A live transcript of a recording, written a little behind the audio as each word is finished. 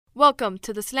Welcome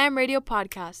to the Slam Radio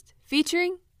Podcast,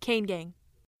 featuring Kane Gang.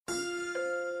 I'm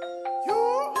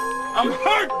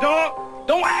hurt, dog.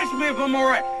 Don't ask me if I'm all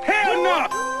right. Hell no.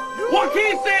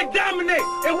 Joaquin said dominate,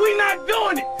 and we not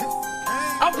doing it.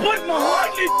 I'm putting my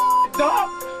heart in this, dog.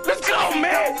 Let's go,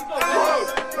 man.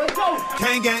 Let's go.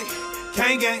 Kane Gang,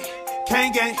 Kane Gang,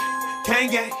 Kane Gang,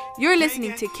 Kane Gang. You're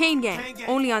listening to Kane Gang,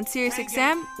 only on Sirius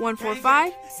XM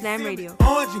 145 Slam Radio.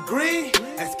 Orange and green,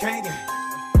 that's Kane Gang.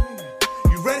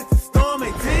 You ready to storm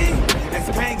 18? That's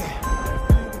Kane Gang.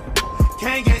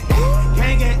 Kane Gang,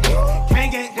 Kane Gang,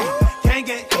 Kane Gang, Kane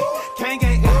Gang, Kane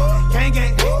Gang, Kane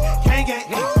Gang, Kane Gang,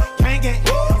 Kane Gang.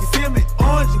 You see me,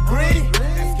 orange and green,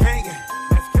 that's Kane Gang.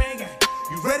 That's Kane Gang.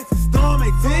 You ready to storm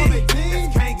 18?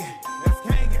 That's Kane Gang. That's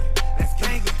Kane Gang. That's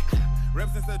Kane Gang.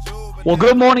 Well,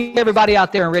 good morning, everybody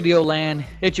out there in Radio Land.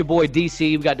 It's your boy DC.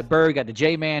 We got the Bird, got the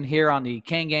J-Man here on the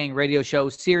Kane Gang radio show,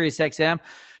 Sirius XM,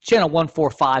 channel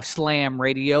 145 Slam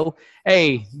Radio.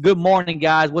 Hey, good morning,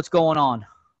 guys. What's going on?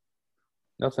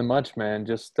 Nothing much, man.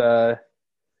 Just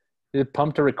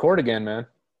pumped to record again, man.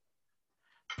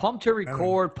 Pumped to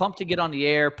record, pumped to get on the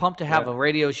air, pumped to have a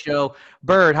radio show.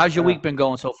 Bird, how's your week been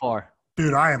going so far?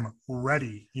 Dude, I am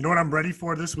ready. You know what I'm ready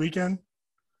for this weekend?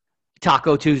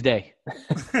 Taco Tuesday.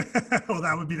 Well,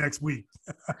 that would be next week.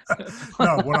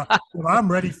 No, what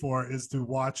I'm ready for is to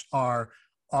watch our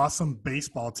awesome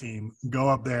baseball team go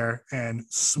up there and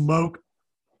smoke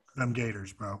them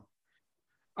Gators, bro.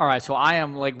 All right, so I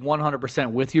am like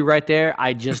 100% with you right there.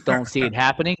 I just don't see it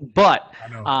happening. But I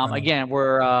know. again,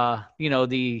 we're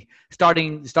the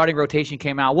starting rotation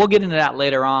came out. We'll get into that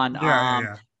later on.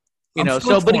 Yeah.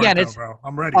 But again, it's bro.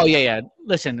 I'm ready. Oh yeah.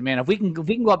 Listen, man, if we can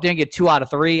go up there and get 2 out of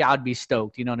 3, I'd be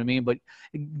stoked. You know what I mean? But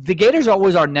the Gators are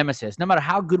always our nemesis. No matter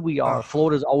how good we are,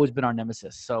 Florida's always been our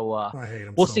nemesis. So I hate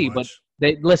them we'll so see. much.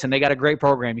 But they got a great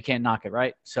program. You can't knock it,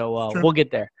 right? So Sure. we'll get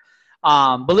there.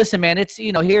 But listen, man, it's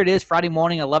here it is, Friday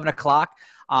morning, 11 o'clock.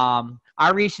 I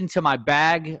reached into my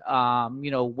bag,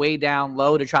 way down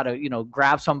low to try to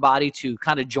grab somebody to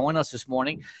kind of join us this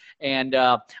morning. And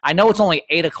I know it's only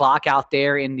 8 o'clock out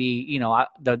there in the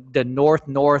north.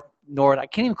 I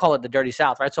can't even call it the dirty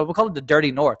south, right? So we'll call it the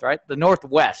dirty north, right? The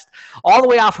northwest, all the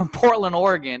way out from Portland,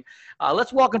 Oregon.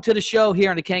 Let's welcome to the show here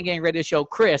on the Kane Gang Radio Show,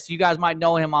 Chris. You guys might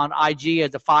know him on IG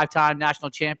as a 5-time national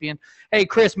champion. Hey,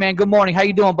 Chris, man, good morning. How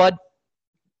you doing, bud?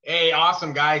 Hey,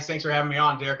 awesome, guys. Thanks for having me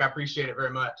on, Derek. I appreciate it very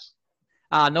much.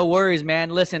 No worries, man.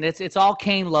 Listen, it's all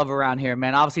Kane love around here,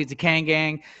 man. Obviously, it's a Kane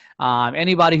Gang.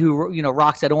 Anybody who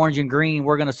rocks that orange and green,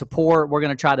 we're gonna support. We're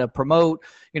gonna try to promote.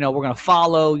 We're gonna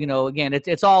follow. Again,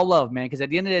 it's all love, man. Because at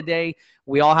the end of the day,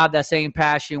 we all have that same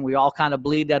passion. We all kind of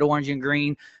bleed that orange and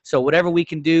green. So whatever we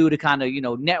can do to kind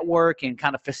of network and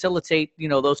kind of facilitate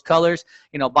those colors,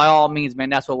 by all means, man,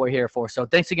 that's what we're here for. So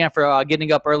thanks again for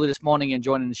getting up early this morning and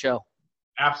joining the show.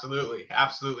 Absolutely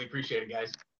appreciate it,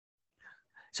 guys.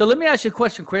 So let me ask you a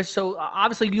question, Chris. So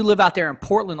obviously you live out there in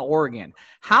Portland, Oregon.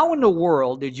 How in the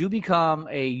world did you become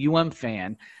a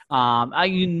fan?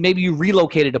 Maybe you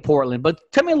relocated to Portland, but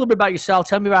tell me a little bit about yourself.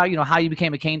 Tell me about how you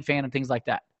became a Kane fan and things like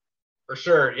that. For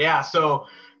sure, yeah. So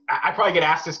I probably get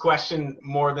asked this question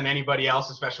more than anybody else,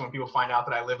 especially when people find out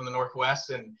that I live in the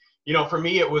Northwest. And for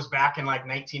me, it was back in like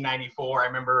 1994. I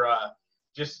remember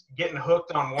just getting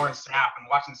hooked on Warren Sapp and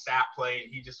watching Sapp play.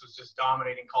 He just was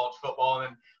dominating college football. And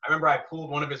then I remember I pulled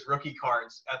one of his rookie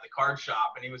cards at the card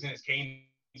shop, and he was in his Canes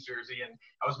jersey. And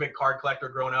I was a big card collector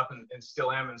growing up and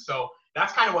still am. And so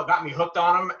that's kind of what got me hooked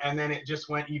on him. And then it just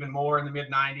went even more in the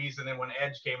mid-'90s. And then when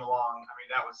Edge came along, I mean,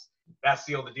 that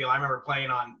sealed the deal. I remember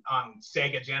playing on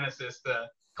Sega Genesis, the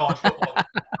college football,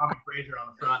 Tommy Frazier on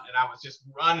the front, and I was just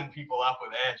running people up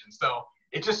with Edge. And so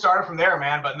it just started from there,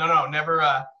 man. But no, never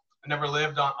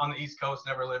lived on the East Coast,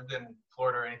 never lived in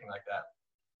Florida or anything like that.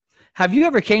 Have you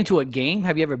ever came to a game?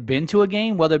 Have you ever been to a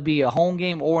game, whether it be a home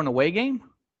game or an away game?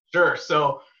 Sure.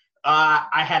 So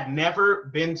I had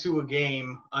never been to a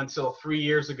game until 3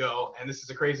 years ago, and this is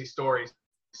a crazy story.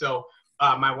 So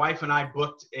my wife and I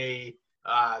booked a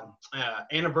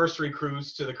anniversary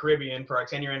cruise to the Caribbean for our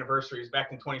 10-year anniversaries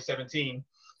back in 2017,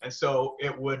 and so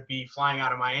it would be flying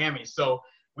out of Miami. So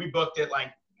we booked it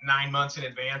like 9 months in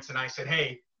advance, and I said,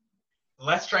 hey,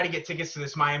 let's try to get tickets to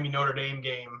this Miami Notre Dame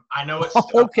game. I know it's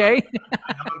okay.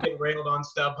 I know I'm getting railed on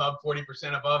StubHub,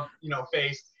 40% above,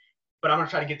 face, but I'm gonna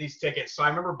try to get these tickets. So I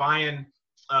remember buying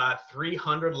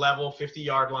 300 level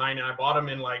 50-yard line, and I bought them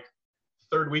in like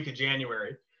third week of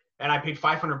January, and I paid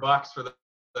 $500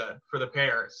 for the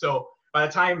pair. So by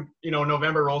the time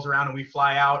November rolls around and we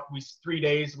fly out, 3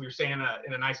 days we were staying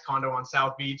in a nice condo on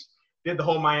South Beach. Did the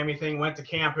whole Miami thing, went to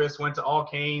campus, went to all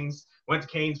Canes, went to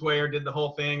Caneswear, did the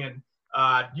whole thing, and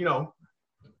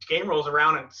game rolls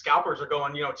around and scalpers are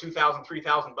going, $2,000,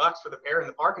 $3,000 for the pair in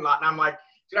the parking lot. And I'm like,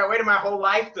 dude, I waited my whole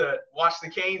life to watch the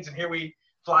Canes, and here we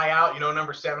fly out,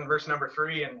 number 7 versus number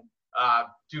 3. And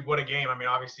dude, what a game. I mean,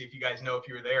 obviously, if you guys know if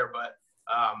you were there, but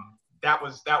that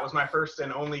was my first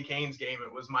and only Canes game.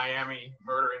 It was Miami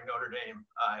murdering Notre Dame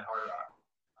at Hard Rock.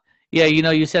 Yeah,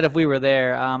 you said if we were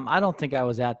there. I don't think I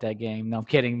was at that game. No, I'm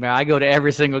kidding, man. I go to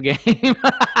every single game.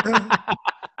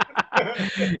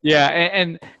 Yeah,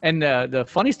 and the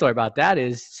funny story about that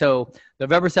is, so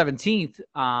November 17th,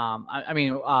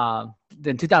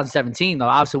 in 2017, though,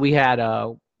 obviously we had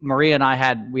Maria and I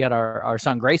had our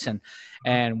son Grayson,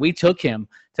 and we took him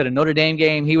to the Notre Dame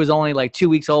game. He was only like 2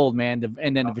 weeks old, man.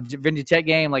 And then the Virginia Tech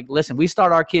game, like, listen, we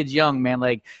start our kids young, man.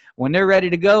 Like, when they're ready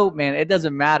to go, man, it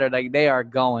doesn't matter. Like, they are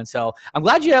going. So I'm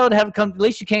glad you have come. At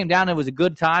least you came down. It was a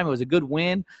good time. It was a good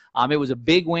win. It was a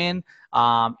big win.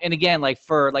 And again, like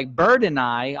for like Bird and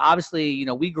I, obviously,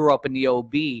 we grew up in the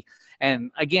OB.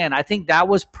 And again, I think that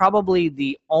was probably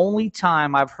the only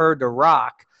time I've heard The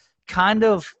Rock kind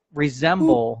of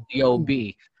resemble the OB.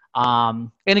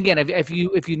 And again, if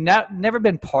you've never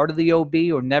been part of the OB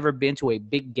or never been to a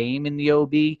big game in the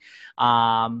OB,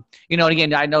 and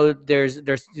again, I know there's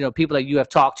people that you have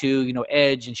talked to,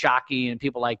 Edge and Shockey and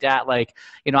people like that. Like,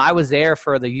 I was there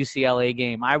for the UCLA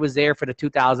game. I was there for the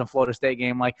 2000 Florida State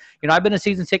game. Like, I've been a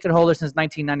season ticket holder since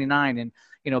 1999,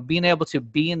 and being able to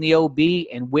be in the OB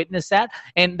and witness that.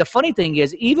 And the funny thing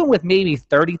is, even with maybe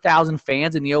 30,000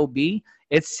 fans in the OB,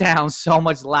 it sounds so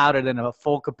much louder than a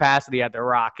full capacity at the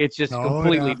Rock. It's just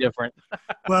completely different.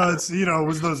 Well, it's, it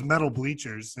was those metal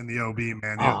bleachers in the OB,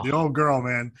 man. The old girl,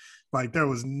 man, like there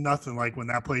was nothing like when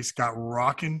that place got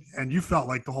rocking and you felt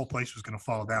like the whole place was going to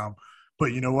fall down.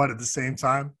 But you know what? At the same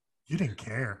time, you didn't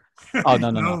care. Oh, no,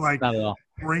 like, not at all.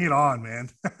 Bring it on, man.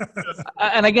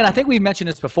 And again, I think we've mentioned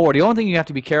this before. The only thing you have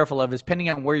to be careful of is depending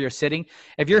on where you're sitting.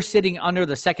 If you're sitting under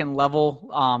the second level,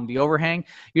 the overhang,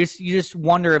 you just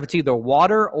wonder if it's either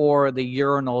water or the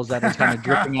urinals that is kind of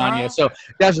dripping on you. So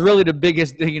that's really the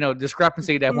biggest,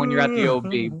 discrepancy that when you're at the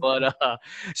OB. But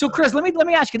so Chris, let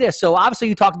me ask you this. So obviously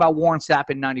you talked about Warren Sapp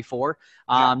in '94.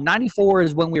 94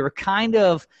 is when we were kind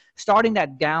of starting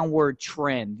that downward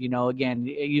trend. Again,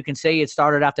 you can say it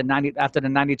started after the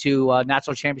 92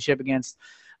 national championship against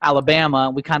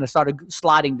Alabama. We kind of started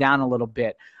sliding down a little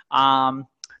bit.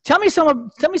 Tell me some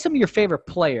of your favorite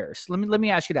players. Let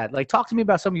me ask you that. Like, talk to me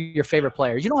about some of your favorite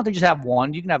players. You don't have to just have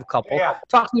one. You can have a couple. Yeah.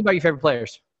 Talk to me about your favorite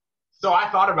players. So I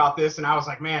thought about this, and I was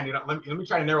like, man, let me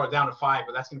try to narrow it down to 5,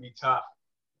 but that's going to be tough.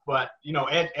 But,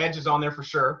 Edge is on there for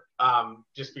sure,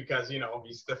 just because,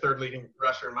 he's the 3rd leading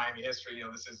rusher in Miami history.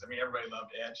 Everybody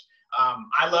loved Edge.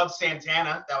 I loved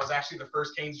Santana. That was actually the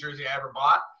first Canes jersey I ever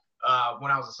bought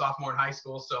when I was a sophomore in high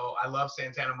school. So I love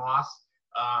Santana Moss.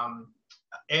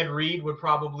 Ed Reed would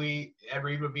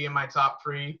be in my top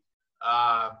 3.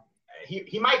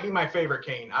 He might be my favorite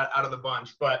Cane out of the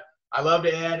bunch, but I loved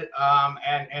Ed.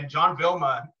 And John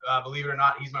Vilma, believe it or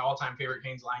not, he's my all-time favorite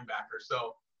Canes linebacker.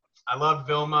 So I loved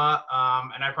Vilma,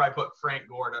 and I probably put Frank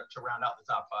Gore to round out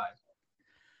the top 5. I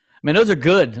mean, those are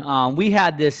good. We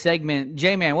had this segment,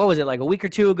 J-Man, what was it, like a week or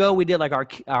two ago? We did like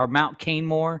our Mount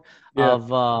Canemore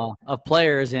of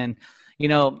players. And,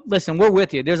 listen, we're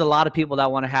with you. There's a lot of people that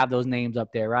want to have those names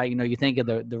up there, right? You think of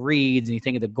the Reeds and you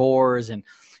think of the Gores. And,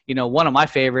 one of my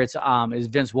favorites is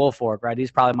Vince Wilfork, right?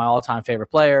 He's probably my all-time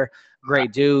favorite player.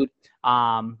 Great dude.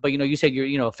 But you said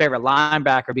your favorite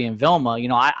linebacker being Vilma.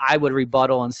 I would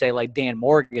rebuttal and say like Dan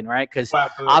Morgan, right? Because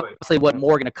obviously what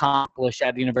Morgan accomplished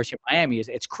at the University of Miami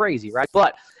it's crazy, right?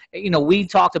 But we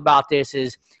talked about this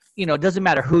is it doesn't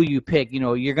matter who you pick.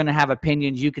 You're going to have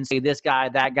opinions. You can say this guy,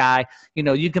 that guy.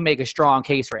 You can make a strong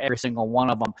case for every single one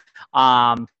of them.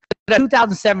 The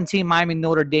 2017 Miami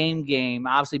Notre Dame game,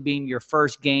 obviously being your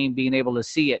first game, being able to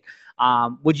see it.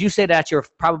 Would you say that's your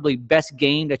probably best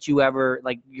game that you ever,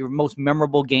 like your most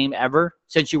memorable game ever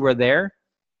since you were there?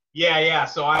 Yeah.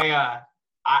 So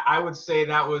I would say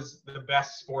that was the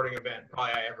best sporting event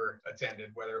probably I ever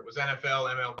attended, whether it was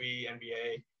NFL, MLB,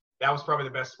 NBA. That was probably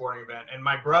the best sporting event. And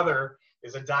my brother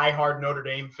is a diehard Notre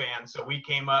Dame fan, so we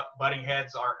came up butting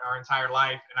heads our entire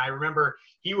life. And I remember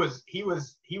he was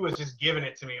just giving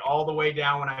it to me all the way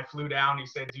down when I flew down. He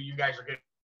said, "Dude, you guys are getting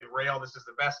railed. This is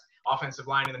the best offensive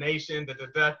line in the nation."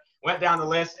 Went down the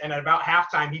list, and at about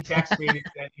halftime, he texted me and he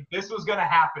said, "If this was going to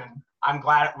happen, I'm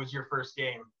glad it was your first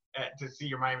game to see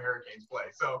your Miami Hurricanes play."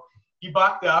 So he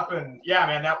bucked up, and yeah,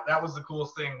 man, that was the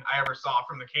coolest thing I ever saw,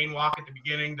 from the cane walk at the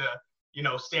beginning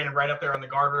to standing right up there on the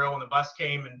guardrail when the bus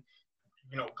came, and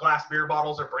glass beer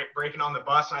bottles are breaking on the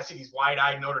bus, and I see these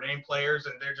wide-eyed Notre Dame players,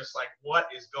 and they're just like, "What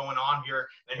is going on here?"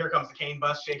 And here comes the cane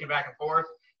bus shaking back and forth.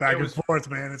 Back and forth,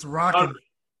 man. It's rocking.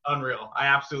 Unreal. I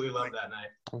absolutely love that night.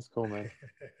 That's cool, man.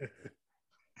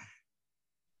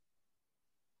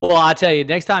 Well, I tell you,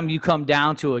 next time you come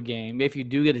down to a game, if you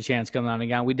do get a chance to come down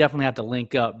again, we definitely have to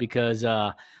link up because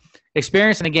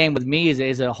experiencing a game with me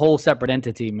is a whole separate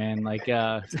entity, man. Like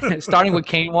starting with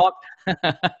Cane Walk,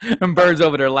 and Bird's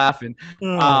over there laughing.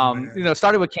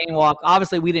 Starting with Cane Walk.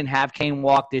 Obviously, we didn't have Cane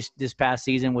Walk this past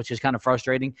season, which is kind of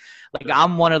frustrating. Like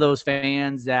I'm one of those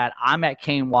fans that I'm at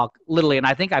Cane Walk literally, and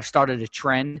I think I've started a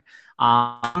trend.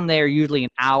 I'm there usually an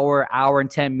hour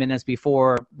and 10 minutes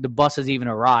before the buses even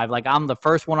arrive. Like I'm the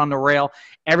first one on the rail.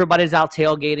 Everybody's out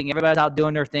tailgating. Everybody's out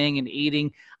doing their thing and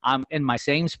eating. I'm in my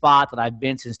same spot that I've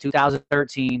been since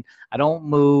 2013. I don't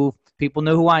move. People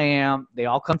know who I am. They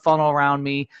all come funnel around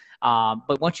me.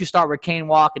 But once you start with Cane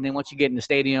Walk and then once you get in the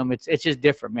stadium, it's just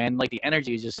different, man. Like the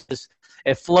energy is just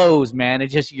it flows, man.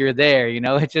 It's just you're there,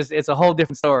 it's a whole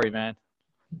different story, man.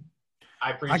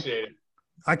 I appreciate it.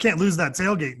 I can't lose that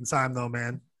tailgating time, though,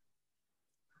 man.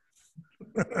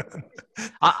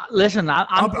 Listen,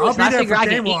 I'll be there for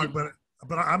Cane Walk,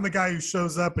 but I'm the guy who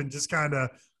shows up and just kind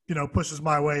of, pushes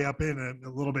my way up in a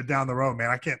little bit down the road, man.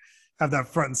 I can't have that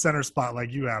front and center spot like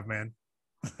you have, man.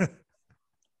 I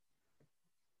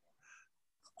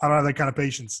don't have that kind of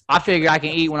patience. I figure I can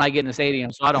eat when I get in the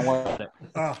stadium, so I don't worry about it.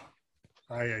 Oh,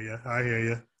 I hear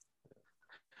you.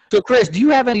 So, Chris, do you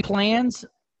have any plans?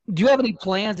 Do you have any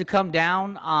plans to come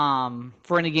down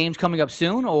for any games coming up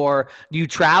soon, or do you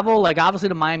travel? Like, obviously,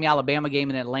 the Miami-Alabama game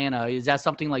in Atlanta, is that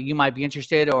something like you might be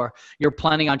interested, or you're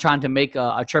planning on trying to make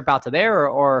a trip out to there,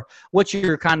 or what's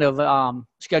your kind of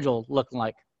schedule looking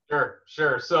like?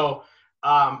 Sure. So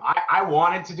I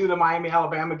wanted to do the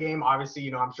Miami-Alabama game.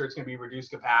 Obviously, I'm sure it's going to be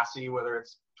reduced capacity, whether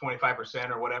it's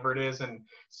 25% or whatever it is. And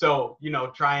so,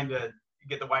 trying to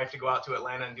get the wife to go out to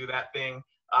Atlanta and do that thing.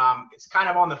 It's kind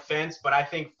of on the fence, but I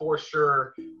think for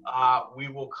sure we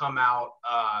will come out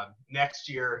next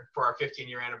year for our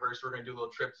 15-year anniversary. We're going to do a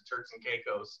little trip to Turks and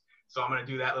Caicos. So I'm going to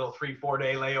do that little 3-4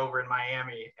 day layover in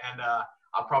Miami, and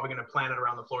I'm probably going to plan it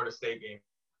around the Florida State game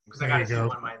because I got to see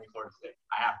one Miami, Florida State.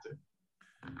 I have to.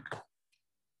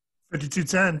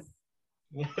 52-10.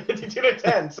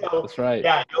 52-10. So that's right.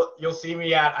 Yeah, you'll see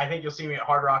me at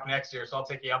Hard Rock next year. So I'll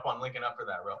take you up on linking up for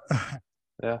that, bro.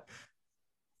 Yeah.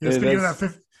 Yeah, speaking of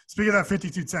that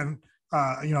 52-10,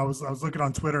 I was looking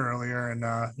on Twitter earlier, and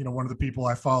one of the people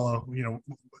I follow,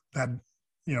 had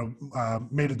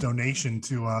made a donation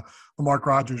to the Mark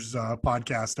Rogers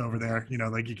podcast over there.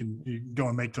 Like you can go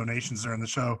and make donations during the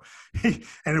show. He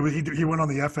went on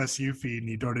the FSU feed and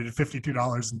he donated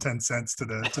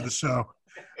 $52.10 to the show.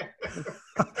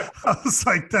 I was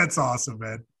like, that's awesome,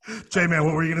 man. J-Man,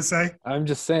 what were you gonna say? I'm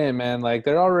just saying, man, like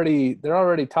they're already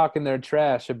talking their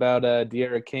trash about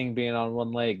De'Ara King being on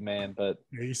one leg, man. But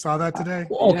yeah, you saw that today?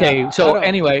 Okay, so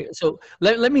anyway,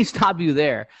 let me stop you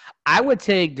there. I would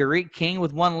take De'Ara King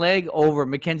with one leg over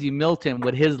Mackenzie Milton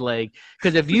with his leg,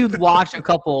 because if you've watched a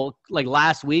couple like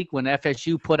last week when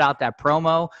FSU put out that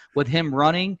promo with him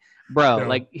running, bro,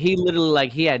 like he literally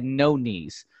he had no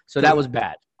knees, so that was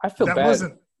bad. I feel bad.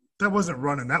 That wasn't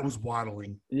running. That was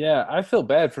waddling. Yeah, I feel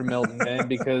bad for Milton, man,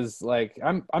 because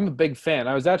I'm a big fan.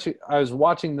 I was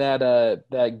watching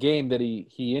that game that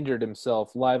he injured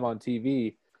himself live on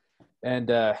TV, and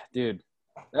dude,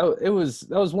 that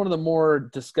was one of the more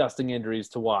disgusting injuries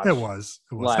to watch. It was,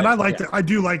 and I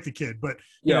do like the kid, but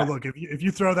look, if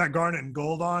you throw that garnet and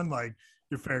gold on, like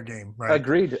you're fair game, right?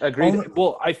 Agreed.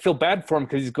 Well, I feel bad for him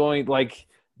because he's going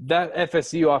that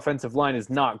FSU offensive line is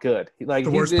not good. Like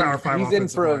the worst Power 5 he's in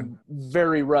for a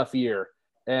very rough year,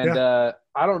 and I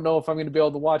don't know if I'm going to be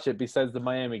able to watch it besides the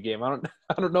Miami game. I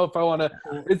don't know if I want to.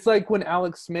 It's like when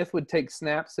Alex Smith would take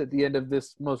snaps at the end of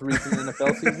this most recent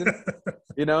NFL season.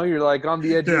 You're like on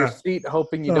the edge of your seat,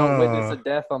 hoping you don't witness a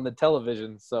death on the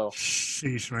television. So,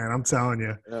 sheesh, man, I'm telling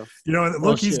you.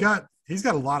 Look, he's got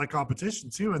a lot of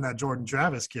competition too in that Jordan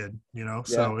Travis kid.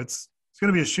 So it's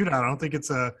going to be a shootout. I don't think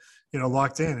it's a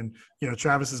locked in, and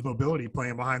Travis's mobility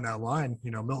playing behind that line.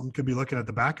 Milton could be looking at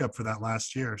the backup for that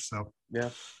last year. So yeah,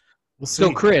 we'll see.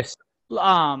 So Chris,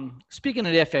 speaking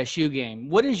of the FSU game,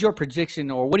 what is your prediction,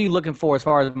 or what are you looking for as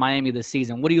far as Miami this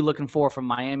season? What are you looking for from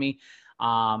Miami?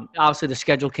 Obviously the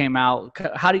schedule came out.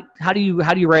 How do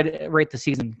you rate the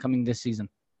season coming this season?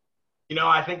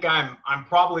 I think I'm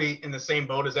probably in the same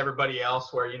boat as everybody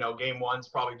else, where game one's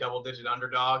probably double-digit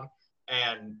underdog.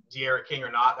 And De'Ara King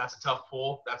or not, that's a tough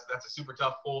pull. That's a super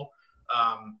tough pull.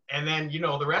 And then,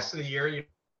 the rest of the year,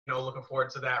 looking forward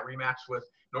to that rematch with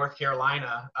North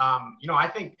Carolina. I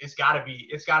think it's got to be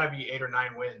 8 or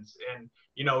 9 wins. And,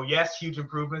 yes, huge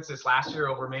improvements this last year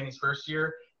over Manny's first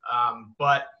year.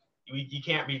 But, you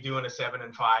can't be doing a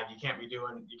 7-5. You can't be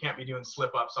doing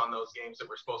slip ups on those games that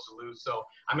we're supposed to lose. So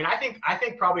I mean, I think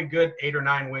probably good 8 or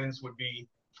 9 wins would be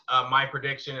my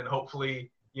prediction, and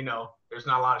hopefully, there's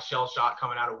not a lot of shell shock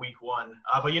coming out of week 1.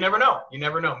 But you never know.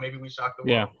 Maybe we shock the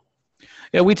world.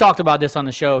 Yeah, we talked about this on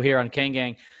the show here on Kane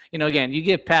Gang. Again, you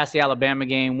get past the Alabama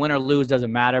game, win or lose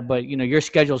doesn't matter, but your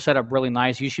schedule's set up really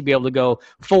nice. You should be able to go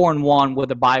 4-1 with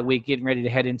a bye week, getting ready to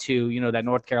head into that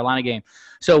North Carolina game.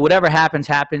 So whatever happens.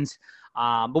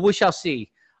 But we shall see.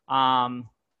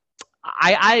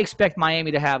 I expect Miami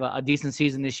to have a decent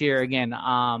season this year. Again,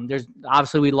 there's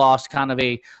obviously we lost kind of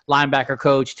a linebacker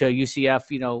coach to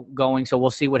UCF, going. So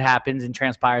we'll see what happens and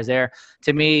transpires there.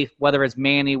 To me, whether it's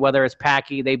Manny, whether it's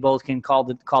Packy, they both can call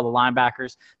the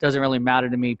linebackers. Doesn't really matter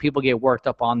to me. People get worked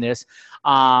up on this.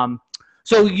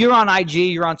 So you're on IG,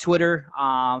 you're on Twitter.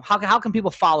 How can people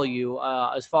follow you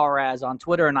as far as on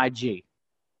Twitter and IG?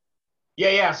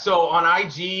 Yeah. So on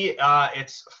IG,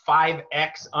 it's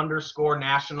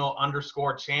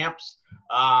 5X_national_champs.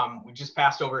 We just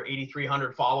passed over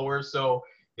 8,300 followers. So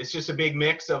it's just a big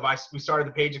mix of, we started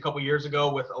the page a couple years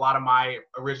ago with a lot of my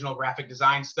original graphic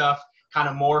design stuff, kind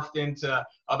of morphed into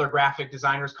other graphic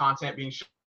designers' content being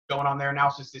shown on there. Now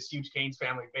it's just this huge Canes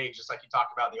family page, just like you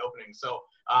talked about in the opening. So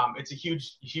it's a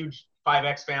huge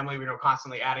 5X family. We're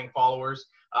constantly adding followers.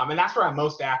 And that's where I'm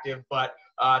most active. But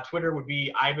Twitter would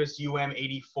be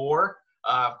IbisUM84.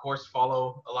 Of course,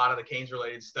 follow a lot of the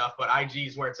Canes-related stuff. But IG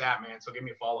is where it's at, man. So give me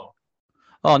a follow.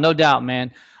 Oh, no doubt,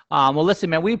 man. Well, listen,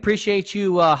 man, we appreciate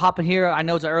you hopping here. I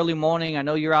know it's an early morning. I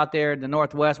know you're out there in the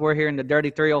Northwest. We're here in the Dirty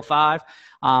 305.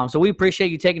 So we appreciate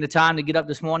you taking the time to get up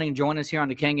this morning and join us here on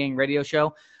the Kane Gang Radio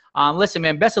Show. Listen,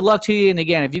 man, best of luck to you. And,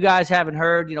 again, if you guys haven't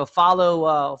heard,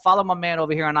 follow my man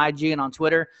over here on IG and on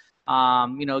Twitter.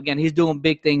 Again, he's doing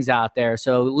big things out there.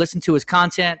 So listen to his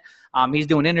content. He's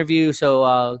doing interviews.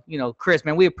 So, Chris,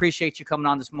 man, we appreciate you coming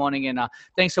on this morning. And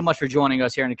thanks so much for joining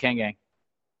us here in the Kane Gang.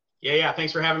 Yeah.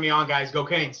 Thanks for having me on, guys. Go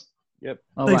Canes. Yep.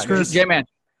 Thanks, Chris. J-Man.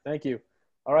 Thank you.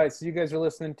 All right, so you guys are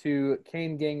listening to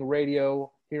Kane Gang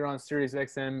Radio here on Sirius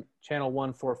XM, channel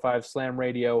 145 Slam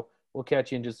Radio. We'll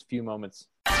catch you in just a few moments.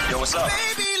 Yo, what's up?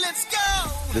 Baby, let's go.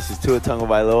 This is Tua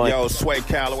Tagovailoa. Yo, Sway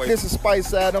Calloway. This is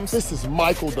Spice Adams. This is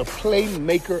Michael, the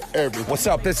playmaker everything. What's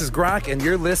up? This is Gronk, and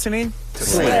you're listening to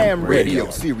Slam Radio,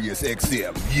 Sirius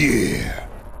XM. Yeah.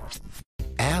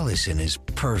 Allison is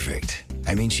perfect.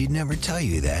 I mean, she'd never tell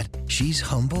you that. She's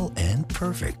humble and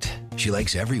perfect. She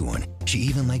likes everyone. She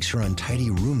even likes her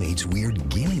untidy roommate's weird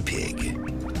guinea pig.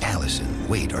 Allison,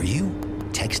 wait, are you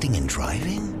texting and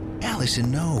driving?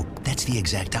 Allison, no. That's the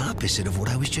exact opposite of what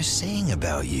I was just saying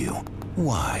about you.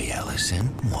 Why, Allison?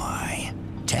 Why?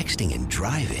 Texting and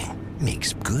driving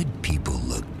makes good people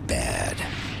look bad.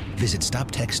 Visit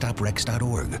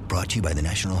StopTextStopRex.org. Brought to you by the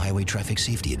National Highway Traffic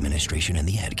Safety Administration and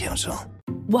the Ad Council.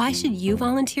 Why should you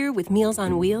volunteer with Meals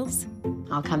on Wheels?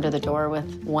 I'll come to the door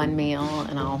with one meal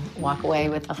and I'll walk away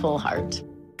with a full heart.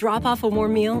 Drop off a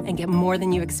warm meal and get more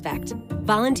than you expect.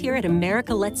 Volunteer at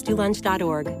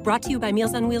americaletsdolunch.org. Brought to you by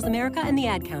Meals on Wheels America and the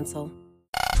Ad Council.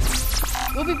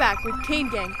 We'll be back with Kane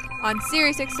Gang on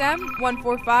Sirius XM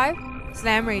 145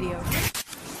 Slam Radio.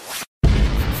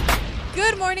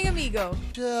 Good morning, amigo.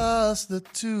 Just the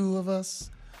two of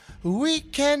us. We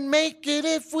can make it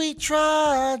if we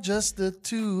try. Just the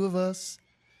two of us.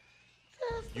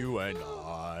 You and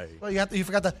I. Well, you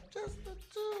forgot the. Just the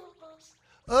two of us.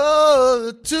 Oh,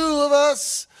 the two of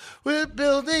us. We're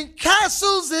building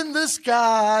castles in the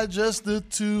sky. Just the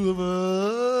two of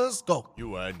us. Go.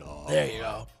 You and I. There you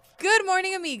go. Good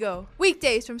morning, amigo.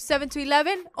 Weekdays from 7 to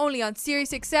 11, only on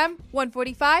Sirius XM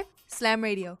 145 Slam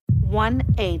Radio.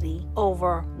 180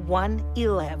 over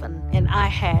 111, and I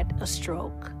had a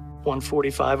stroke.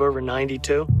 145 over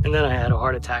 92, and then I had a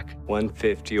heart attack.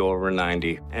 150 over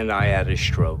 90, and I had a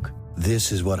stroke.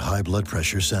 This is what high blood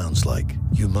pressure sounds like.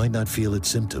 You might not feel its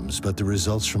symptoms, but the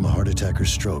results from a heart attack or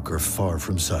stroke are far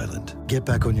from silent. Get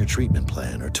back on your treatment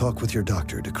plan or talk with your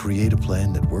doctor to create a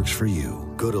plan that works for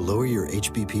you. Go to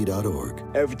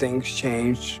loweryourhbp.org. Everything's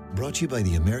changed. Brought to you by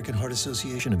the American Heart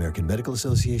Association, American Medical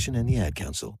Association, and the Ad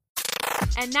Council.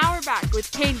 And now we're back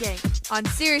with Kane Gang on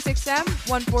Sirius XM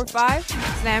 145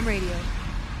 Slam Radio.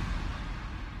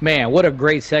 Man, what a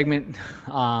great segment.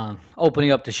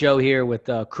 Opening up the show here with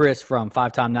Chris from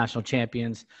five-time national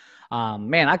champions.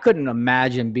 Man, I couldn't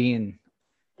imagine being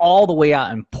all the way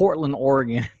out in Portland,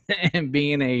 Oregon, and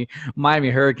being a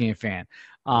Miami Hurricane fan.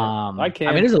 I can.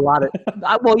 I mean, there's a lot of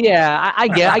I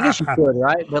guess you could,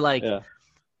 right? But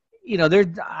you know,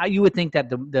 you would think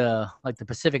that the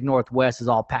Pacific Northwest is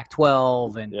all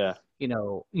Pac-12, and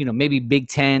maybe Big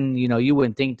Ten. You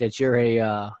wouldn't think that you're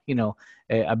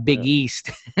a Big East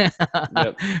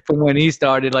from when he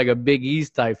started, like a Big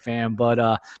East type fan. But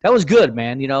that was good,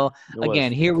 man.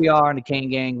 Again, here we are in the Kane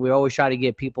Gang. We always try to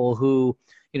get people who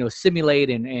simulate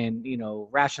and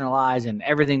rationalize and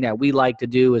everything that we like to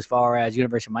do as far as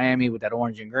University of Miami with that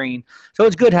orange and green. So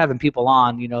it's good having people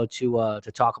on,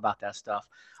 to talk about that stuff.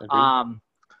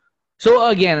 So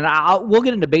again, and we'll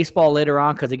get into baseball later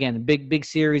on because again, big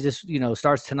series. This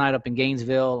starts tonight up in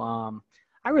Gainesville.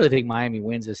 I really think Miami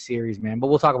wins this series, man. But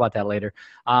we'll talk about that later.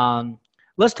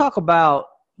 Let's talk about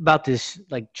this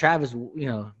like Travis,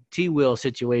 T. Will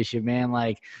situation, man.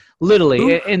 Like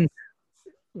literally, and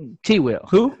T. Will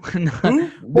who?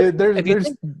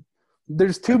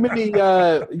 There's too many,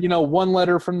 one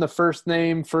letter from the first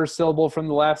name, first syllable from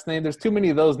the last name. There's too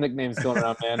many of those nicknames going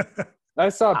around, man. I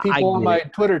saw people on my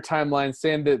Twitter timeline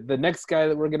saying that the next guy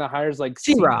that we're going to hire is like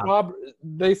C-Rob.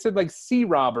 They said like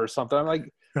C-Rob or something. I'm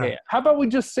like, hey, how about we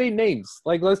just say names?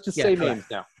 Like, let's just say names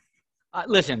now.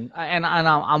 Listen, and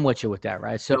I'm with you with that,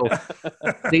 right? So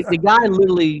the guy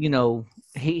literally,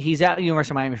 he's at the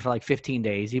University of Miami for like 15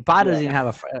 days. He probably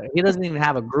doesn't even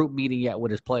have a group meeting yet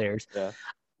with his players. Yeah.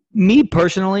 Me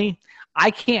personally, I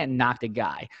can't knock the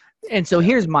guy. And so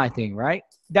here's my thing, right?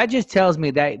 That just tells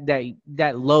me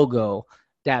that logo,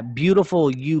 that beautiful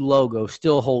U logo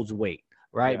still holds weight,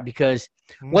 right? Yeah. Because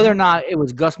whether or not it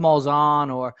was Gus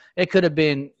Malzahn or it could have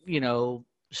been,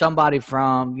 somebody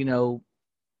from,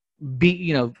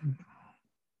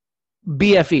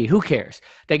 BFE, who cares,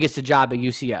 that gets the job at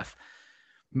UCF.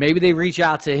 Maybe they reach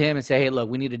out to him and say, hey, look,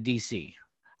 we need a DC.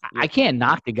 I can't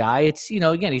knock the guy. It's,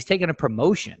 again, he's taking a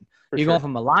promotion. You're going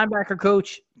from a linebacker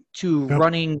coach to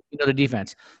running, the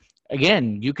defense.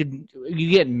 Again, you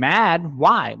get mad.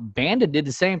 Why? Banda did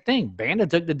the same thing. Banda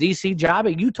took the DC job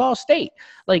at Utah State.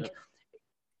 Like,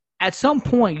 at some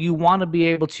point, you want to be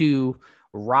able to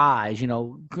rise,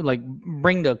 like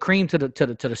bring the cream to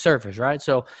the surface, right?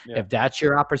 So if that's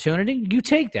your opportunity, you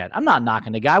take that. I'm not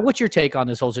knocking the guy. What's your take on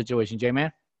this whole situation,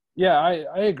 J-Man? Yeah,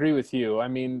 I agree with you. I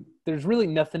mean, there's really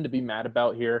nothing to be mad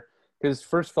about here because,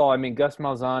 first of all, I mean, Gus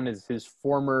Malzahn is his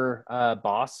former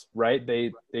boss, right?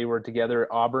 They were together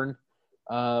at Auburn.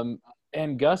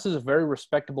 And Gus is a very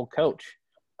respectable coach.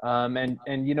 And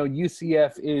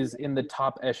UCF is in the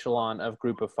top echelon of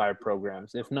Group of Five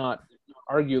programs, if not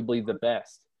arguably the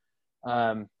best.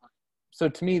 So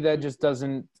to me, that just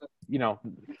doesn't,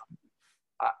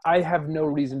 I have no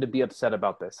reason to be upset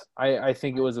about this. I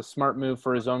think it was a smart move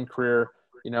for his own career.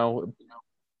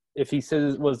 If he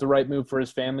says it was the right move for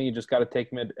his family, you just got to take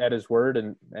him at his word,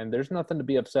 and there's nothing to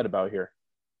be upset about here.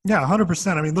 Yeah,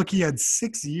 100%. I mean, look, he had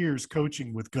 6 years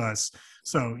coaching with Gus.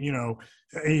 So,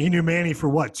 he knew Manny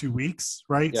for 2 weeks,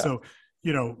 right? Yeah. So,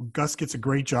 Gus gets a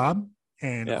great job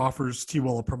and offers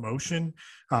T-Will a promotion.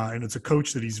 And it's a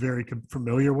coach that he's very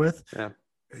familiar with. Yeah.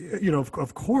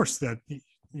 Of course that,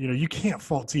 you can't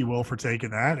fault T-Will for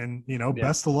taking that. And,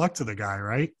 best of luck to the guy,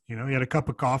 right? He had a cup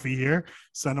of coffee here,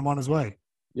 send him on his way.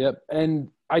 Yep. And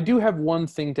I do have one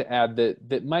thing to add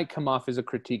that might come off as a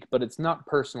critique, but it's not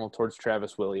personal towards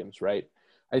Travis Williams, right?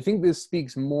 I think this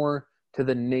speaks more to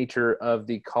the nature of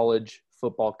the college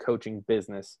football coaching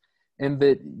business. And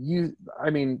that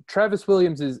Travis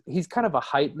Williams he's kind of a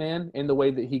hype man in the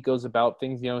way that he goes about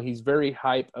things. He's very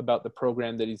hype about the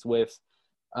program that he's with.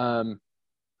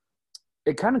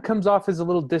 It kind of comes off as a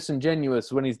little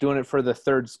disingenuous when he's doing it for the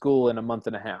third school in a month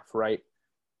and a half, right?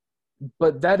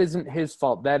 But that isn't his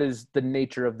fault. That is the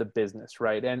nature of the business,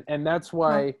 right? And that's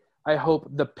why I hope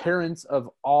the parents of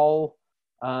all,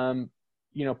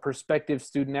 prospective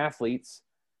student athletes,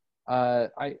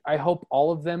 I hope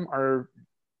all of them are,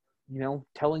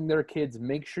 telling their kids,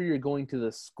 make sure you're going to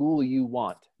the school you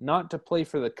want, not to play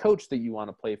for the coach that you want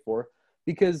to play for,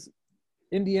 because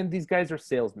in the end, these guys are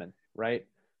salesmen, right?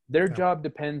 Their job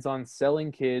depends on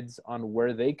selling kids on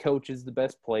where they coach is the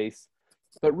best place.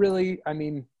 But really, I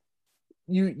mean,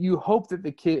 you hope that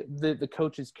the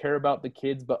coaches care about the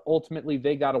kids, but ultimately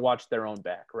they got to watch their own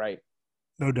back, right?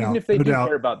 No doubt. Even if they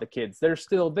care about the kids, they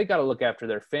got to look after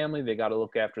their family. They got to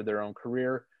look after their own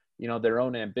career, their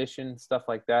own ambition, stuff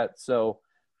like that. So,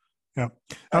 yeah,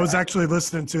 I was actually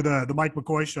listening to the Mike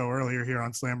McCoy show earlier here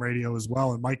on Slam Radio as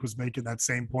well, and Mike was making that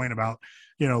same point about,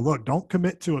 look, don't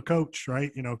commit to a coach,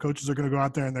 right? Coaches are going to go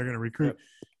out there and they're going to recruit. Yep.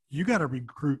 You got to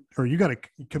recruit, or you got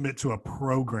to commit to a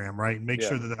program, right? And make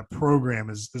sure that program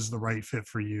is the right fit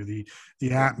for you.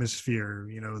 The atmosphere,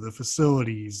 the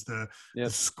facilities, the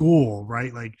school,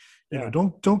 right? Like,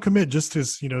 don't commit just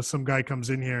because, some guy comes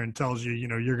in here and tells you,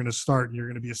 you're going to start, you're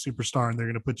going to be a superstar and they're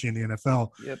going to put you in the NFL.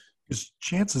 Yep. Because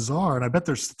chances are, and I bet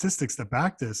there's statistics that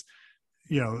back this,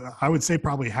 I would say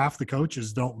probably half the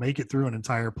coaches don't make it through an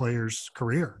entire player's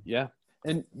career. Yeah.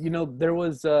 And, there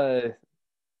was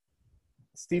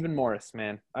Stephen Morris,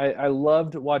 man. I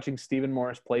loved watching Stephen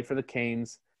Morris play for the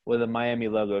Canes with a Miami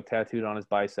logo tattooed on his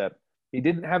bicep. He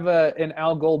didn't have an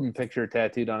Al Golden picture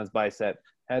tattooed on his bicep.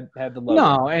 Had the logo.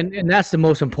 No, and that's the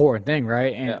most important thing,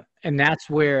 right? And that's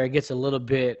where it gets a little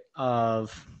bit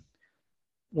of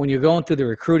when you're going through the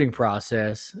recruiting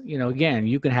process, again,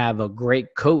 you can have a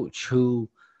great coach who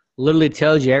literally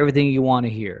tells you everything you want to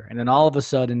hear. And then all of a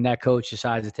sudden that coach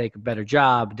decides to take a better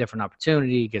job, a different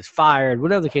opportunity, gets fired,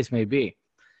 whatever the case may be.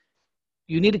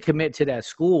 You need to commit to that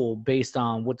school based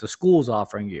on what the school's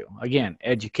offering you. Again,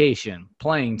 education,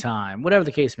 playing time, whatever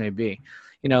the case may be.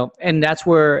 And that's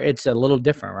where it's a little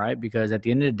different, right? Because at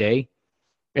the end of the day,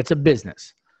 it's a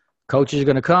business. Coaches are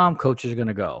going to come, coaches are going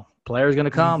to go. Players are going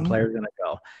to come, players are going to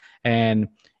go. And,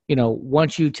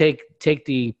 once you take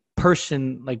the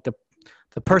person, like the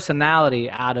personality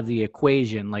out of the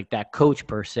equation, like that coach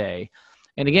per se.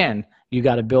 And again, you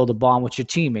got to build a bond with your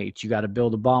teammates. You got to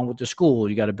build a bond with the school.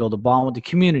 You got to build a bond with the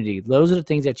community. Those are the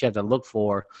things that you have to look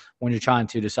for when you're trying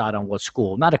to decide on what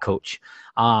school, not a coach.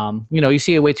 You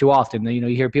see it way too often. You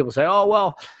hear people say, oh,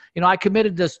 well, I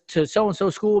committed this to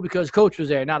so-and-so school because coach was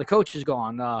there. Now the coach is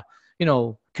gone.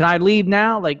 Can I leave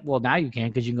now? Like, well, now you can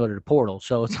because you can go to the portal.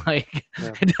 So it's like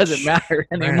it doesn't matter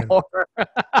anymore.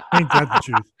 Ain't that the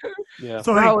truth? Yeah.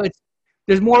 So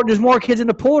there's more kids in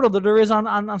the portal than there is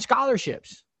on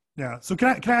scholarships. Yeah. So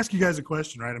can I ask you guys a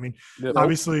question, right? I mean,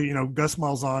 obviously, Gus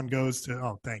Malzahn goes to –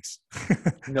 oh, thanks.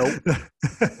 Nope.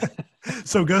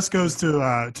 So Gus goes to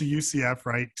UCF,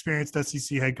 right? Experienced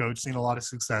SEC head coach, seen a lot of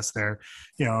success there.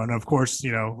 And of course,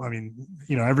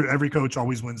 every coach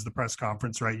always wins the press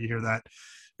conference, right? You hear that,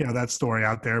 that story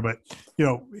out there. But,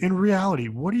 in reality,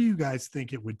 what do you guys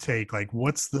think it would take? Like,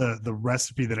 what's the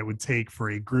recipe that it would take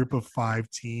for a group of 5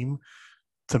 team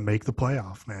to make the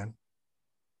playoff, man?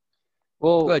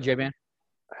 Well, go ahead, J-Man.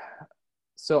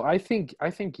 So I think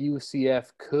UCF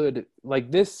could,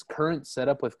 like, this current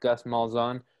setup with Gus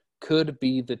Malzahn could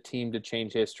be the team to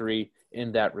change history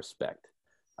in that respect.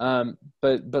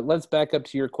 But let's back up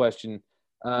to your question.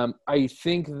 I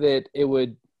think that it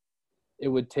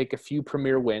would take a few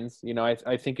premier wins.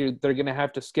 I think they're going to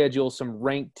have to schedule some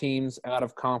ranked teams out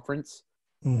of conference.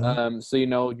 So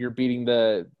you're beating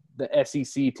the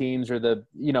SEC teams, or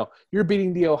you're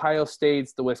beating the Ohio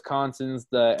States, the Wisconsins,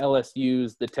 the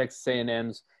LSUs, the Texas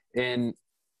A&Ms in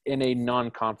a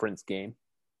non-conference game.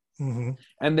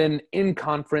 And then in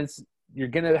conference, you're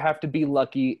going to have to be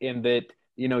lucky in that,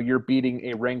 you're beating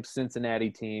a ranked Cincinnati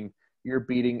team, you're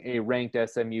beating a ranked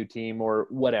SMU team or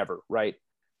whatever, right?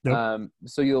 Yep.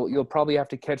 So you'll probably have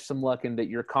to catch some luck in that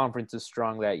your conference is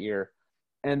strong that year.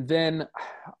 And then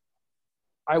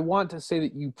I want to say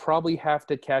that you probably have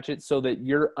to catch it so that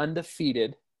you're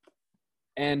undefeated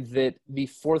and that the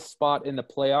 4th spot in the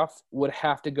playoff would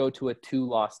have to go to a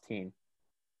 2-loss team.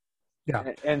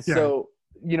 Yeah. And so,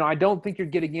 I don't think you're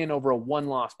getting in over a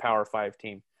 1-loss Power 5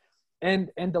 team.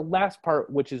 And the last part,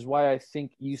 which is why I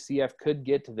think UCF could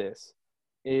get to this,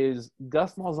 is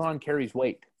Gus Malzahn carries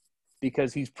weight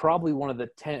because he's probably one of the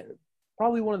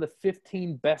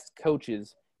 15 best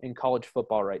coaches in college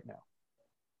football right now.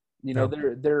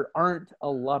 There aren't a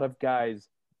lot of guys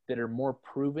that are more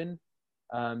proven,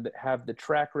 that have the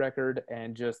track record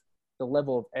and just the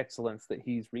level of excellence that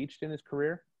he's reached in his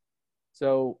career.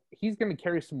 So he's going to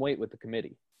carry some weight with the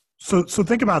committee. So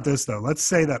think about this though. Let's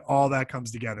say that all that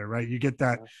comes together, right? You get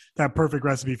that perfect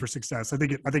recipe for success. I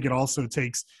think it also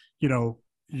takes, you're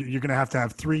going to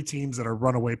have 3 teams that are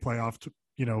runaway playoff,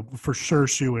 for sure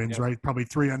shoe-ins, right? Probably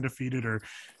 3 undefeated or,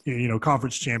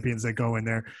 conference champions that go in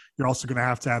there. You're also going to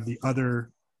have the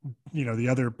other, the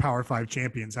other Power 5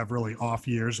 champions have really off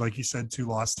years, like you said,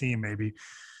 2-loss team maybe.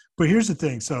 But here's the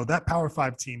thing. So that Power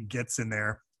 5 team gets in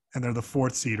there and they're the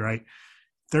 4th seed, right?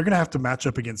 They're going to have to match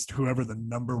up against whoever the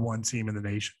number 1 team in the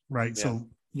nation, right? Yeah. So,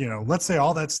 let's say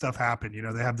all that stuff happened.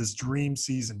 They have this dream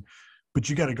season, but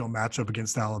you got to go match up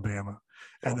against Alabama.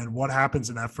 And then what happens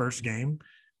in that first game?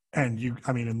 And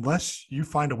unless you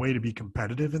find a way to be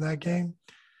competitive in that game,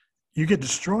 you get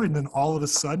destroyed. And then all of a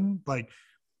sudden,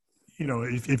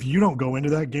 if you don't go into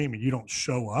that game and you don't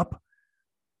show up,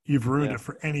 you've ruined it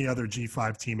for any other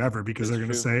G5 team ever, because they're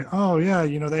going to say, oh, yeah,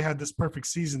 they had this perfect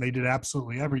season. They did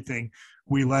absolutely everything.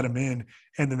 We let them in.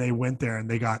 And then they went there and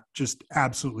they got just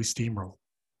absolutely steamrolled.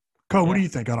 Co, what do you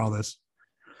think on all this?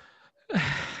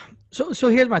 So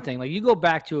here's my thing. Like, you go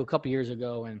back to a couple years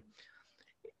ago and,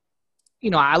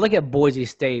 I look at Boise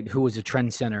State, who was a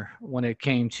trend center when it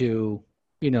came to,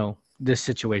 this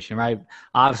situation, right?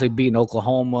 Obviously beating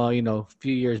Oklahoma, a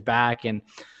few years back. And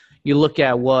you look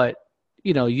at what,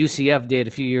 UCF did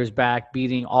a few years back,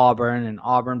 beating Auburn, and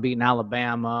Auburn beating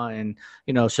Alabama, and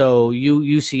so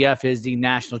UCF is the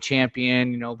national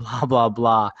champion, blah blah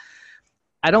blah.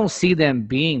 I don't see them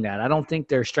being that. I don't think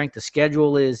their strength of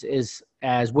schedule is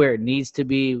as where it needs to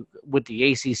be with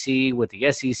the ACC, with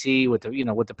the SEC, with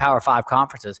the Power 5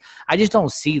 conferences. I just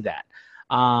don't see that.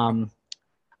 I'm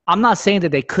not saying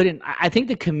that they couldn't. I think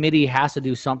the committee has to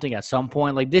do something at some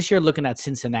point. Like this year, looking at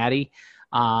Cincinnati,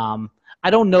 I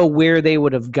don't know where they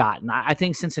would have gotten. I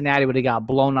think Cincinnati would have got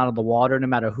blown out of the water no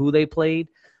matter who they played.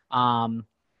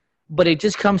 But it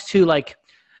just comes to, like,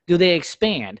 do they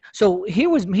expand? So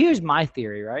here's my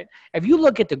theory, right? If you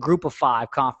look at the Group of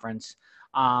 5 conference,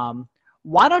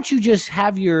 why don't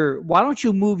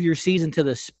you move your season to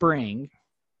the spring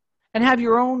and have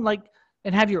your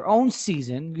own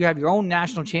season? You have your own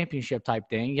national championship type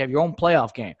thing. You have your own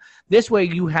playoff game. This way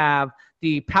you have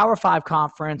the Power 5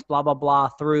 conference, blah, blah, blah,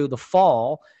 through the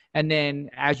fall. And then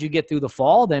as you get through the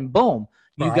fall, then boom,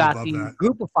 you got the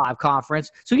Group of 5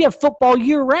 conference. So you have football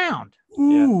year round.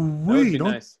 Ooh,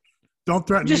 nice. Don't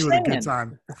threaten me with a good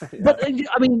time. But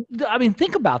I mean,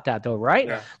 think about that though, right?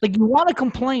 Yeah. Like, you want to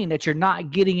complain that you're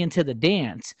not getting into the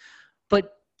dance,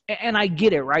 and I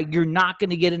get it, right? You're not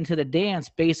going to get into the dance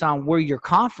based on where your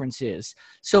conference is.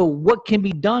 So what can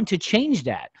be done to change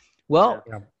that? Well,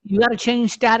 you got to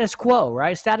change status quo,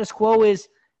 right? Status quo is,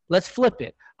 let's flip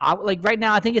it. Like right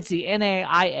now, I think it's the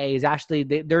NAIA is actually,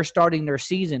 they're starting their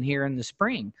season here in the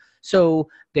spring. So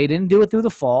they didn't do it through the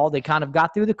fall. They kind of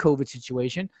got through the COVID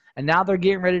situation, and now they're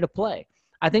getting ready to play.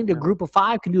 I think the Group of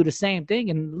 5 can do the same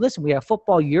thing. And listen, we have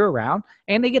football year round,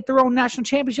 and they get their own national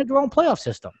championship, their own playoff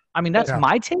system. I mean, that's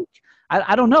my take.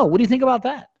 I don't know. What do you think about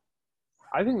that?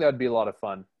 I think that would be a lot of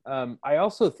fun. I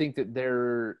also think that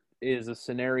there is a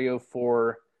scenario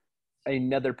for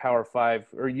another Power 5,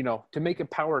 or, to make a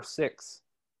Power 6,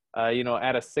 at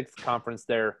a 6th conference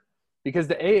there, because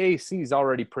the AAC is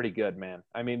already pretty good, man.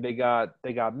 I mean, they got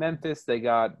Memphis, they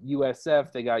got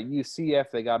USF, they got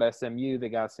UCF, they got SMU, they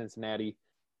got Cincinnati.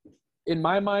 In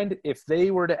my mind, if they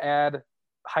were to add,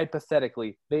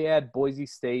 hypothetically, they add Boise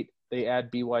State, they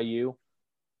add BYU,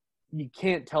 you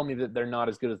can't tell me that they're not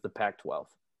as good as the Pac-12.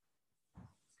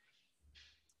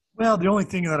 Well, the only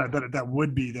thing that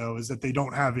would be, though, is that they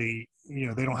don't have a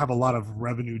lot of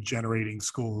revenue generating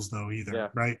schools, though,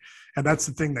 either, right? And that's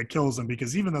the thing that kills them,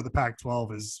 because even though the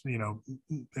Pac-12 is, in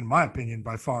my opinion,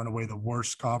 by far and away the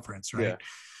worst conference, right?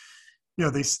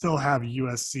 They still have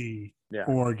USC,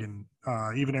 Oregon,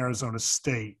 even Arizona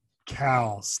State,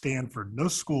 Cal, Stanford.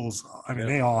 Those schools, I mean,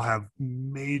 they all have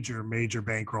major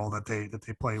bankroll that they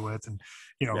play with, and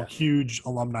huge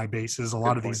alumni bases. A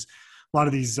lot of these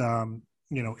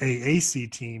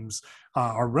AAC teams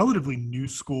are relatively new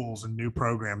schools and new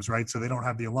programs, right? So they don't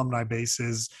have the alumni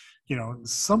bases. In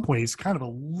some ways, kind of a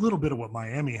little bit of what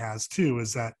Miami has too,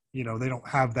 is that, they don't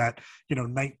have that,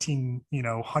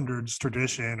 1900s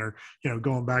tradition, or,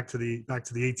 going back to the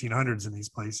 1800s in these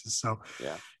places. So,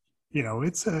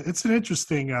 it's an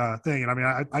interesting thing. And I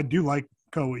mean, I do like,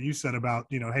 Ko, what you said about,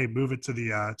 hey, move it to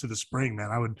the spring, man.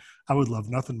 I would love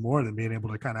nothing more than being able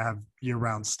to kind of have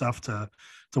year-round stuff to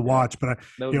watch. But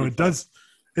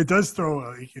it does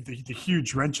throw the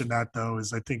huge wrench in that, though,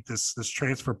 is I think this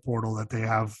transfer portal that they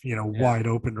have, wide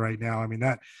open right now. I mean,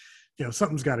 that,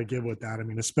 something's got to give with that. I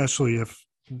mean, especially if,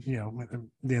 the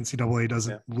NCAA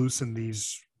doesn't loosen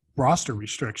these roster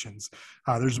restrictions.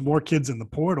 There's more kids in the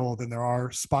portal than there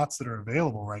are spots that are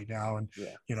available right now. And,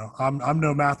 I'm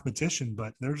no mathematician,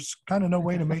 but there's kind of no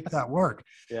way to make that work.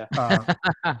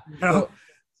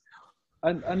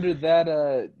 Under that,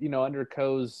 under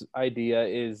Ko's idea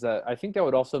is, I think that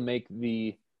would also make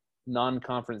the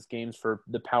non-conference games for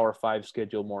the Power 5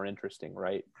 schedule more interesting,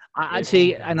 right? I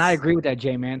see, and I agree with that,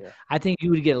 Jay, man. I think you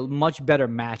would get much better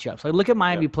matchups. Like, look at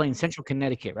Miami playing Central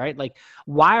Connecticut, right? Like,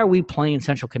 why are we playing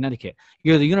Central Connecticut?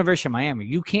 You're the University of Miami.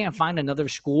 You can't find another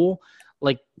school,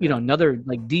 like, another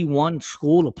like D1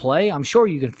 school to play. I'm sure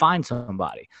you can find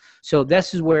somebody. So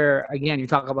this is where, again, you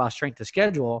talk about strength of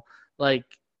schedule, like,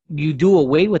 you do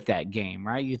away with that game,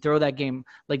 right? You throw that game,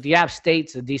 like the App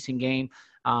State's a decent game,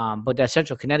 but that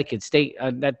Central Connecticut State,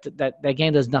 that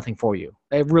game does nothing for you.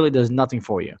 It really does nothing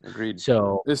for you. Agreed.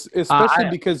 So especially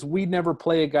because we never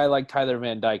play a guy like Tyler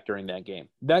Van Dyke during that game.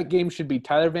 That game should be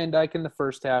Tyler Van Dyke in the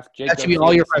first half. Jake that should be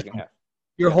all your freshmen.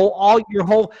 Your whole.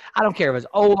 I don't care if it's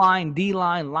O-line,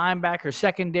 D-line, linebacker,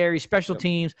 secondary, special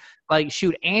teams. Like,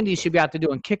 shoot, Andy should be out there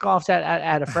doing kickoffs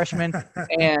at a freshman.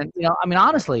 And I mean,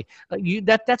 honestly,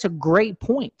 that's a great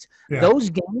point. Yeah. Those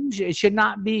games, it should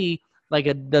not be like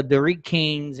the Derek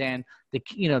Kings and the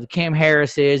Cam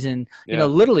Harrises and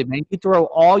literally, man, you throw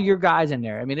all your guys in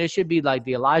there. I mean, it should be like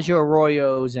the Elijah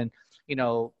Arroyos and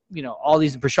all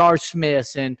these Brashard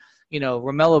Smiths and,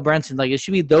 Romello Brenson. Like, it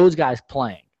should be those guys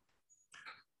playing.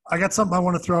 I got something I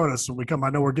want to throw at us when we come. I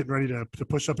know we're getting ready to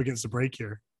push up against the break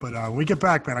here. But when we get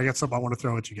back, man, I got something I want to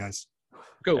throw at you guys.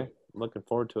 Go. Okay. Looking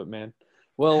forward to it, man.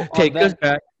 Well, take us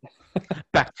back.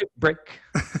 Back to break.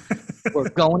 We're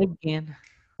going again.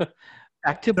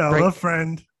 Back to break. Tell a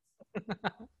friend.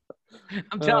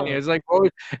 I'm telling you, it's like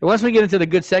once we get into the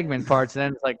good segment parts,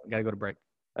 then it's like we gotta go to break.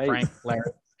 Frank, Larry,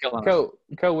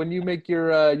 Co, when you make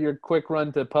your quick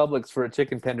run to Publix for a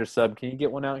chicken tender sub, can you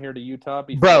get one out here to Utah?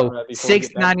 Bro,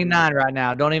 $6.99 right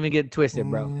now. Don't even get twisted,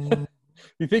 bro.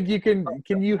 You think you can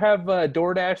you have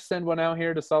DoorDash send one out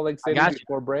here to Salt Lake City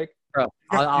before break? Bro,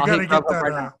 you gotta get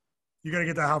that. You gotta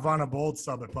get that Havana Bold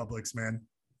sub at Publix, man.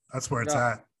 That's where it's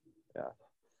at. Yeah.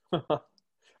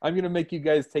 I'm gonna make you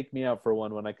guys take me out for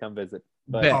one when I come visit.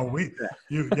 But, we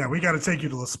got to take you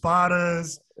to Las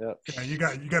Espadas. Yep. Yeah, we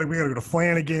got to go to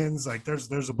Flanagan's. Like,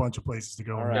 there's a bunch of places to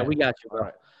go. All right. Yeah, we got you, bro. All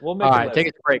right. We'll make All right, take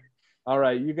a break. All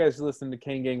right, you guys listen to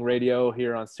Kane Gang Radio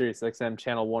here on Sirius XM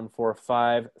channel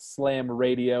 145 Slam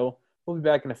Radio. We'll be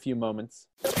back in a few moments.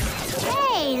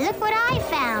 Hey, look what I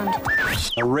found.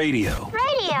 A radio.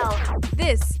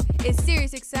 This is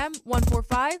Sirius XM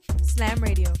 145 Slam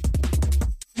Radio.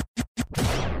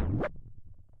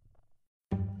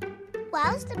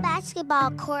 Why was the basketball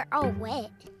court all wet?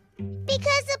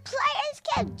 Because the players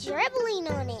kept dribbling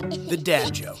on it. The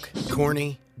dad joke.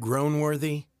 Corny,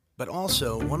 groan-worthy, but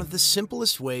also one of the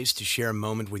simplest ways to share a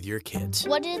moment with your kids.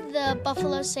 What did the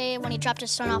buffalo say when he dropped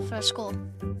his son off at school?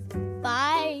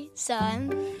 Bye,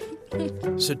 son.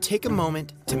 So take a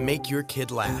moment to make your kid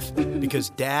laugh, because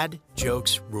dad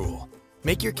jokes rule.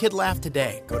 Make your kid laugh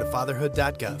today. Go to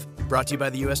fatherhood.gov. Brought to you by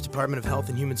the U.S. Department of Health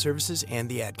and Human Services and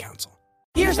the Ad Council.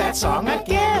 Here's that song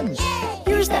again.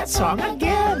 Here's that song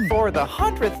again. For the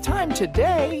 100th time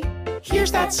today.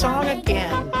 Here's that song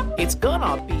again. It's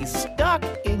gonna be stuck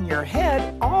in your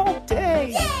head all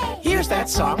day. Here's that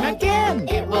song again.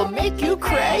 It will make you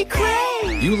cray,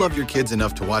 cray. You love your kids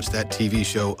enough to watch that TV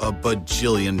show a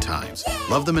bajillion times.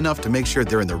 Love them enough to make sure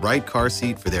they're in the right car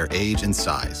seat for their age and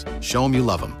size. Show them you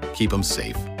love them. Keep them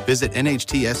safe. Visit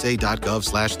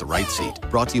nhtsa.gov/the-right-seat.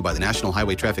 Brought to you by the National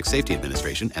Highway Traffic Safety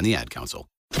Administration and the Ad Council.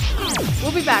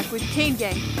 We'll be back with Kane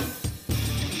Gang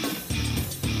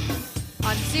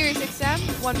on Sirius XM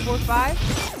 145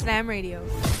 Slam Radio.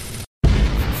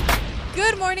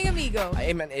 Good morning, amigo.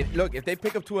 Hey, man, look, if they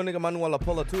pick up Tua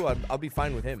Tagovailoa too, I'll be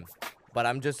fine with him. But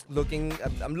I'm just looking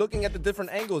at the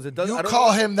different angles. It doesn't. You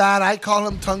call him that. I call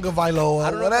him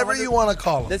Tagovailoa. Whatever you want to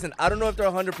call him. Listen, I don't know if they're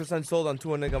 100% sold on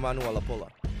Tua Tagovailoa.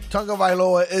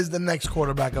 Tagovailoa is the next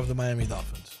quarterback of the Miami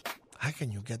Dolphins. How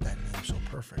can you get that name so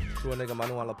perfect? Tua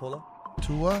Tagovailoa.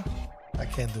 Tua? I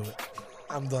can't do it.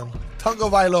 I'm done.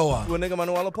 Tagovailoa. Tua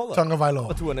Tagovailoa.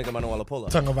 Tagovailoa. Tua Tagovailoa.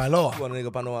 Tagovailoa. Tua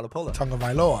Tagovailoa.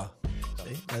 Tagovailoa.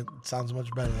 See, that sounds much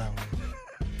better that way.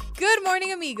 Good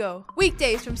morning, amigo.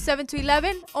 Weekdays from 7 to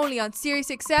 11, only on Sirius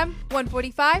XM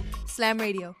 145 Slam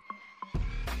Radio.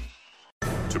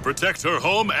 To protect her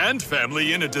home and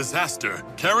family in a disaster,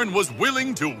 Karen was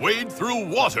willing to wade through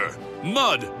water,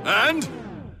 mud, and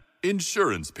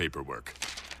insurance paperwork.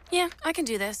 Yeah, I can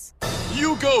do this.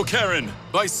 You go, Karen!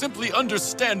 By simply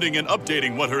understanding and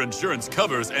updating what her insurance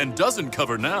covers and doesn't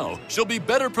cover now, she'll be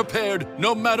better prepared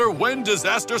no matter when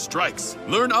disaster strikes.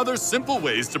 Learn other simple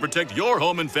ways to protect your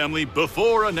home and family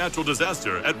before a natural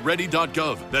disaster at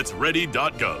ready.gov. That's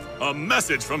ready.gov. A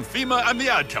message from FEMA and the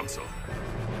Ad Council.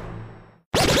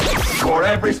 For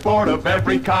every sport of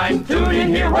every kind, tune in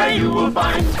here where you will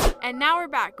find. And now we're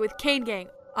back with Kane Gang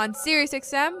on Sirius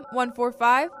XM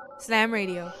 145 Slam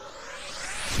Radio.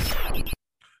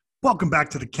 Welcome back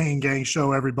to the Kane Gang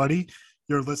Show, everybody.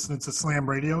 You're listening to Slam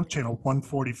Radio, channel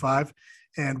 145.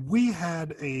 And we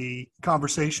had a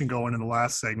conversation going in the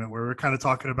last segment where we were kind of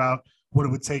talking about what it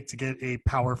would take to get a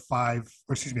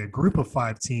a group of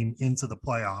five team into the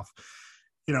playoff.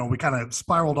 You know, we kind of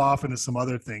spiraled off into some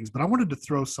other things, but I wanted to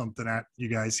throw something at you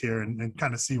guys here and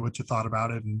kind of see what you thought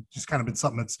about it, and just kind of been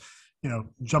something that's, you know,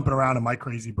 jumping around in my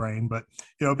crazy brain. But,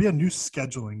 you know, it'd be a new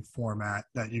scheduling format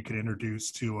that you could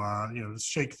introduce to, you know,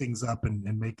 shake things up and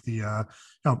make the, you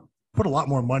know, put a lot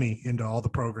more money into all the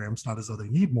programs, not as though they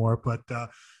need more, but, you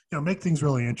know, make things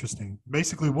really interesting.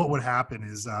 Basically what would happen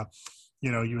is,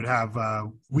 you know, you would have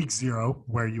week 0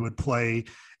 where you would play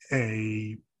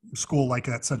a school like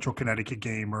that Central Connecticut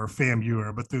game or FAMU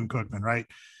or Bethune-Cookman, right?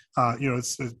 You know,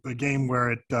 it's a game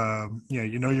where it,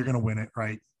 you know you're going to win it,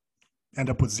 right? End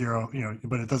up with 0, you know,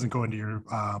 but it doesn't go into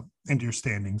your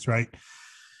standings, right?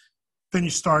 Then you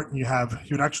start and you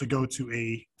would actually go to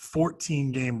a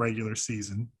 14-game regular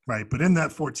season, right? But in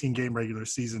that 14-game regular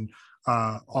season,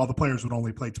 all the players would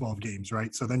only play 12 games,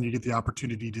 right? So then you get the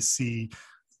opportunity to see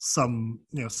some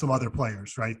other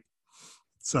players, right?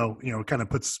 So, it kind of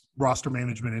puts roster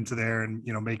management into there and,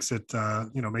 makes it,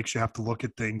 makes you have to look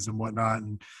at things and whatnot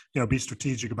and, be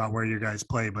strategic about where your guys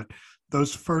play. But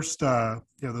those first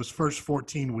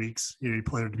 14 weeks, you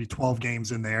play to be 12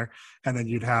 games in there, and then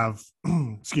you'd have,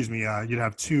 you'd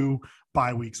have 2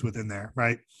 bye weeks within there,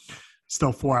 right?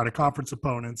 Still 4 out of conference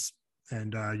opponents,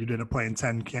 and you'd end up playing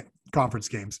 10 conference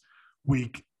games.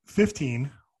 Week 13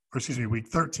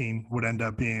 would end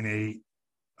up being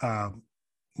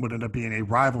a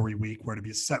rivalry week where it'd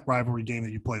be a set rivalry game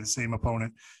that you play the same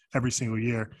opponent every single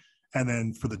year. And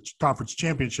then for the conference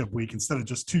championship week, instead of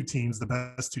just 2 teams, the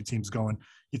best 2 teams going,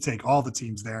 you take all the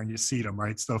teams there and you seed them,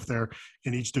 right? So if they're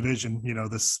in each division,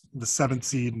 the 7th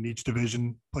seed in each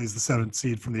division plays the 7th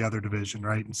seed from the other division,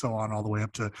 right? And so on all the way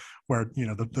up to where,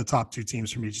 the top 2 teams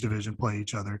from each division play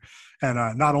each other.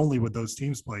 And not only would those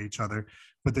teams play each other,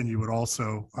 but then you would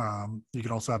also you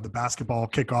could also have the basketball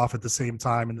kick off at the same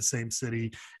time in the same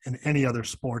city and any other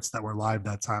sports that were live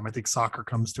that time. I think soccer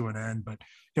comes to an end, but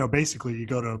basically you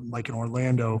go to like in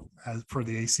Orlando for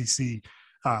the ACC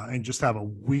and just have a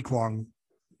week-long,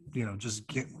 just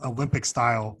get Olympic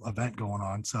style event going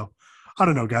on. So I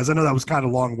don't know, guys. I know that was kind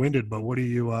of long-winded, but what are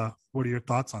your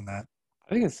thoughts on that?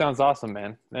 I think it sounds awesome,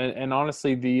 man. And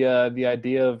honestly, the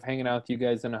idea of hanging out with you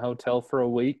guys in a hotel for a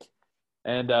week,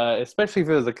 and especially if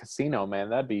it was a casino, man,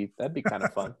 that'd be kind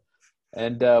of fun.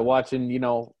 And watching,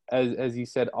 as you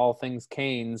said, all things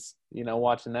Canes,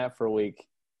 watching that for a week.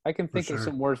 I can think of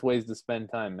some worse ways to spend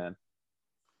time, man.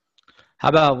 How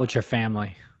about with your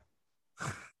family?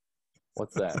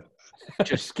 What's that?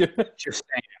 just saying.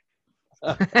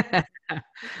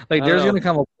 Like there's going to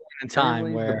come a point in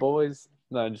time where the boys.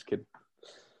 No, I'm just kidding.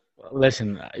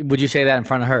 Listen, would you say that in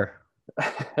front of her?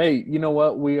 Hey, you know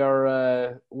what?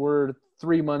 We're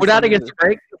 3 months. We're not against the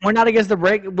break. We're not against the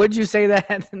break. Would you say that?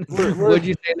 Would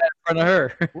you say that in front of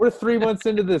her? We're 3 months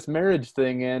into this marriage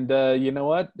thing, and you know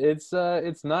what? It's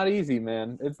not easy,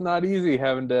 man. It's not easy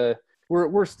having to.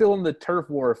 We're still in the turf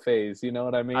war phase. You know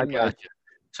what I mean? I got you.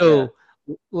 So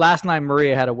last night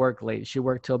Maria had to work late. She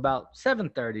worked till about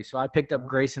 7:30. So I picked up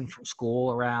Grayson from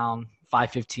school around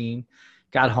 5:15.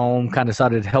 Got home, kind of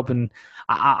started helping.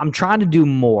 I'm trying to do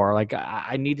more. Like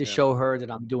I need to show her that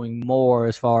I'm doing more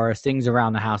as far as things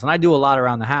around the house. And I do a lot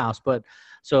around the house. But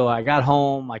so I got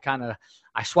home.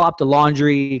 I swapped the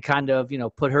laundry,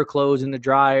 put her clothes in the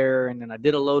dryer. And then I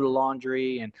did a load of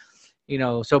laundry. And,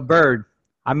 so Bird,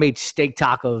 I made steak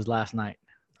tacos last night.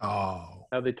 Oh.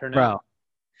 How'd they turn out? Bro.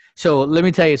 So let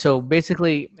me tell you. So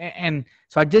basically, and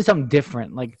so I did something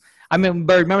different. Like, Bird,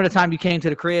 remember the time you came to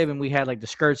the crib and we had like the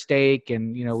skirt steak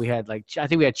and, we had I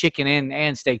think we had chicken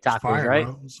and steak tacos, fire, right?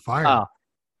 Bro. It was fire.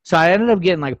 So I ended up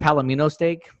getting like a palomino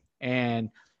steak. And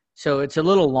so it's a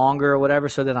little longer or whatever.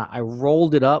 So then I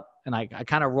rolled it up and I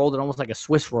kind of rolled it almost like a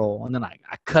Swiss roll. And then I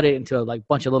cut it into like a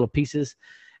bunch of little pieces.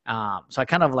 So I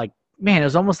kind of it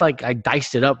was almost like I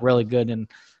diced it up really good and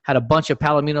had a bunch of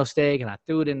palomino steak and I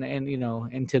threw it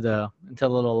into the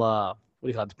little,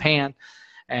 the pan.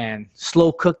 And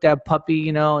slow cooked that puppy,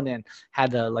 and then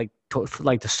had the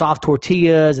the soft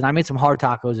tortillas, and I made some hard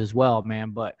tacos as well, man.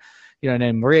 But and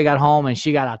then Maria got home and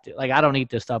she got out I don't eat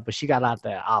this stuff, but she got out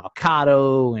the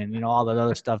avocado and all that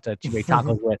other stuff that you make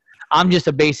tacos with. I'm just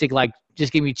a basic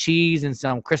just give me cheese and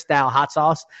some Cristal hot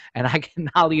sauce, and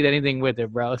I'll eat anything with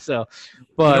it, bro. So,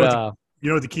 but you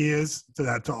know what the key is to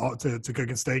that to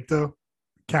cooking steak though?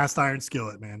 Cast iron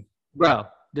skillet, man. Bro.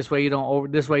 This way you don't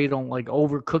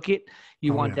overcook it.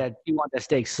 You want that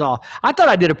steak soft. I thought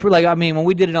I did when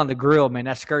we did it on the grill, man,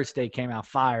 that skirt steak came out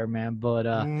fire, man. But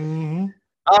I don't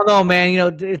know,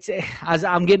 man. It's as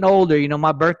I'm getting older.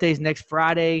 My birthday's next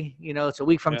Friday. It's a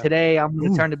week from today.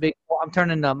 I'm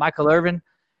turning Michael Irvin.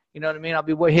 You know what I mean? I'll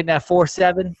be hitting that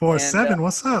 4.7. 4.7.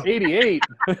 What's up? 88.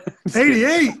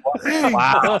 88. Hey.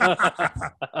 Wow.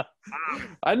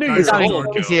 I knew you were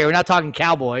old. Here. We're not talking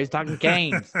Cowboys, talking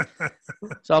Canes.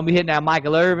 So I'll be hitting that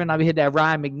Michael Irvin. I'll be hitting that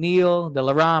Ryan McNeil, the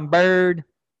LaRon Bird.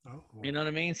 You know what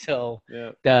I mean? So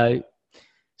yeah,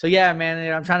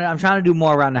 man. I'm trying to do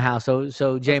more around the house.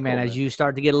 So Jay, man, as you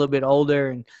start to get a little bit older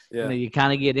and you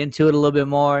kind of get into it a little bit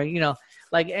more,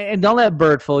 and don't let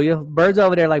Bird fool you. Bird's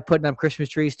over there putting up Christmas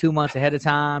trees 2 months ahead of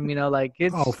time.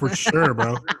 It's for sure,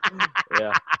 bro.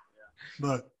 Yeah.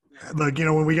 But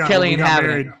when we got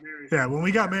married, when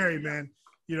we got married, man,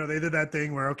 they did that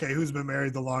thing where who's been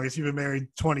married the longest? You've been married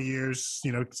 20 years.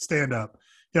 Stand up.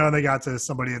 And they got to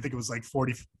somebody. I think it was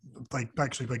 40,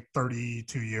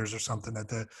 32 years or something. That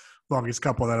the longest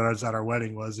couple that was at our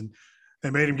wedding was, and they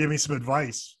made him give me some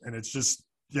advice, and it's just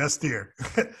yes, dear.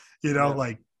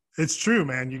 It's true,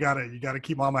 man. You gotta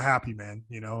keep mama happy, man.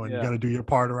 You know, and you gotta do your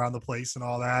part around the place and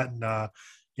all that. And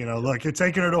you know, look, you're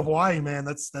taking her to Hawaii, man.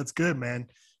 That's good, man.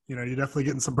 You know, you're definitely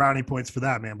getting some brownie points for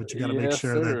that, man. But you gotta make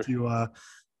sure that you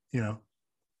you know,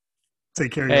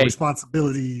 take care of your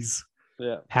responsibilities.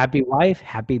 Yeah. Happy wife,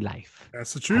 happy life.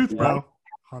 That's the truth, bro.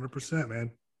 100%, man.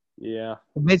 Yeah.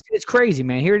 It's crazy,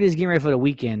 man. Here it is getting ready for the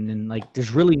weekend, and like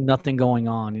there's really nothing going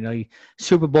on. You know,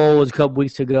 Super Bowl was a couple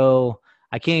weeks ago.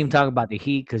 I can't even talk about the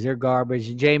Heat because they're garbage.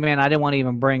 And Jay, man, I didn't want to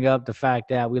even bring up the fact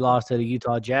that we lost to the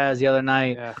Utah Jazz the other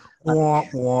night. Yeah. Wah,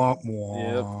 wah, wah.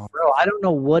 Yep. Bro, I don't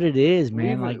know what it is,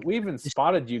 man. We even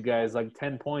spotted you guys like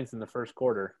 10 points in the first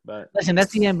quarter. But listen,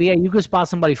 that's the NBA. You could spot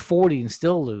somebody 40 and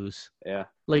still lose. Yeah.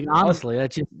 Like honestly,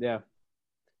 that's just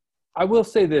I will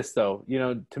say this though, you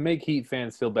know, to make Heat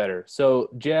fans feel better. So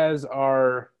Jazz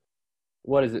are,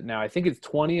 what is it now? I think it's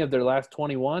 20 of their last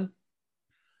 21,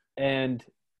 and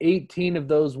 18 of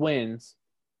those wins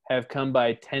have come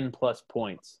by 10 plus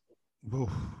points.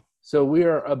 Oof. So we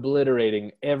are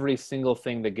obliterating every single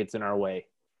thing that gets in our way.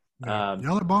 Yeah.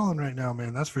 Y'all are balling right now,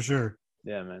 man. That's for sure.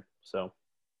 Yeah, man. So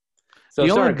the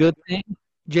only good thing,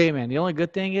 Jay, man, the only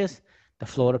good thing is the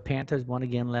Florida Panthers won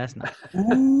again last night.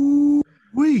 Ooh,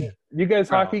 you guys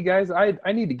hockey guys?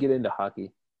 I need to get into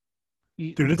hockey.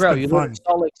 Dude, it's bro, been you fun. live in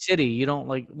Salt Lake City. You don't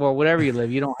like, well, whatever you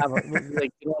live, you don't have a,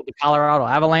 like, you don't like the Colorado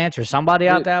Avalanche or somebody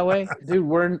out that way. Dude,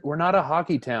 we're not a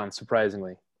hockey town,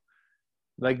 surprisingly.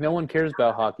 Like no one cares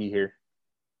about hockey here.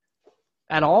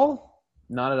 At all?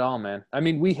 Not at all, man. I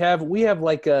mean, we have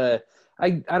like a I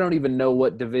don't even know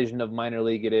what division of minor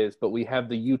league it is, but we have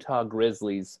the Utah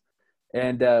Grizzlies.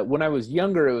 And when I was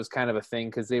younger, it was kind of a thing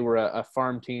because they were a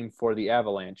farm team for the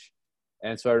Avalanche.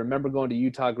 And so I remember going to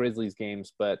Utah Grizzlies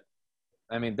games, but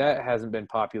I mean, that hasn't been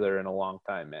popular in a long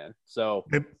time, man. So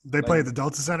they play at the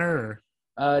Delta Center?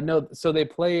 Or? No, so they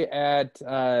play at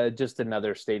just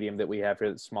another stadium that we have here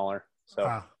that's smaller.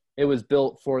 So it was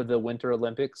built for the Winter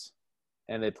Olympics,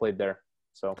 and they played there.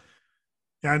 So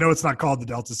yeah, I know it's not called the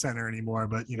Delta Center anymore,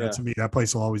 but you know, to me, that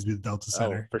place will always be the Delta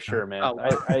Center. For sure, man.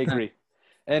 I agree.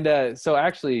 And so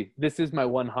actually, this is my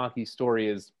one hockey story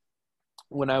is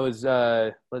when I was,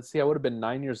 let's see, I would have been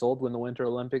 9 years old when the Winter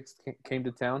Olympics came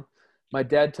to town. My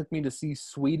dad took me to see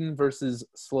Sweden versus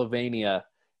Slovenia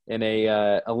in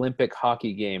a Olympic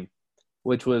hockey game,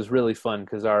 which was really fun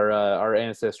because our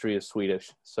ancestry is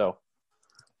Swedish. So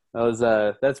that was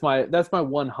that's my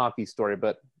one hockey story,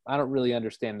 but I don't really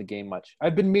understand the game much.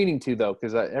 I've been meaning to though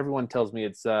because everyone tells me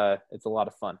it's a lot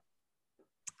of fun.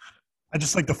 I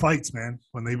just like the fights, man.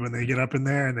 When they get up in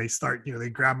there and they start, you know, they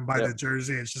grab them by the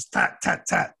jersey. And it's just tat tat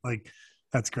tat. Like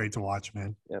that's great to watch,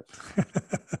 man. Yep.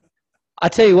 I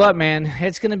tell you what, man,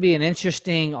 it's going to be an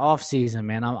interesting off season,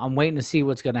 man. I'm waiting to see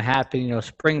what's going to happen. You know,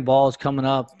 spring ball is coming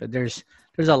up. There's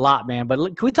a lot, man.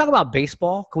 But can we talk about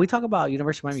baseball? Can we talk about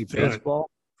University of Miami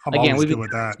baseball? Again, we've been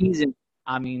with season.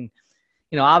 I mean,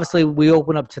 you know, obviously we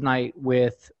open up tonight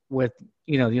with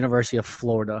you know the University of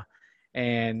Florida,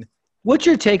 and what's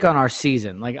your take on our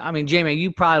season? Like, I mean, Jamie,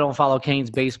 you probably don't follow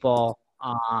Canes baseball,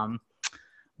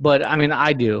 but I mean,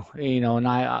 I do. You know, and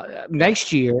I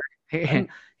next year.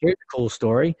 Here's a cool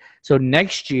story. So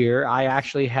next year, I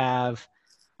actually have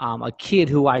a kid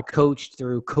who I coached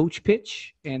through Coach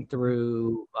Pitch and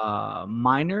through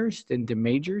minors and to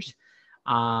majors.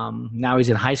 Now he's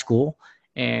in high school,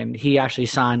 and he actually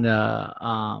signed with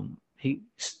the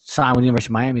University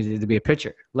of Miami to be a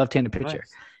pitcher, left-handed pitcher.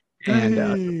 Nice.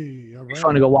 And it's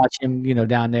fun to go watch him, you know,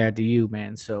 down there at the U,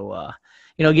 man. So,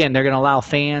 you know, again, they're going to allow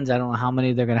fans. I don't know how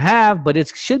many they're going to have, but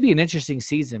it should be an interesting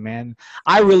season, man.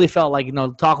 I really felt like, you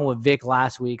know, talking with Vic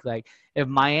last week, like if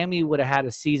Miami would have had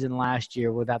a season last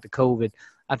year without the COVID,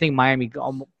 I think Miami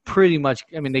pretty much,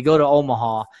 I mean, they go to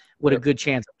Omaha with a good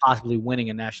chance of possibly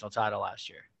winning a national title last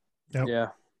year. Yep. Yeah.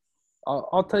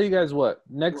 I'll tell you guys what,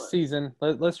 next season,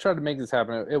 let's try to make this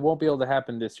happen. It won't be able to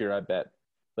happen this year, I bet.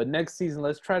 But next season,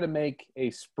 let's try to make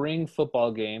a spring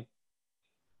football game,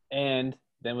 and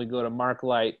then we go to Mark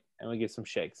Light and we get some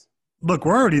shakes. Look,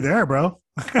 we're already there, bro.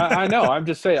 I know. I'm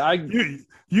just saying.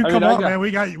 You come on, man. We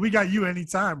got you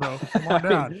anytime, bro. Come on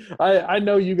down. I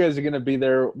know you guys are gonna be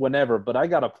there whenever, but I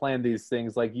gotta plan these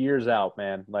things like years out,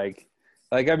 man. Like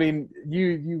I mean,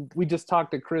 we just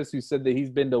talked to Chris, who said that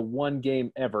he's been to one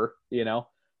game ever. You know,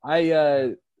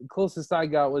 closest I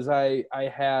got was I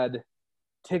had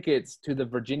tickets to the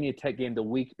Virginia Tech game the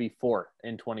week before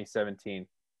in 2017.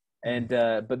 And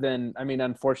but then, I mean,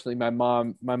 unfortunately, my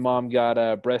mom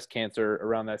got breast cancer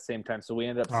around that same time, so we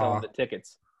ended up selling the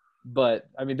tickets. But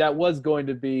I mean, that was going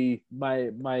to be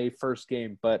my first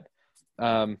game, but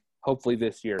hopefully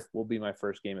this year will be my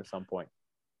first game at some point.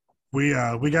 We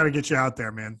got to get you out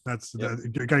there, man. We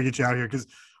got to get you out here because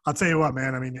I'll tell you what,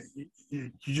 man. I mean,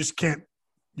 you just can't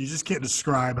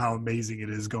describe how amazing it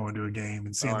is going to a game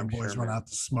and seeing the boys run out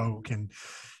the smoke and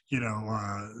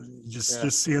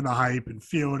just seeing the hype and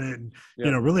feeling it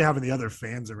and really having the other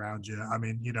fans around you. I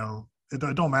mean, it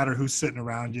don't matter who's sitting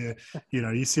around you.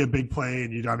 You see a big play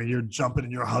and you're jumping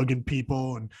and you're hugging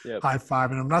people and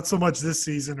high-fiving them. Not so much this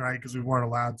season, right? Because we weren't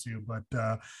allowed to, but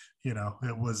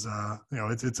it was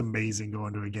it's amazing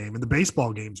going to a game. And the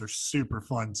baseball games are super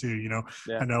fun too.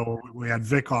 I know we had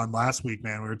Vic on last week,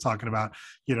 man. We were talking about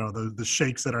the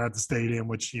shakes that are at the stadium,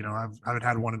 which I haven't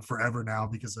had one in forever now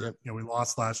because we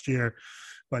lost last year.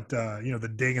 But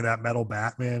the ding of that metal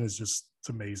bat, man, is just it's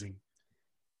amazing.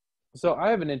 So I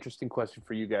have an interesting question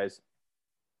for you guys.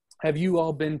 Have you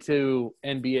all been to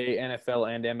NBA,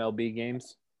 NFL, and MLB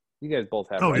games? You guys both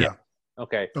have, right? Yeah.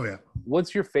 Okay. Oh, yeah.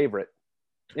 What's your favorite?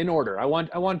 In order. I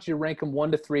want you to rank them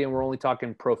 1 to 3, and we're only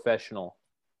talking professional.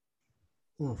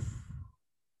 Oof.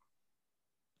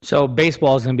 So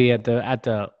baseball is going to be at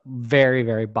the very,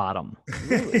 very bottom.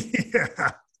 Really?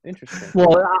 Yeah. Interesting.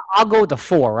 Well, I'll go with the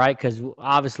 4, right? Because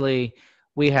obviously –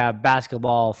 we have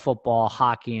basketball, football,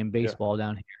 hockey, and baseball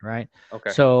down here, right? Okay.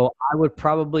 So I would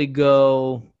probably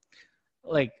go,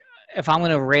 if I'm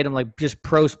going to rate them just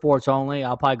pro sports only,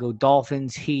 I'll probably go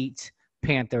Dolphins, Heat,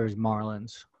 Panthers,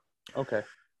 Marlins. Okay.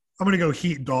 I'm going to go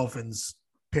Heat, Dolphins,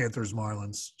 Panthers,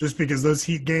 Marlins, just because those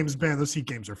Heat games, man, those Heat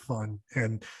games are fun.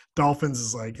 And Dolphins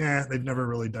is they've never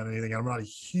really done anything. I'm not a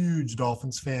huge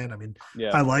Dolphins fan. I mean,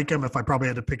 I like them. If I probably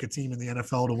had to pick a team in the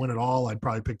NFL to win it all, I'd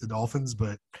probably pick the Dolphins,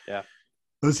 but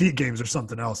those Heat games are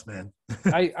something else, man.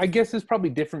 I guess it's probably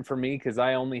different for me because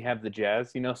I only have the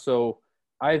Jazz, So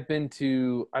I've been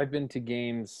to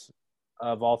games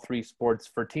of all 3 sports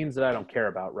for teams that I don't care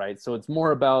about, right? So it's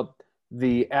more about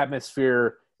the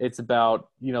atmosphere. It's about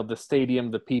the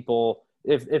stadium, the people,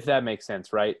 if that makes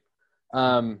sense, right?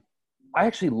 I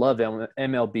actually love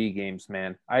MLB games,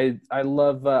 man. I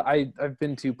love. I've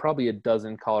been to probably a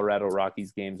dozen Colorado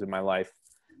Rockies games in my life.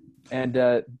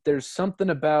 And there's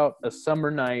something about a summer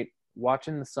night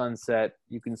watching the sunset.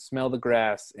 You can smell the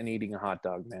grass and eating a hot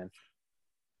dog, man.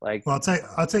 Well,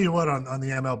 I'll tell you what on the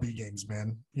MLB games,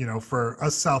 man. For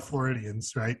us South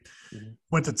Floridians, right? Mm-hmm.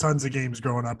 Went to tons of games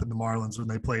growing up in the Marlins when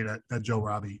they played at Joe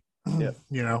Robbie.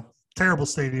 Yeah. Terrible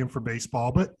stadium for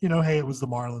baseball, but hey, it was the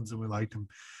Marlins and we liked them.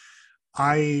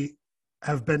 I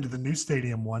have been to the new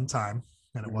stadium one time,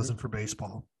 and it wasn't for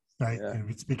baseball. Right. Yeah. And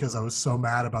it's because I was so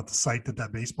mad about the site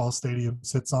that baseball stadium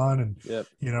sits on and,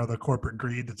 the corporate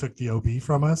greed that took the OB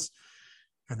from us.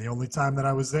 And the only time that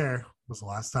I was there was the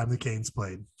last time the Canes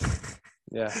played.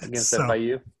 Yeah. Against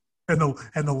FIU. And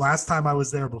the last time I was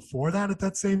there before that at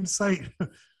that same site,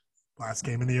 last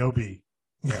game in the OB.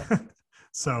 Yeah.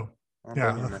 So,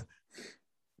 yeah.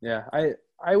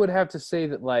 I would have to say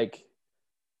that,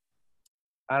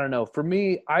 I don't know. For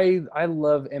me, I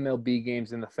love MLB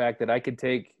games in the fact that I could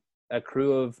take a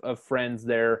crew of friends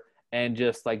there and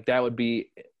just that would be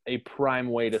a prime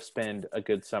way to spend a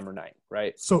good summer night,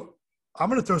 right? So I'm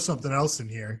going to throw something else in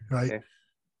here, right? Okay.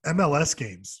 MLS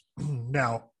games.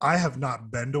 Now, I have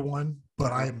not been to one,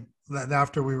 but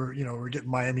after we were, we're getting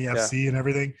Miami FC and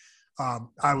everything.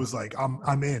 I was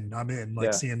I'm in,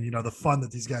 seeing, the fun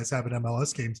that these guys have at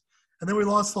MLS games. And then we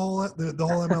lost the whole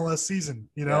MLS season,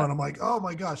 and I'm like, oh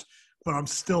my gosh, but I'm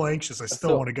still anxious. I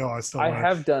still want to go. I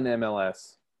have done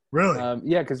MLS. Really?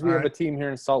 Yeah, because we have a team here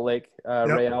in Salt Lake,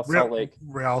 Real Salt Lake.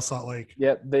 Real Salt Lake.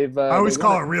 Yep, they've. I always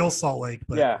call it Real Salt Lake,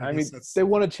 but I mean, they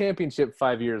won a championship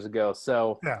 5 years ago,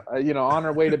 so on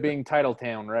our way to being Title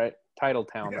Town, right?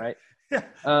 Right?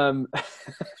 Yeah.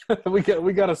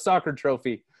 We got a soccer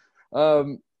trophy.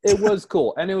 It was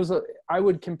cool, and it was. I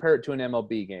would compare it to an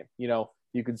MLB game.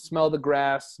 You could smell the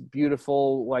grass,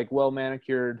 beautiful, well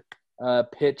manicured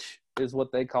pitch is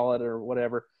what they call it or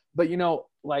whatever. But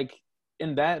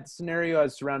in that scenario, I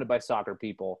was surrounded by soccer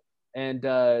people. And,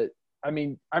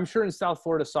 I'm sure in South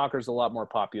Florida, soccer is a lot more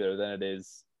popular than it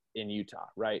is in Utah,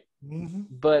 right? Mm-hmm.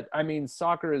 But,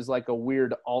 soccer is a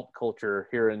weird alt culture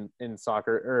here in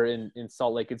soccer or in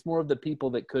Salt Lake. It's more of the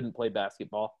people that couldn't play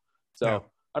basketball. So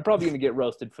I'm probably going to get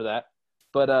roasted for that.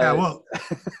 But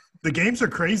the games are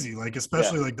crazy,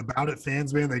 especially the Bout It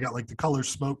fans, man. They got the color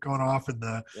smoke going off in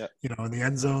the in the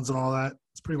end zones and all that.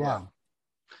 It's pretty wild.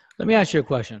 Let me ask you a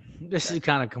question. This is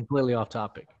kind of completely off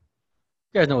topic.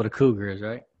 You guys know what a cougar is,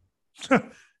 right?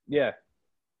 Yeah,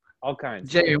 all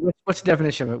kinds. Jay, what's the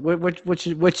definition of it?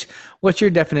 What's your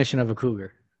definition of a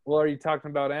cougar? Well, are you talking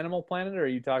about Animal Planet, or are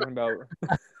you talking about?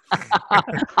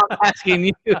 I'm asking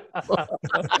you.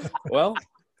 Well,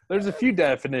 There's a few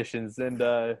definitions, and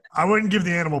I wouldn't give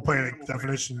the Animal Planet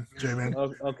definition, J-Man.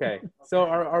 Okay. So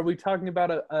are we talking about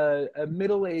a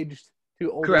middle-aged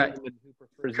to older Correct. woman who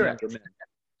prefers Correct. younger men?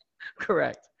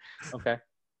 Correct. Okay.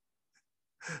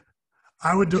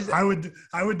 I would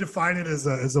define it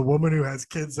as a woman who has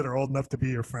kids that are old enough to be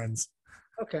your friends.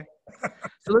 Okay.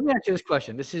 So let me ask you this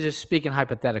question. This is just speaking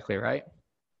hypothetically, right?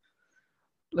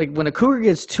 Like when a cougar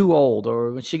gets too old,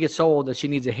 or when she gets so old that she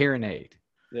needs a hearing aid,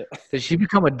 Yeah. does she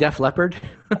become a Def Leppard?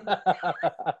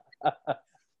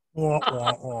 Oh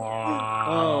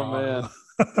man!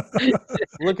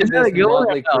 Look Is at that a this good one or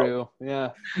motley no? crew.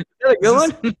 Yeah. Is that a good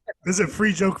one? Is it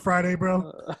Free Joke Friday,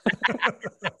 bro?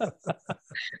 I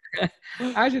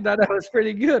actually thought that was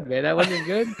pretty good, man. That wasn't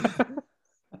good.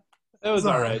 It was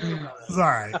all right. It was all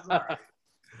right.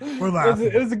 We're It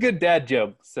laughing. was a good dad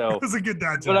joke. So It was a good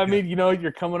dad joke. But I mean,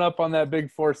 you're coming up on that big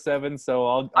 4-7, so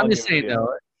I'll I'm just give it saying to you.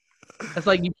 though. It's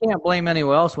like you can't blame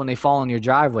anyone else when they fall in your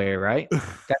driveway, right?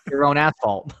 That's your own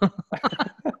asphalt.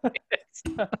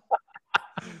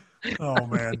 Oh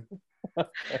man!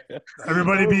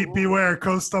 Everybody, beware!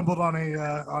 Co stumbled on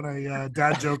a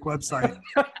dad joke website.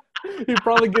 He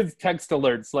probably gets text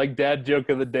alerts like dad joke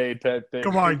of the day type thing.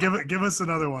 Come on, give us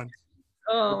another one.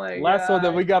 Oh my Last god. one,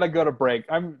 then we got to go to break.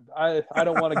 I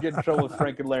don't want to get in trouble with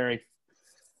Frank and Larry.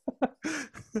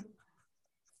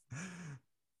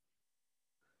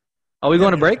 Are we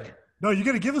going to break? No, you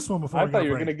got to give us one before. I we thought go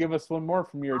you were break. going to give us one more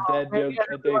from your dad joke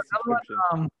a day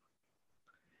subscription.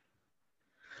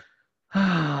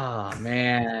 Oh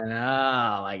man.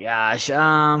 Oh my gosh. You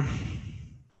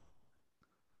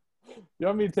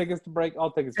want me to take us to break?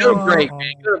 I'll take us Go to to break,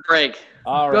 man. Go to break.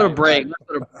 All Go to right, break. fine. Let's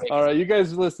go to break. All right, you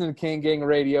guys are listening to King Gang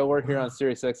Radio. We're here on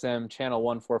Sirius XM, channel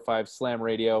 145, Slam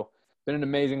Radio. Been an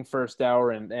amazing first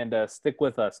hour, and stick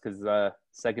with us because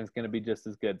second's going to be just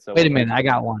as good. So Wait a minute. I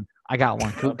got one. Okay,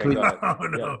 go ahead. Oh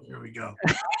no! Yeah. Here we go.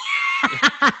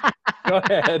 Go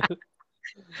ahead.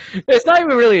 It's not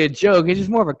even really a joke. It's just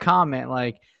more of a comment.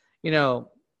 Like,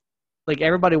 like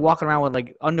everybody walking around with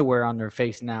like underwear on their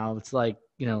face now. It's like,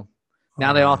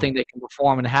 now they all think they can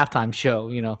perform in a halftime show.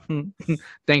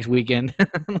 Thanks, Weekend.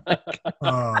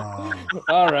 Oh.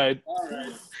 All right.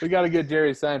 We got to get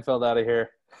Jerry Seinfeld out of here.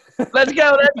 Let's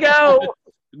go. Let's go.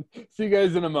 See you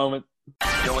guys in a moment.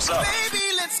 Yo, what's up?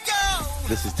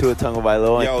 This is Tua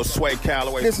Tagovailoa. Yo, Sway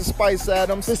Calloway. This is Spice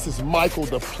Adams. This is Michael,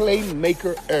 the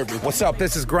playmaker everything. What's up?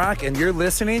 This is Gronk, and you're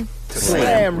listening to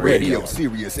Slam Radio.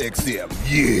 Sirius XM.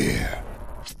 Yeah.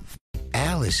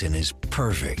 Allison is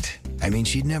perfect. I mean,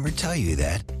 she'd never tell you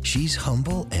that. She's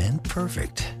humble and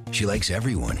perfect. She likes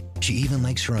everyone. She even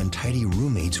likes her untidy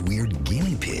roommate's weird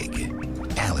guinea pig.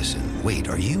 Allison, wait,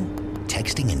 are you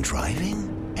texting and driving?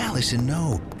 Allison,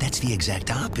 no. That's the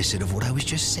exact opposite of what I was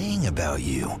just saying about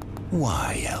you.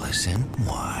 Why, Allison?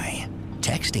 Why?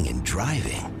 Texting and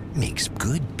driving makes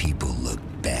good people look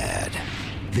bad.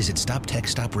 Visit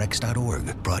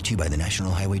StopTextStopRex.org. Brought to you by the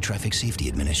National Highway Traffic Safety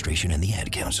Administration and the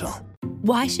Ad Council.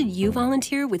 Why should you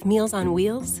volunteer with Meals on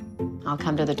Wheels? I'll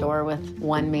come to the door with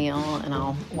one meal and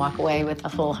I'll walk away with a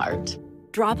full heart.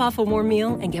 Drop off a warm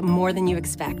meal and get more than you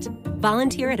expect.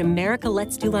 Volunteer at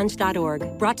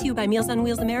americaletsdolunch.org. Brought to you by Meals on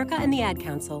Wheels America and the Ad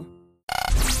Council.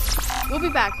 We'll be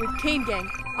back with Kane Gang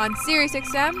on Sirius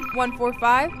XM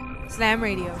 145 Slam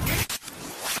Radio.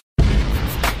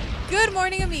 Good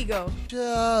morning, amigo.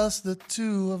 Just the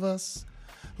two of us.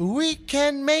 We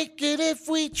can make it if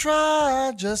we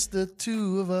try. Just the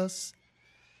two of us.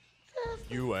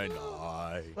 You and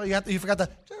I. Oh, you forgot the.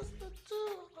 Just the two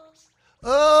of us.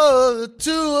 Oh, the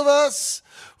two of us.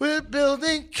 We're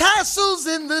building castles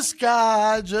in the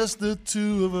sky. Just the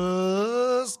two of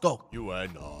us. Go. You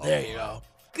and I. There you go.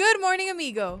 Good morning,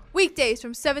 amigo. Weekdays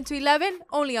from 7 to 11,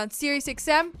 only on Sirius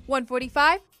XM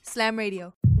 145 Slam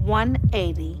Radio.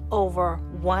 180 over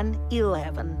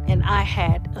 111, and I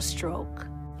had a stroke.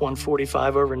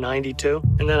 145 over 92,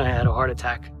 and then I had a heart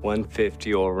attack.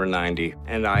 150 over 90,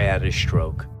 and I had a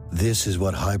stroke. This is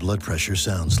what high blood pressure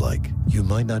sounds like. You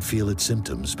might not feel its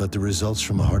symptoms, but the results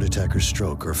from a heart attack or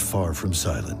stroke are far from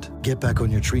silent. Get back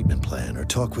on your treatment plan or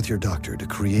talk with your doctor to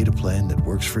create a plan that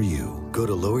works for you. Go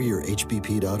to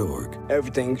loweryourhbp.org.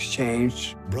 Everything's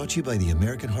changed. Brought to you by the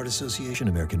American Heart Association,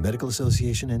 American Medical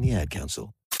Association, and the Ad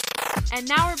Council. And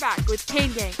now we're back with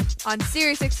Kane Gang on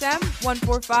Sirius XM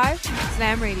 145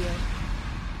 Slam Radio.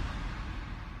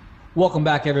 Welcome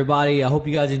back, everybody. I hope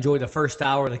you guys enjoyed the first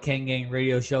hour of the Kane Gang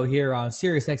radio show here on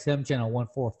Sirius XM channel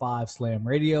 145 Slam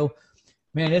Radio.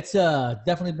 Man, it's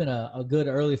definitely been a good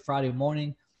early Friday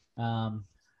morning.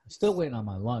 Still waiting on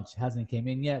my lunch. It hasn't came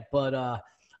in yet, but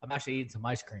I'm actually eating some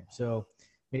ice cream. So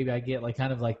maybe I get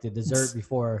kind of the dessert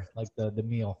before the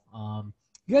meal.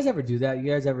 You guys ever do that?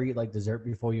 You guys ever eat like dessert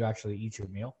before you actually eat your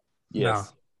meal?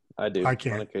 Yes, I do. I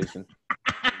can't. On occasion.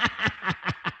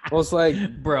 Well, it's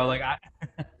like, bro, like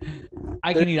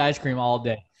I can eat ice cream all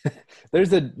day.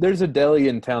 There's a deli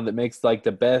in town that makes like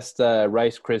the best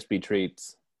Rice Krispie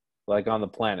treats like on the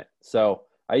planet. So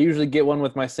I usually get one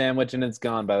with my sandwich, and it's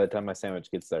gone by the time my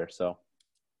sandwich gets there. So.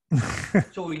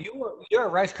 So you're a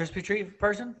Rice Krispie treat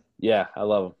person? Yeah, I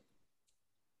love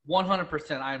them.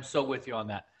 100%. I am so with you on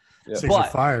that. Yeah. But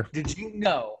fire. Did you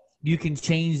know you can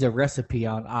change the recipe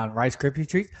on Rice Krispie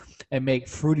treats and make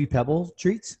Fruity Pebble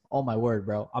treats? Oh my word,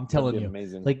 bro! I'm telling you,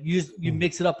 amazing. like you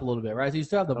mix it up a little bit, right? So you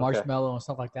still have the marshmallow and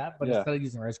stuff like that, but instead of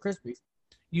using Rice Krispies,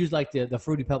 use like the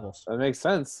Fruity Pebbles. That makes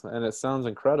sense, and it sounds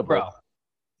incredible, bro.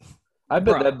 I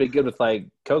bet that'd be good with like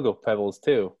Cocoa Pebbles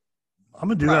too. I'm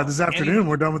gonna do that this afternoon.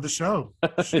 We're done with the show.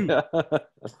 Shoot.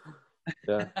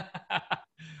 Yeah.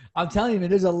 I'm telling you, man,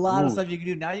 there's a lot of stuff you can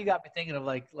do. Now you got me thinking of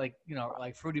like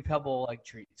Fruity Pebble like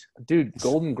treats. Dude,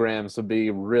 Golden Grams would be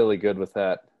really good with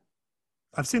that.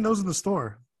 I've seen those in the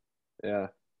store. Yeah.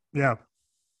 Yeah.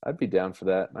 I'd be down for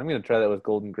that. I'm gonna try that with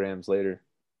Golden Grams later.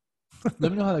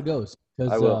 Let me know how that goes.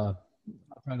 I will.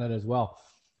 I'll try that as well.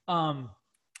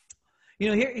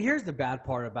 Here's the bad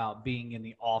part about being in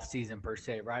the off season per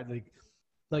se, right?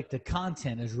 Like the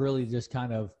content is really just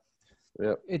kind of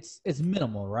it's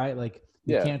minimal, right? Like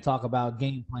you can't talk about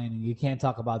game planning, you can't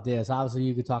talk about this. Obviously,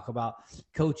 you could talk about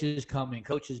coaches coming,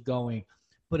 coaches going,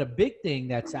 but a big thing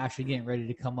that's actually getting ready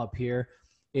to come up here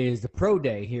is the pro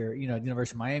day here. At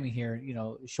University of Miami here.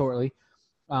 Shortly.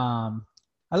 I'd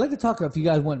like to talk, if you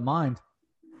guys wouldn't mind,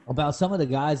 about some of the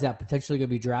guys that potentially going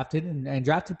to be drafted and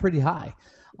drafted pretty high.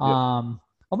 I'm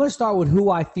going to start with who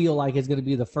I feel like is going to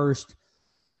be the first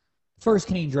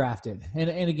Cane drafted. And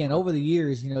again, over the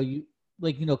years, a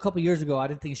couple of years ago, I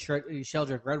didn't think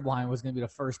Sheldrick Redwine was going to be the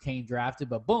first Cane drafted,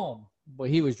 but boom,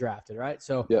 he was drafted, right?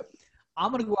 So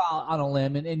I'm going to go out on a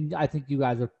limb, and I think you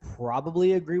guys would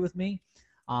probably agree with me.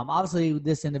 Obviously,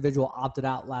 this individual opted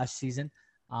out last season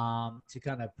to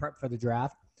kind of prep for the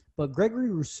draft. But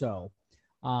Gregory Rousseau,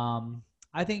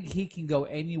 I think he can go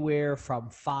anywhere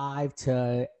from 5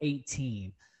 to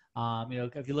 18.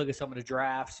 If you look at some of the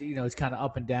drafts, it's kind of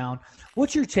up and down.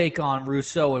 What's your take on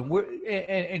Rousseau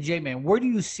and J-Man? Where do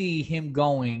you see him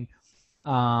going?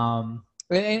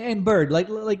 And Bird,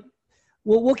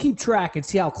 we'll keep track and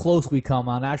see how close we come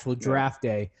on actual draft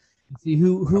day. And see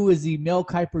who is the Mel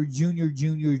Kiper Jr.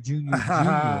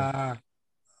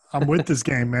 I'm with this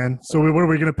game, man. So what are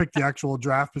we going to pick the actual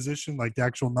draft position, like the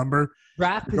actual number?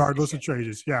 Draft regardless position. of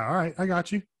trades. Yeah, all right. I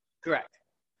got you. Correct.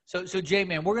 So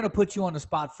J-Man, we're going to put you on the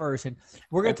spot first, and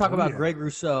we're going to talk about Greg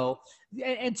Rousseau.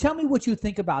 And tell me what you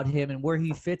think about him and where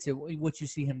he fits and what you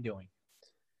see him doing.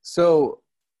 So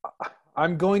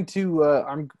I'm going to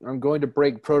I'm going to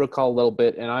break protocol a little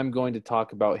bit, and I'm going to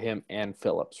talk about him and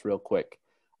Phillips real quick.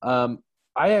 I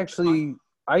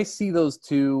see those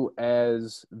two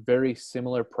as very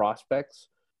similar prospects.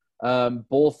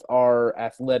 Both are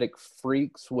athletic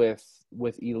freaks with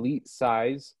elite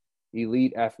size,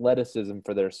 elite athleticism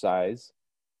for their size,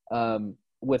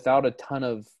 without a ton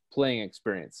of playing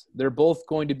experience. They're both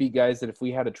going to be guys that if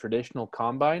we had a traditional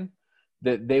combine,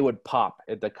 that they would pop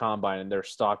at the combine and their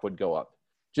stock would go up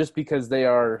just because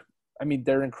they're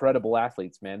incredible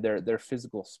athletes, man. They're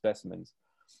physical specimens.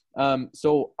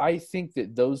 So I think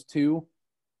that those two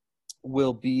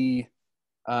will be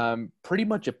pretty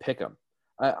much a pick 'em.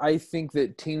 I think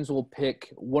that teams will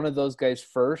pick one of those guys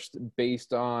first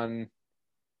based on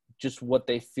just what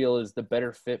they feel is the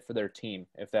better fit for their team,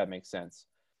 if that makes sense.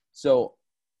 So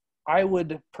I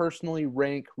would personally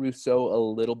rank Rousseau a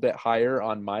little bit higher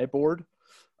on my board.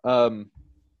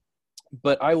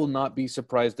 But I will not be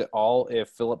surprised at all if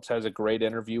Phillips has a great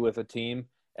interview with a team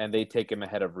and they take him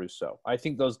ahead of Rousseau. I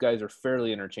think those guys are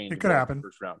fairly interchangeable. It could happen. In the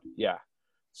first round. Yeah.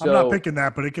 So, I'm not picking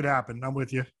that, but it could happen. I'm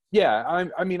with you. Yeah,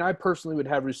 I personally would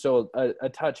have Rousseau a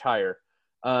touch higher.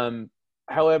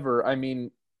 However,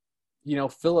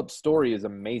 Phillips' story is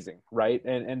amazing, right?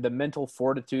 And the mental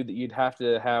fortitude that you'd have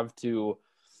to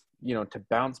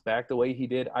bounce back the way he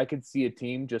did. I could see a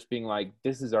team just being like,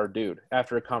 this is our dude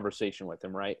after a conversation with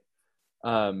him, right?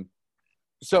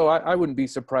 So I wouldn't be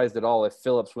surprised at all if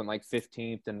Phillips went like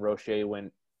 15th and Roche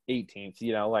went 18th.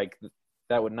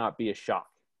 That would not be a shock.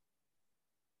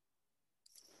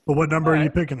 But what number are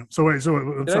you picking him? So wait,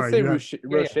 I'm Did sorry. I say Roche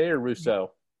or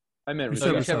Rousseau? I meant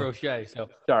Rousseau. So you said Roche. So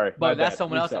sorry, but that's bad.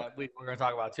 someone Rousseau. else that we're going to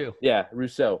talk about too. Yeah,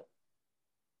 Rousseau.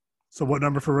 So what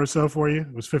number for Rousseau for you?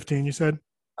 It was 15, you said?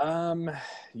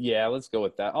 Yeah, let's go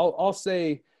with that. I'll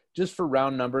say, just for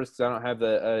round numbers, because I don't have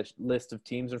the list of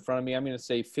teams in front of me, I'm going to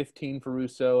say 15 for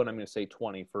Rousseau, and I'm going to say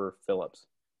 20 for Phillips.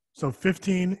 So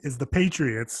 15 is the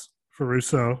Patriots for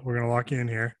Russo. We're gonna lock you in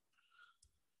here.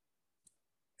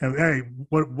 And hey,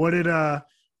 what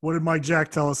did Mike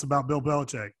Jack tell us about Bill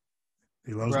Belichick?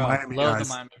 He loves Miami guys.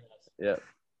 Miami guys. Yeah.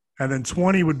 And then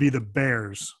 20 would be the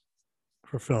Bears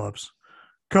for Phillips.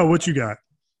 Co, what you got?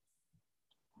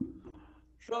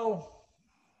 So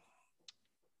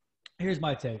here's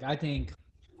my take. I think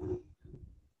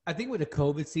with the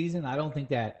COVID season, I don't think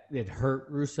that it hurt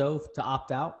Russo to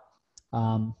opt out.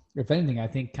 If anything, I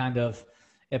think kind of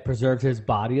it preserved his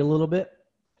body a little bit.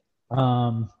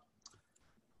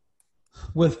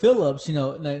 With Phillips,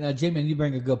 now J-Man, you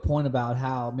bring a good point about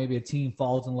how maybe a team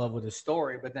falls in love with a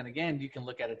story, but then again, you can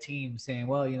look at a team saying,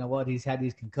 well, you know what, he's had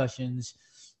these concussions.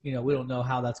 We don't know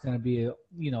how that's going to be, a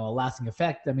lasting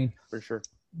effect. I mean, for sure.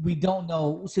 We don't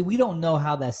know. See, we don't know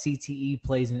how that CTE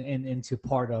plays into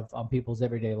part of people's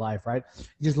everyday life, right?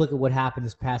 Just look at what happened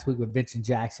this past week with Vincent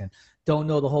Jackson. Don't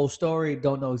know the whole story.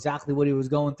 Don't know exactly what he was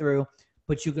going through,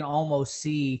 but you can almost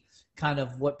see kind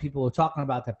of what people were talking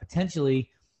about that potentially,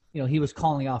 he was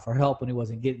calling out for help when he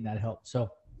wasn't getting that help.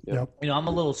 So, I'm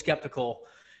a little skeptical,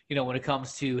 when it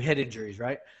comes to head injuries,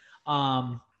 right?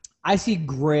 I see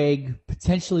Greg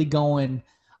potentially going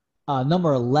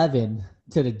number 11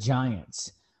 to the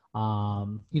Giants.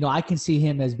 I can see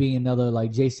him as being another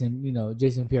like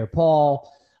Jason Pierre-Paul,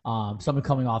 someone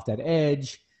coming off that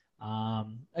edge.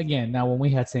 Again, now when we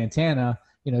had Santana,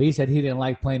 he said he didn't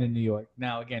like playing in New York.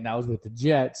 Now, again, that was with the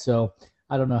Jets, so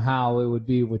I don't know how it would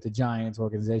be with the Giants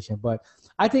organization. But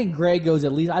I think Greg goes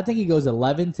I think he goes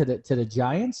 11 to the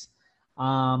Giants.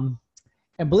 And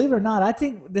believe it or not, I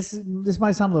think this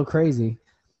might sound a little crazy.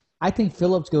 I think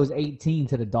Phillips goes 18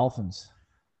 to the Dolphins.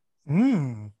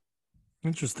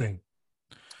 Interesting.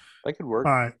 That could work.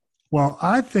 All right. Well,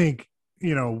 I think,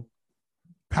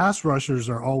 pass rushers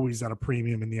are always at a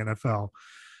premium in the NFL.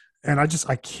 And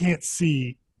I can't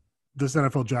see this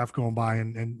NFL draft going by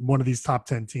and one of these top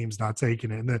 10 teams not taking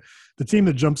it. And the team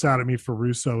that jumps out at me for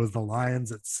Russo is the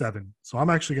Lions at 7. So I'm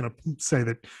actually going to say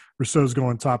that Russo's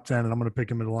going top 10, and I'm going to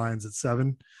pick him at the Lions at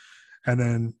 7. And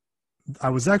then I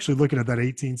was actually looking at that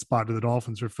 18 spot to the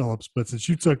Dolphins for Phillips, but since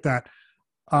you took that,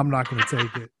 I'm not going to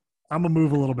take it. I'm going to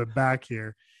move a little bit back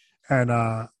here. And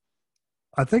I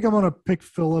think I'm going to pick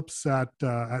Phillips at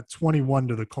 21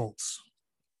 to the Colts.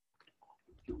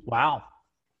 Wow.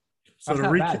 So to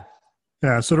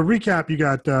recap, you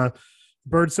got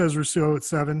Bird says Russo at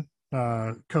 7.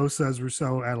 Co says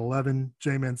Russo at 11.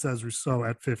 J-Man says Russo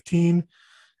at 15.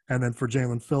 And then for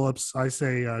Jalen Phillips, I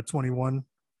say 21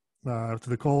 to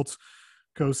the Colts.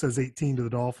 Co says 18 to the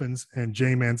Dolphins. And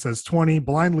J-Man says 20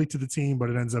 blindly to the team, but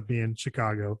it ends up being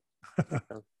Chicago.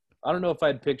 I don't know if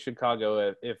I'd pick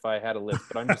Chicago if I had a list,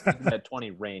 but I'm just thinking that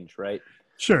 20 range, right?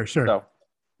 Sure. So,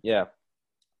 yeah.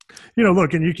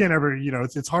 Look, and you can't ever,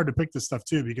 it's hard to pick this stuff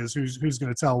too, because who's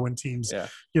going to tell when teams,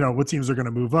 what teams are going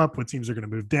to move up, what teams are going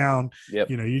to move down. Yep.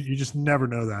 You just never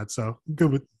know that. So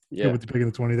good with the pick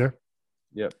of the 20 there.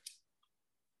 Yep.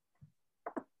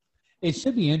 It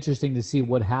should be interesting to see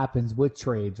what happens with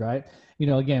trades, right?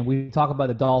 Again, we talk about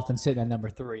the Dolphins sitting at number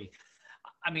 3.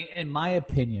 I mean, in my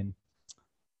opinion,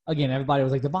 again, everybody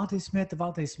was like, Devontae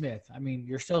Smith. I mean,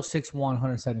 you're still 6'1",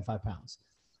 175 pounds.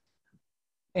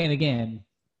 And again,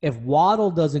 if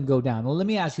Waddle doesn't go down, well, let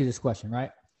me ask you this question,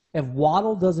 right? If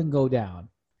Waddle doesn't go down,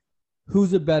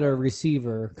 who's a better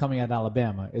receiver coming out of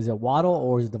Alabama? Is it Waddle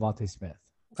or is it Devontae Smith?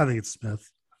 I think it's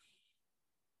Smith.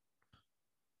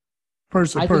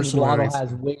 I think Waddle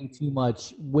has way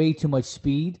too much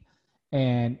speed,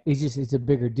 and it's a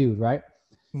bigger dude, right?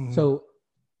 Mm-hmm. So,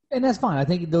 and that's fine. I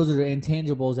think those are the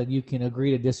intangibles that you can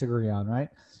agree to disagree on, right?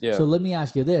 Yeah. So let me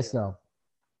ask you this, though.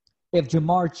 If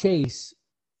Jamar Chase,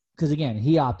 because again,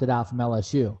 he opted out from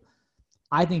LSU,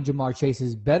 I think Jamar Chase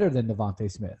is better than Devontae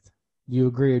Smith. Do you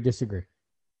agree or disagree?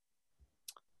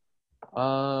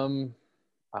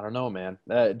 I don't know, man.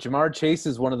 Jamar Chase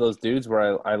is one of those dudes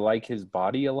where I like his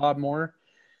body a lot more.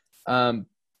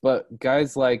 But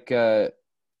guys like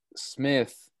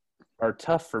Smith are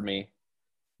tough for me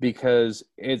because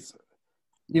it's,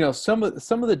 some of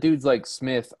the dudes like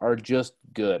Smith are just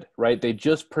good, right? They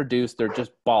just produce. They're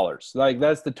just ballers. Like,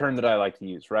 that's the term that I like to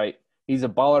use, right? He's a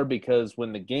baller because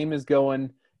when the game is going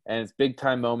and it's big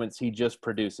time moments, he just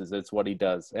produces. It's what he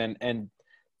does. And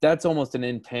that's almost an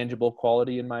intangible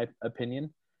quality in my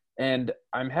opinion. And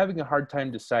I'm having a hard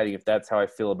time deciding if that's how I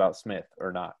feel about Smith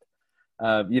or not.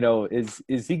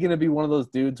 Is he going to be one of those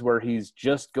dudes where he's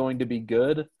just going to be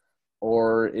good,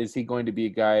 or is he going to be a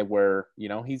guy where,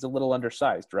 he's a little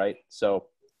undersized, right? So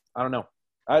I don't know.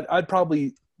 I'd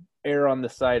probably err on the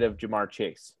side of Jamar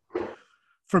Chase.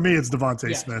 For me, it's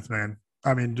Devontae Smith, man.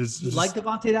 I mean, You like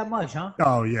Devontae that much, huh?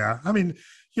 Oh yeah. I mean,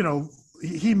 you know,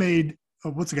 he made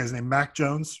what's the guy's name? Mac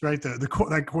Jones, right?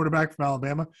 That quarterback from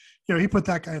Alabama. You know, he put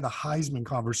that guy in the Heisman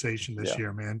conversation this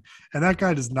year, man. And that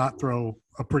guy does not throw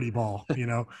a pretty ball, you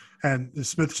know. And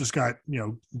Smith just got, you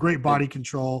know, great body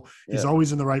control. He's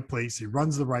always in the right place. He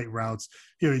runs the right routes.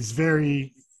 You know, he's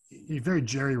very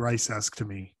Jerry Rice-esque to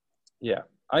me. Yeah,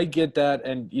 I get that.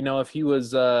 And you know, if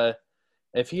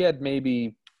he had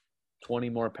maybe 20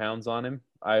 more pounds on him,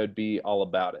 I would be all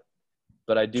about it.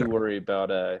 But I do worry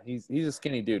about he's a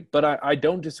skinny dude. But I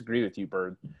don't disagree with you,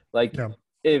 Bird. Like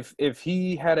if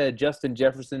he had a Justin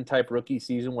Jefferson type rookie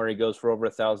season where he goes for over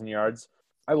 1,000 yards,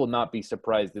 I will not be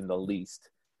surprised in the least.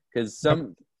 Because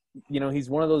you know, he's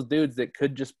one of those dudes that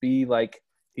could just be like,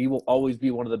 he will always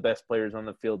be one of the best players on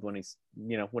the field when he's,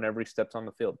 you know, whenever he steps on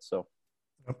the field. So,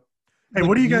 hey,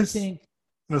 what do you guys think?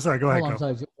 No, sorry, go ahead.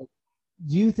 Sorry.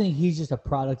 Do you think he's just a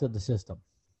product of the system?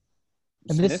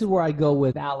 And this is where I go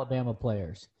with Alabama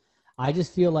players. I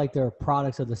just feel like they're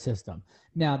products of the system.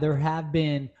 Now, there have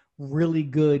been really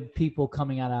good people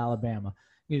coming out of Alabama.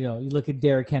 You know, you look at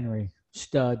Derrick Henry,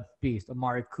 stud, beast.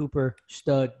 Amari Cooper,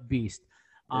 stud, beast.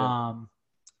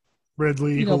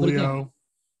 Ridley, Julio.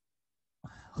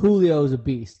 Julio's a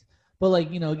beast. But, like,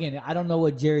 you know, again, I don't know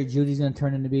what Jerry Jeudy's going to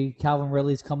turn into be. Calvin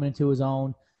Ridley's coming into his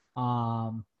own.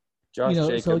 Josh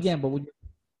Jacobs. So, again, but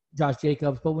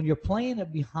when you're playing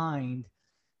it behind,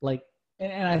 like,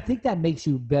 and I think that makes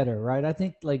you better, right? I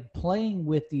think, like, playing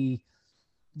with the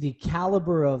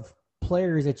caliber of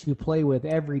players that you play with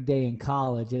every day in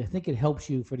college, I think it helps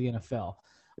you for the NFL.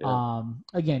 Yeah.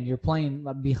 Again, you're playing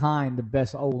behind the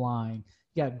best O-line.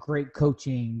 You got great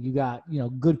coaching. You got, you know,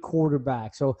 good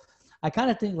quarterback. So I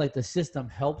kind of think, like, the system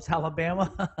helps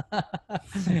Alabama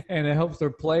and it helps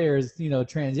their players, you know,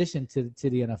 transition to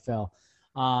the NFL.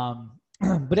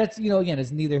 But that's, you know, again,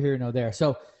 it's neither here nor there.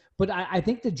 So, but I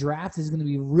think the draft is going to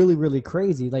be really, really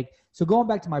crazy. Like, so going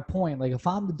back to my point, like, if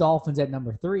I'm the Dolphins at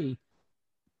number 3,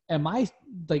 am I,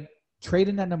 like,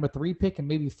 trading that number 3 pick and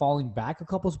maybe falling back a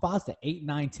couple spots to 8,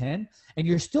 9, 10? And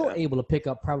you're still able to pick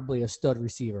up probably a stud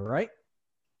receiver, right?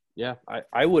 Yeah,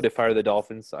 I would if I were the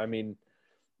Dolphins. I mean,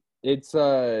 it's,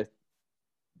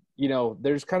 you know,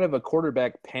 there's kind of a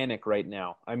quarterback panic right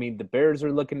now. I mean, the Bears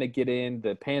are looking to get in.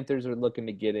 The Panthers are looking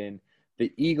to get in.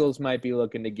 The Eagles might be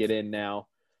looking to get in now.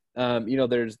 You know,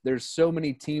 there's so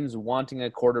many teams wanting a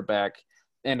quarterback,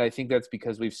 and I think that's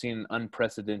because we've seen an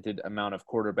unprecedented amount of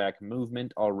quarterback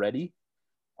movement already.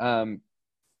 Dude,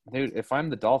 if I'm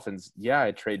the Dolphins,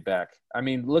 I'd trade back. I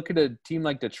mean, look at a team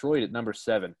like Detroit at number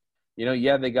 7. You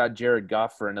know, they got Jared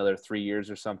Goff for another 3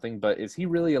 years or something, but is he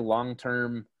really a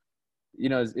long-term – you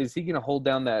know, is he going to hold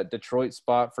down that Detroit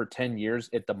spot for 10 years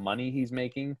at the money he's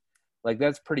making? Like,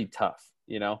 that's pretty tough,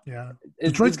 you know? Yeah.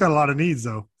 Detroit's got a lot of needs,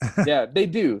 though. Yeah, they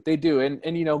do. They do.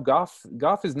 And you know, Goff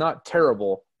is not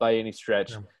terrible by any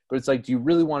stretch, but it's like, do you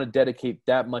really want to dedicate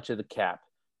that much of the cap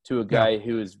to a guy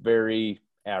who is very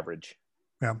average?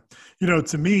 Yeah. You know,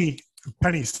 to me,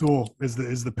 Penny Sewell is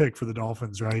the pick for the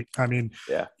Dolphins, right? I mean,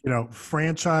 you know,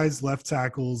 franchise left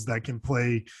tackles that can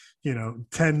play, you know,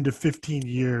 10 to 15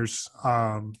 years. You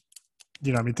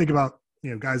know, I mean, think about, you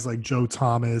know, guys like Joe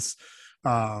Thomas,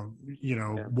 you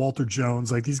know, Walter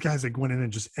Jones, like these guys that went in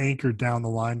and just anchored down the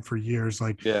line for years.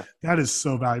 Like, that is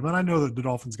so valuable. And I know that the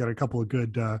Dolphins got a couple of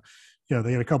good, you know,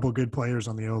 they had a couple of good players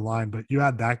on the O-line, but you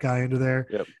add that guy into there,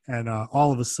 and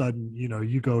all of a sudden, you know,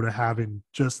 you go to having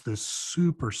just this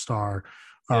superstar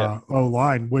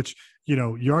O-line, which, you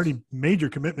know, you already made your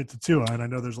commitment to Tua. And I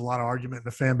know there's a lot of argument in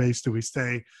the fan base. Do we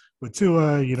stay with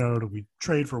Tua? You know, do we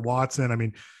trade for Watson? I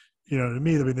mean, you know, to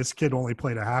me, I mean, this kid only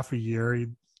played a half a year. He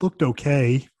looked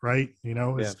okay, right? You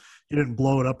know, he didn't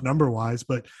blow it up number-wise,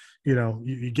 but, you know,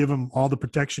 you give him all the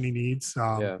protection he needs. You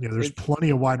know, there's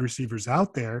plenty of wide receivers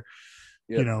out there.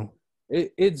 You know,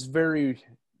 it's very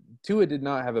 – Tua did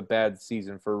not have a bad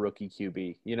season for a rookie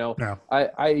QB. You know,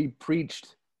 I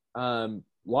preached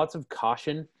lots of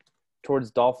caution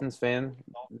towards Dolphins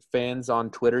fans on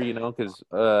Twitter, you know, because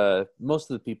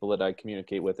most of the people that I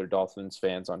communicate with are Dolphins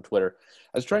fans on Twitter.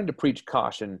 I was trying to preach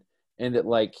caution and that,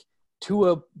 like,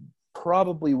 Tua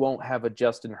probably won't have a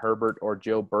Justin Herbert or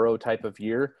Joe Burrow type of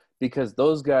year because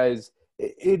those guys –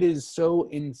 it is so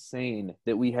insane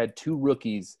that we had 2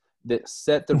 rookies – that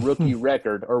set the rookie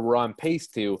record or were on pace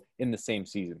to in the same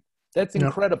season. That's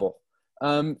incredible.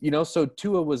 You know, so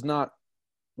Tua was not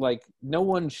like no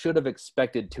one should have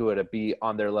expected Tua to be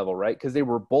on their level, right? Because they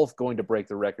were both going to break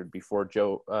the record before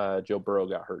Joe Burrow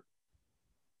got hurt.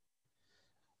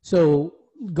 So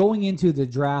going into the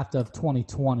draft of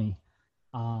 2020,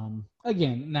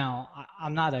 again, now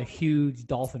I'm not a huge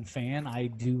Dolphin fan. I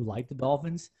do like the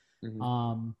Dolphins.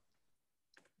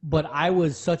 But I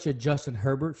was such a Justin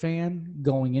Herbert fan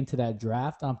going into that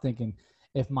draft. I'm thinking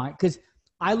because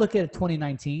I look at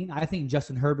 2019, I think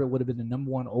Justin Herbert would have been the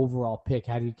number 1 overall pick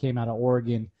had he came out of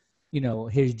Oregon,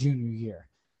 his junior year.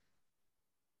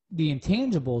 The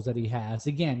intangibles that he has,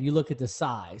 again, you look at the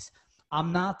size.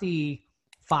 I'm not the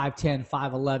 5'10",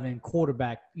 5'11"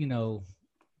 quarterback,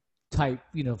 type,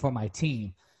 for my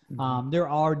team. There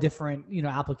are different,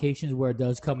 applications where it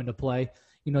does come into play.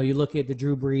 You look at the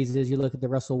Drew Breeses, you look at the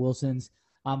Russell Wilsons,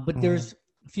 but there's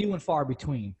few and far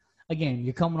between. Again,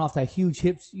 you're coming off that huge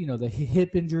the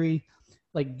hip injury,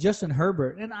 like Justin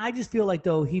Herbert. And I just feel like,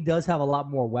 though, he does have a lot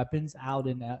more weapons out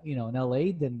in, in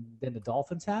LA than the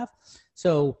Dolphins have.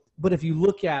 So, but if you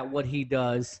look at what he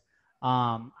does,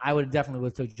 I would definitely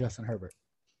have took Justin Herbert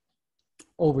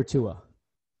over Tua.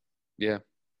 Yeah.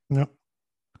 Yep.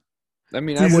 I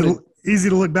mean, easy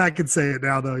to look back and say it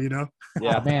now, though, Yeah,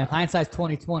 oh, man, hindsight's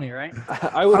 20/20, right?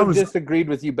 I would have disagreed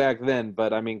with you back then,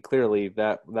 but I mean, clearly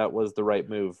that was the right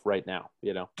move right now.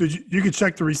 Dude, you could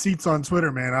check the receipts on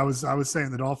Twitter, man. I was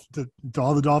saying to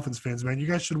all the Dolphins fans, man, you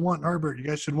guys should want Herbert. You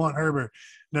guys should want Herbert.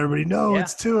 And everybody, no,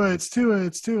 it's Tua.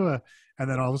 And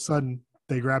then all of a sudden,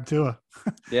 they grab Tua.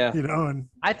 Yeah. And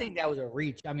I think that was a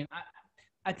reach. I mean,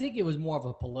 I think it was more of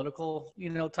a political,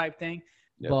 type thing.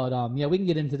 Yep. But, we can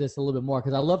get into this a little bit more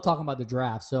because I love talking about the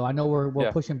draft. So I know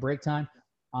we're pushing break time.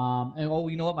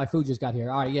 And, you know what? My food just got here.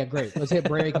 All right, yeah, great. Let's hit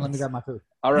break and let me grab my food.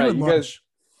 All right,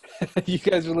 you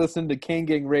guys are listening to Kane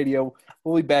Gang Radio.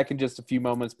 We'll be back in just a few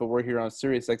moments, but we're here on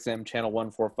Sirius XM Channel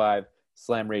 145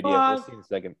 Slam Radio. We'll see you in a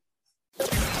second.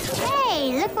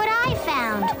 Hey, look what I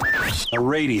found. A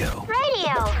radio.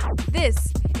 This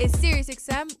is Sirius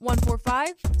XM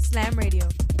 145 Slam Radio.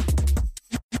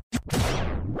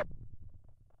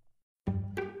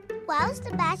 Why was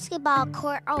the basketball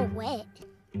court all wet?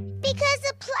 Because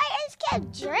the players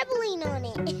kept dribbling on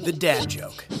it. The dad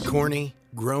joke. Corny,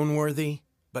 groan-worthy,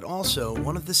 but also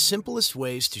one of the simplest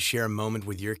ways to share a moment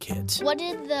with your kids. What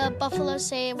did the buffalo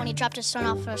say when he dropped his son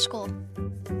off for school?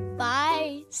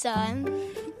 Bye, son.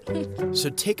 So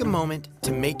take a moment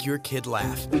to make your kid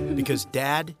laugh, because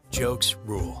dad jokes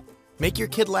rule. Make your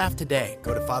kid laugh today.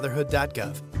 Go to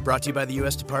fatherhood.gov. Brought to you by the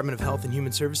U.S. Department of Health and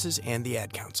Human Services and the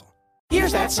Ad Council.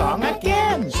 Here's that song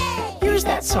again. Here's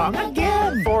that song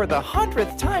again. For the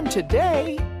 100th time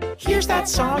today. Here's that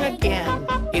song again.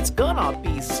 It's gonna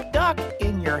be stuck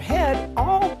in your head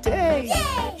all day.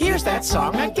 Here's that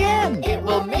song again. It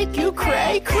will make you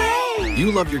cray, cray.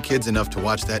 You love your kids enough to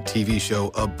watch that TV show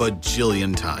a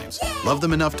bajillion times. Love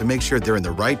them enough to make sure they're in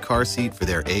the right car seat for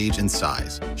their age and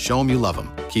size. Show them you love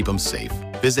them. Keep them safe.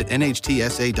 Visit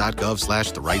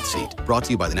nhtsa.gov/the right seat. Brought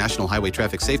to you by the National Highway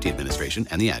Traffic Safety Administration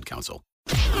and the Ad Council.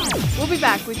 We'll be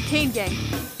back with Kane Gang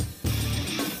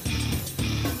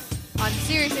on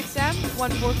Sirius XM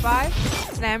 145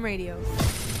 Slam Radio.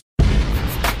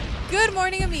 Good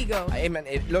morning, amigo. Hey, man,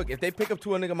 look, if they pick up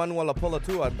Tua Tagovailoa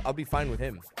too, I'll be fine with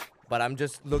him. But I'm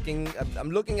just looking at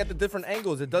the different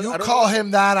angles. It doesn't. You call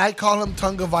him that. I call him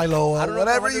Tagovailoa.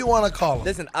 Whatever you want to call him.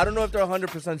 Listen, I don't know if they're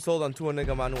 100% sold on Tua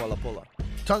Tagovailoa.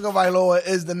 Tagovailoa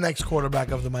is the next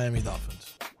quarterback of the Miami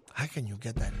Dolphins. How can you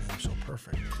get that name so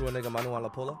perfect? Tua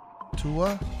Tagovailoa.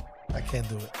 Tua? I can't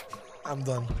do it. I'm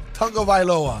done.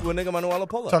 Tagovailoa. Tua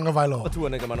Tagovailoa. Tagovailoa. Tua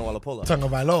Tagovailoa.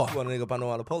 Tagovailoa. Tua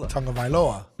Tagovailoa.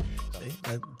 Tagovailoa. See,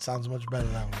 that sounds much better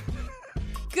that way.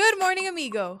 Good morning,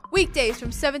 amigo. Weekdays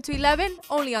from 7 to 11,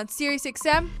 only on Sirius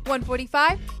XM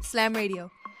 145 Slam Radio.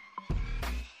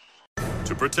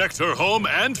 To protect her home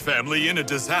and family in a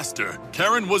disaster,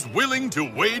 Karen was willing to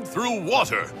wade through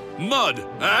water, mud,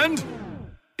 and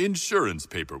insurance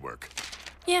paperwork.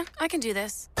 Yeah, I can do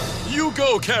this. You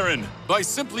go, Karen! By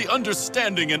simply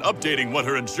understanding and updating what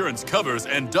her insurance covers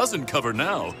and doesn't cover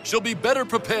now, she'll be better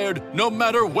prepared no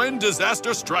matter when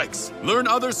disaster strikes. Learn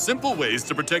other simple ways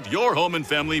to protect your home and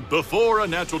family before a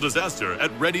natural disaster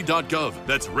at ready.gov.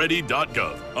 That's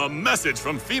ready.gov. A message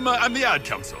from FEMA and the Ad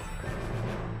Council.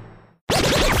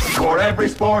 For every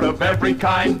sport of every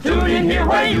kind, tune in here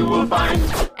where you will find.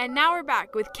 And now we're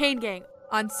back with Kane Gang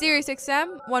on Sirius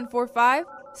XM 145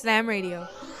 Slam Radio.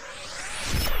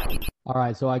 All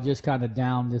right, so I just kind of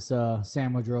downed this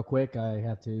sandwich real quick. I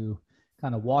have to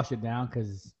kind of wash it down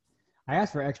because I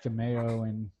asked for extra mayo,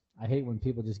 and I hate when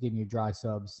people just give me dry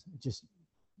subs. It just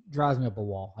drives me up a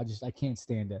wall. I can't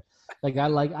stand it. Like I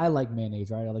like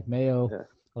mayonnaise, right? I like mayo. Yeah.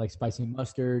 I like spicy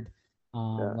mustard.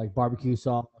 Like barbecue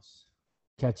sauce,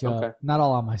 ketchup. Okay. Not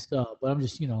all on my stuff, but I'm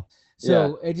just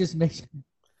So it just makes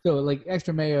like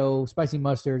extra mayo, spicy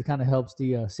mustard kind of helps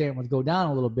the sandwich go down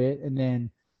a little bit, and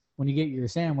then when you get your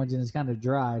sandwich and it's kind of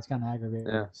dry, it's kind of aggravating.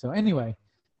 Yeah. So anyway,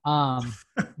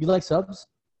 you like subs?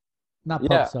 Not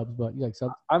Yeah. pub subs, but you like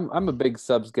subs. I'm a big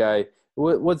subs guy.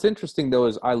 What's interesting though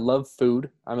is I love food.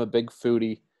 I'm a big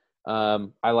foodie.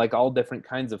 I like all different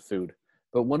kinds of food.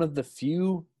 But one of the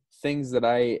few things that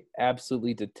I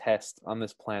absolutely detest on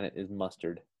this planet is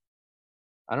mustard.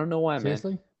 I don't know why,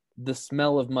 Seriously? man. The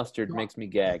smell of mustard makes me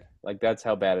gag. Like that's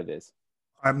how bad it is.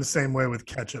 I'm the same way with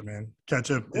ketchup, man.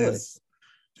 Ketchup Really?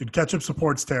 ketchup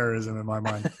supports terrorism in my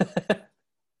mind.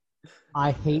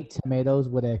 I hate tomatoes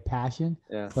with a passion,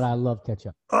 but I love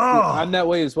ketchup. I'm that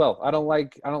way as well. I don't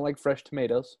like fresh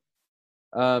tomatoes.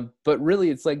 But really,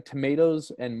 it's like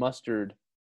tomatoes and mustard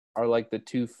are like the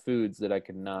two foods that I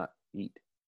cannot eat.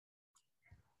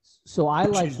 So I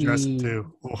Blue like cheese dressing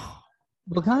too. Ugh.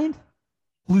 What kind?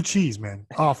 Blue cheese, man.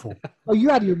 Awful. Oh,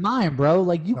 you're out of your mind, bro.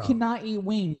 Like you cannot eat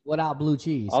wings without blue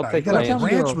cheese. I'll take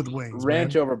ranch with wings.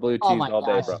 Ranch man. over blue cheese Oh my all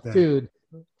day, gosh, bro. dude.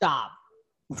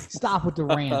 Stop with the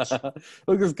ranch. Look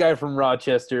at this guy from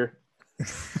Rochester.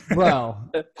 Bro,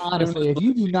 honestly, if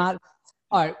you do not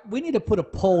 – all right, we need to put a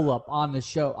poll up on the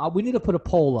show. We need to put a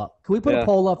poll up. Can we put a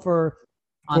poll up on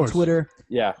Twitter?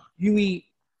 Yeah. You eat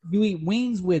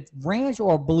wings with ranch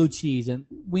or blue cheese, and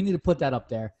we need to put that up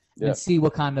there and see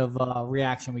what kind of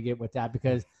reaction we get with that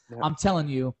because I'm telling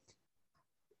you,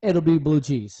 it'll be blue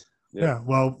cheese. Yeah,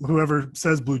 well, whoever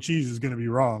says blue cheese is going to be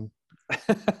wrong.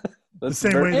 The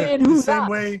same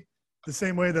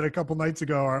way that a couple nights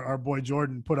ago our boy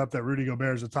Jordan put up that Rudy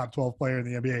Gobert is a top 12 player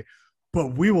in the NBA.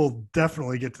 But we will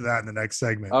definitely get to that in the next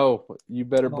segment. Oh, you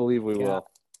better believe we will.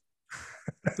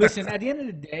 Listen, at the end of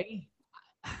the day,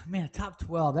 man, top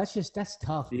 12, that's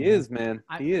tough. He is, man.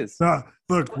 He is.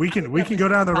 Look, we can go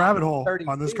down the rabbit hole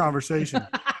on this conversation.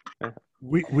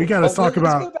 We got to talk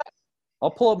about. I'll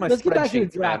pull up my Let's get back to the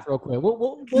spreadsheet, draft man. real quick.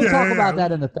 We'll talk about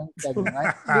that in the third segment,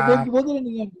 right? We'll get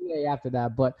into the NBA after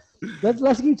that, but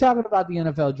let's keep talking about the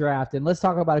NFL draft, and let's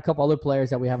talk about a couple other players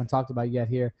that we haven't talked about yet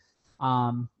here.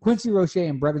 Quincy Roche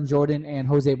and Brevin Jordan and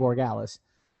Jose Borregales.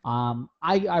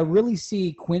 I really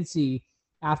see Quincy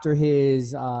after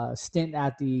his stint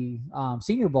at the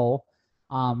Senior Bowl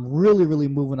really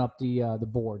moving up the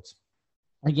boards.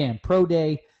 Again, pro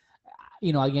day.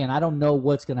 Again, I don't know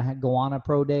what's going to go on at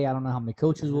pro day. I don't know how many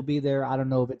coaches will be there. I don't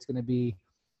know if it's going to be,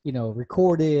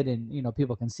 recorded and,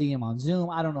 people can see him on Zoom.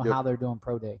 I don't know how they're doing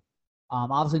pro day.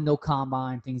 Obviously no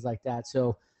combine, things like that.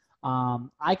 So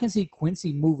I can see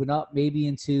Quincy moving up maybe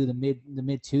into the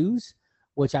mid twos,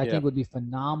 which I think would be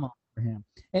phenomenal for him.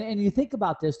 And you think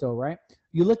about this though, right?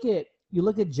 You look at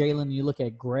Jalen, you look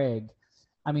at Greg.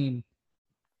 I mean,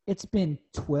 it's been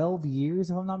 12 years,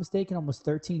 if I'm not mistaken, almost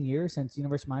 13 years since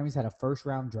University of Miami's had a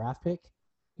first-round draft pick,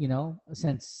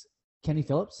 since Kenny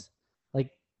Phillips.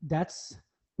 Like, this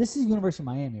is University of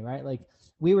Miami, right? Like,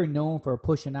 we were known for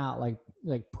pushing out, like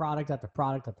product after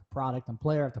product after product and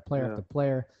player after player after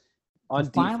player. To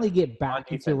finally get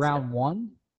back into round one.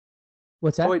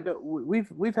 What's that? Oh, wait, no,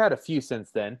 we've had a few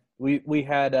since then. We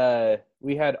had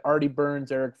Artie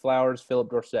Burns, Eric Flowers,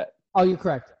 Philip Dorsett. Oh, you're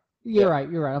correct. You're right.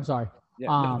 I'm sorry.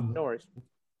 Yeah, no worries.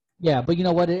 Yeah, but you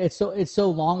know what? It's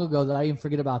so long ago that I even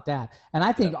forget about that. And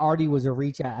I think Artie was a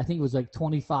reach at. I think it was like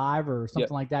 25 or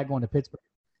something like that going to Pittsburgh.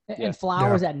 And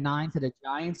Flowers at 9 to the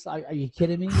Giants. Are you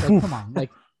kidding me? Like, come on.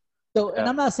 Like, so. And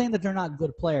I'm not saying that they're not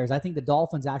good players. I think the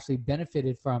Dolphins actually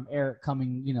benefited from Eric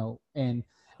coming. And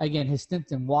again, his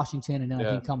stint in Washington and then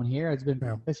I think coming here has been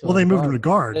beneficial. Well, they moved him to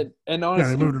guard. And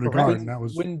honestly, they moved him to guard. And that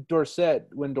was when Dorsett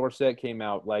came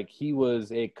out, like he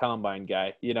was a combine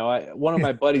guy. One of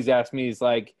my buddies asked me, he's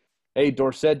like, "Hey,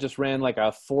 Dorsett just ran like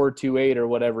a 4.28 or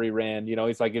whatever he ran."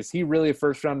 He's like, "Is he really a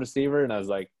first round receiver?" And I was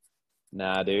like,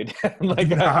 "Nah, dude."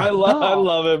 I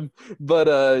love him,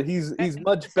 but he's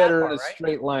much better in a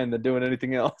straight line than doing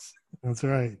anything else. That's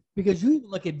right. Because you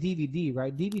even look at DVD,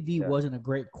 right? DVD wasn't a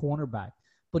great cornerback.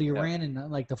 But he ran in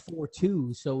like the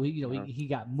 4.2, so he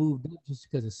got moved up just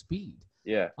because of speed.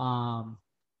 Yeah. I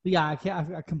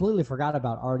completely forgot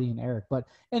about Artie and Eric. But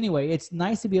anyway, it's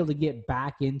nice to be able to get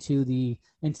back into the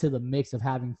mix of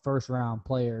having first round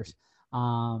players.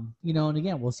 And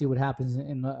again, we'll see what happens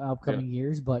in the upcoming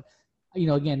years. But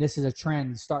again, this is a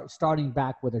trend. Starting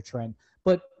back with a trend.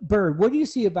 But Bird, what do you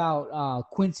see about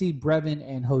Quincy, Brevin,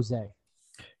 and Jose?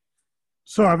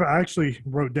 So I actually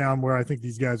wrote down where I think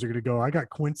these guys are going to go. I got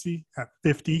Quincy at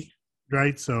 50,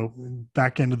 right? So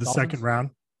back end of the second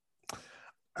round.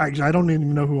 Actually, I don't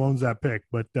even know who owns that pick,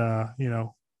 but I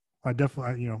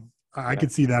definitely, I could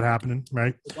see that happening,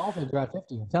 right? The Dolphins are at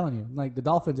 50. I'm telling you, like the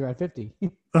Dolphins are at 50.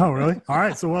 Oh, really? All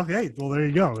right. So there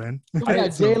you go, then. I got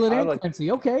Jalen and Quincy.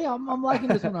 Okay, I'm liking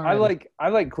this one already. I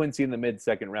like Quincy in the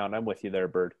mid-second round. I'm with you there,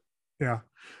 Bird. Yeah.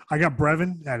 I got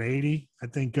Brevin at 80. I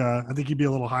think he'd be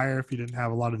a little higher if he didn't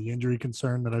have a lot of the injury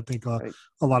concern that I think a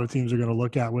lot of teams are going to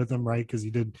look at with him, right? Because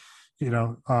he did, he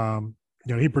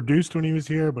produced when he was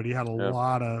here, but he had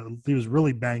he was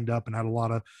really banged up and had a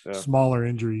lot of smaller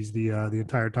injuries the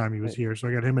entire time he was here. So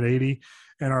I got him at 80.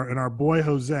 And our boy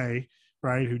Jose,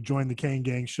 right, who joined the Kane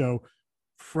Gang show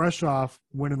fresh off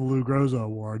winning the Lou Groza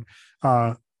Award.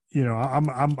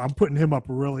 I'm putting him up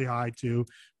really high too,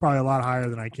 probably a lot higher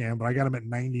than I can, but I got him at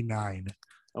 99.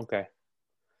 Okay.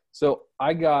 So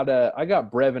I got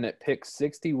Brevin at pick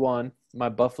 61, my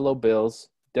Buffalo Bills,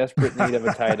 desperate need of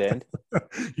a tight end.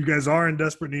 You guys are in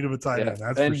desperate need of a tight end,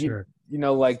 that's for sure.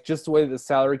 Just the way the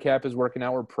salary cap is working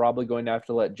out, we're probably going to have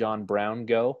to let John Brown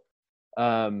go.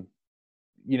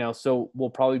 So we'll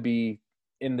probably be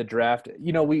in the draft.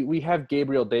 We have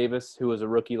Gabriel Davis, who was a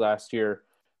rookie last year.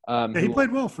 He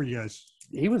played well for you guys.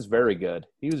 He was very good.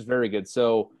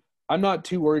 So I'm not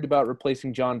too worried about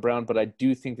replacing John Brown, but I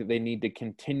do think that they need to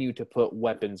continue to put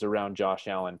weapons around Josh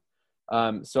Allen.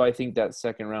 So I think that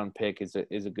second round pick is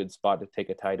a good spot to take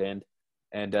a tight end.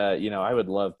 And, I would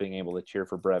love being able to cheer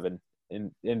for Brevin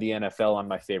in the NFL on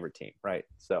my favorite team, right?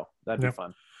 So that'd be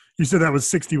fun. You said that was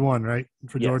 61, right,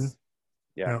 for Jordan?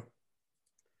 Yeah.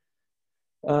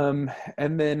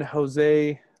 And then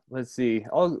Jose, let's see.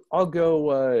 I'll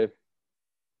go.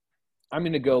 I'm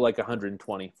going to go like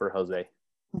 120 for Jose.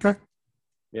 Okay.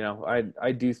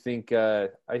 I do think I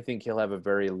think he'll have a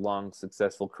very long,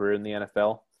 successful career in the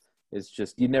NFL. It's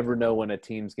just you never know when a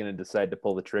team's going to decide to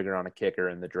pull the trigger on a kicker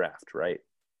in the draft, right?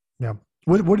 Yeah.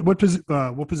 What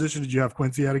position did you have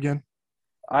Quincy at again?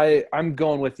 I'm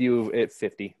going with you at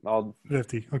 50.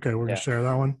 50. Okay, we're gonna share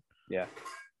that one. Yeah.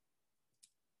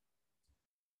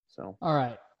 So. All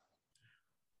right.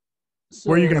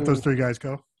 Where you got those three guys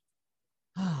go?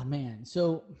 Oh man,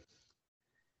 so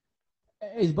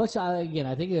as much I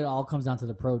think it all comes down to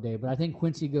the pro day, but I think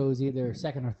Quincy goes either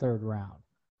second or third round.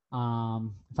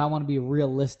 If I want to be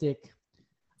realistic,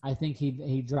 I think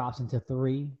he drops into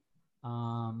 3.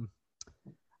 I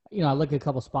look at a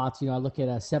couple spots. I look at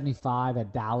a 75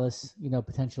 at Dallas.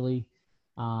 Potentially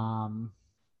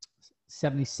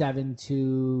 77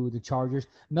 to the Chargers.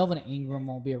 Melvin Ingram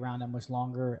won't be around that much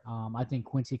longer. I think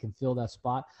Quincy can fill that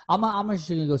spot. I'm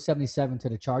actually going to go 77 to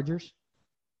the Chargers.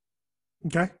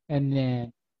 Okay. And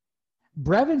then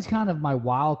Brevin's kind of my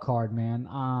wild card, man.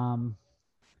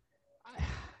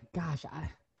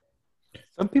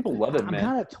 Some people love it, man. I'm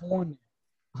kind of torn.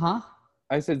 Huh?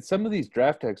 I said some of these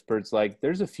draft experts,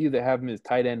 there's a few that have him as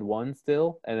tight end 1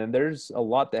 still, and then there's a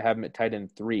lot that have him at tight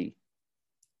end 3.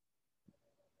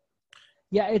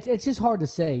 Yeah, it's just hard to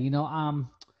say. You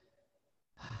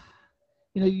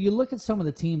look at some of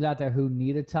the teams out there who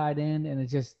need a tight end, and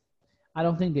I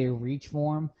don't think they reach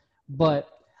for him. But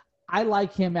I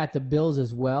like him at the Bills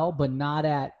as well, but not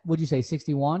at, would you say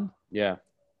 61? Yeah.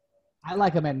 I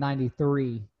like him at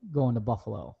 93 going to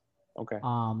Buffalo. Okay.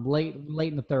 Late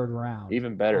in the third round.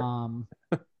 Even better.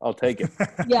 I'll take it.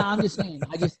 Yeah, I'm just saying.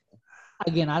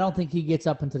 I don't think he gets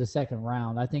up into the second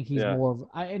round. I think he's more of,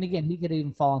 and again, he could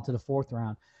even fall into the fourth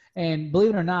round. And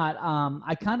believe it or not,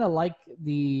 I kind of like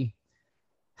the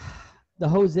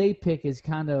Jose pick is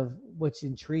kind of what's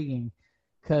intriguing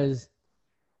because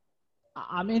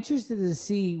I'm interested to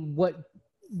see what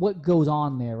goes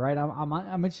on there, right?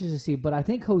 I'm interested to see, but I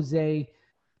think Jose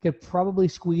could probably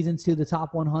squeeze into the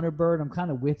top 100 bird. I'm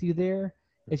kind of with you there.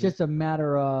 It's just a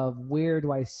matter of where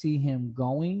do I see him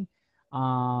going.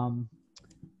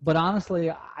 But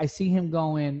honestly, I see him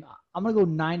going. I'm going to go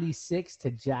 96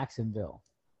 to Jacksonville.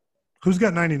 Who's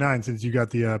got 99 since you got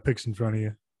the picks in front of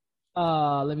you?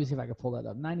 Let me see if I can pull that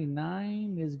up.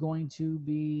 99 is going to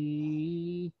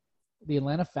be the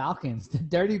Atlanta Falcons, the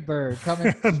Dirty Bird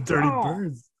coming. Dirty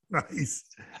Birds. Nice.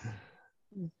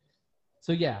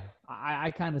 So, yeah,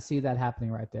 I kind of see that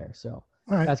happening right there. So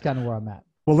right. That's kind of where I'm at.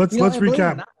 Well, let's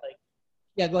recap. Not,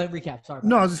 yeah, go ahead and recap. Sorry.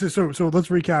 No, I was just saying, so let's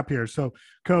recap here. So,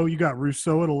 Co, you got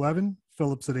Rousseau at 11,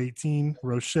 Phillips at 18,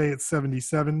 Roche at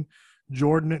 77,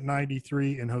 Jordan at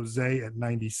 93, and Jose at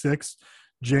 96.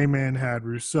 J-Man had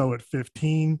Rousseau at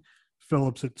 15,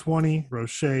 Phillips at 20,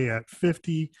 Roche at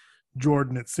 50,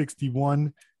 Jordan at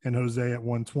 61, and Jose at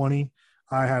 120.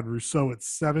 I had Rousseau at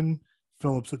 7,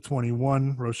 Phillips at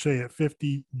 21, Roche at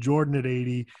 50, Jordan at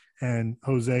 80, and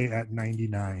Jose at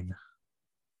 99.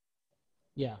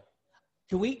 Yeah.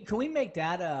 Can we make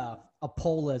that a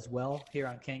poll as well here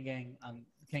on King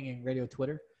Gang Radio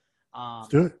Twitter? Let's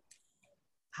do it.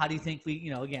 How do you think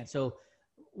again, so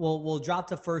we'll drop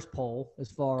the first poll as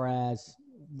far as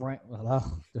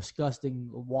disgusting,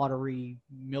 watery,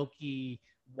 milky,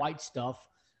 white stuff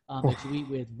that you eat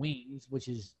with wings, which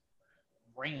is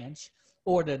ranch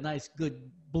or the nice good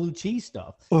blue cheese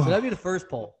stuff. So that'd be the first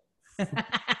poll.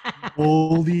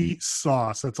 Moldy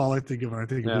sauce. That's all I think of when I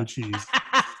think of blue cheese.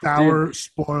 Sour,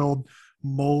 spoiled,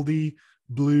 moldy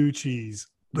blue cheese.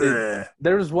 There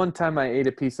was one time I ate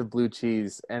a piece of blue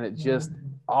cheese and it just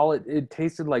it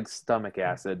tasted like stomach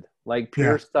acid, like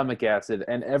pure stomach acid.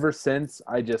 And ever since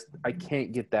I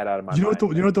can't get that out of my mind. You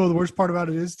know what the worst part about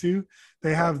it is too?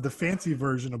 They have the fancy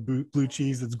version of blue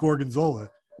chease that's gorgonzola.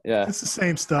 Yeah. It's the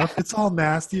same stuff. It's all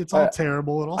nasty. It's all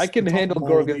terrible. I can handle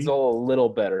gorgonzola a little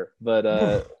better,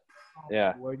 but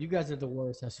yeah. Lord, you guys are the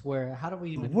worst, I swear. How do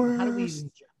we even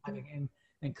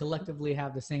and collectively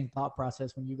have the same thought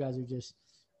process when you guys are just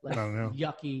like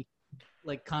yucky,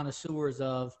 like connoisseurs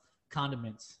of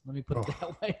condiments? Let me put it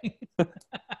that way.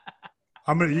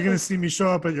 You're gonna see me show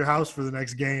up at your house for the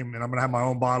next game, and I'm gonna have my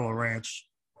own bottle of ranch.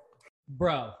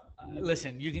 Bro,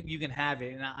 listen, you can have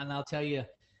it, and I'll tell you,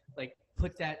 like,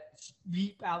 put that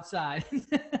Jeep outside.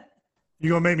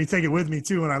 You're gonna make me take it with me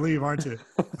too when I leave, aren't you?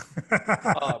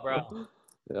 Oh, bro.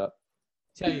 Yeah.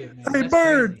 Tell you, man. Hey,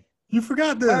 Bird, crazy. You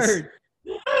forgot this. Bird.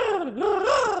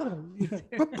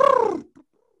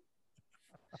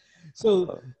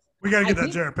 So we gotta get that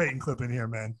Jarrett Payton clip in here,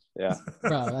 man. Yeah,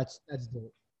 bro, that's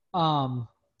dope.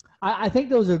 I think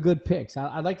those are good picks.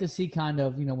 I'd like to see kind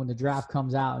of, when the draft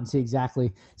comes out and see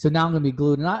exactly. So now I'm gonna be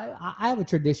glued, and I have a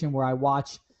tradition where I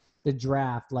watch the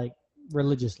draft like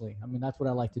religiously. I mean, that's what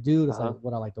I like to do. That's like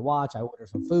what I like to watch. I order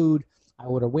some food. I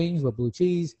order wings with blue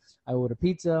cheese. I order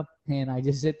pizza, and I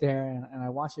just sit there and I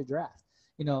watch the draft.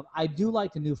 I do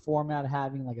like the new format of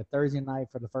having like a Thursday night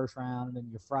for the first round, and then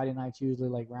your Friday nights usually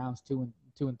like rounds 2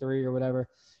 and 3 or whatever.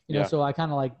 So I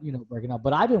kind of like breaking up.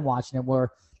 But I've been watching it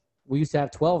where we used to have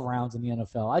 12 rounds in the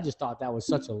NFL. I just thought that was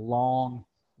such a long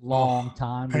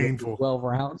time. Painful. 12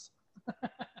 rounds.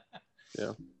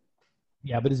 Yeah.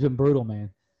 Yeah, but it's been brutal,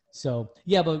 man. So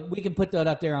yeah, but we can put that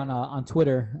up there on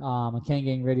Twitter, on Ken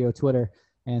Gang Radio Twitter,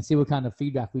 and see what kind of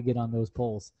feedback we get on those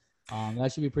polls.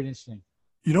 That should be pretty interesting.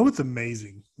 You know what's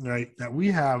amazing, right? That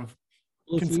we have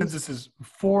consensus is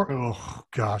 4. Oh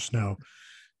gosh, no.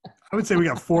 I would say we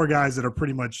got 4 guys that are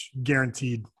pretty much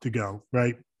guaranteed to go,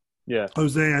 right? Yeah.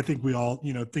 Jose, I think we all,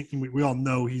 we all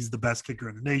know he's the best kicker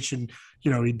in the nation.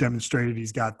 He demonstrated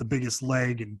he's got the biggest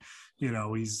leg, and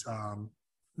he's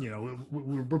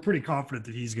we're pretty confident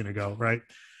that he's going to go, right?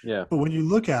 Yeah. But when you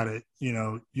look at it,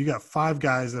 you got 5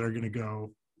 guys that are going to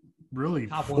go. Really,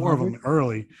 top 4 of them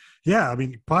early. Yeah, I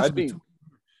mean, possibly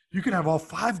you could have all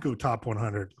 5 go top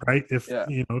 100, right? If that'd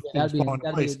be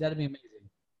amazing.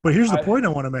 But here's the point I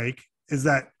want to make is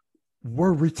that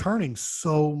we're returning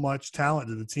so much talent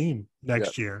to the team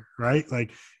next year, right?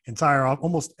 Like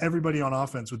almost everybody on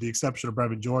offense, with the exception of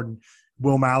Brevin Jordan.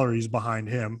 Will Mallory's behind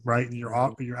him, right? And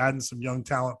you're adding some young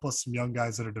talent plus some young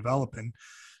guys that are developing.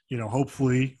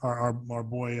 Hopefully our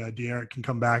boy De'Aaron can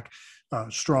come back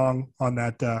strong on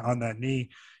that knee.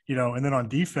 And then on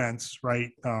defense,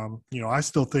 right? I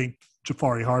still think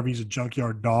Jafari Harvey's a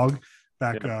junkyard dog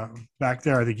back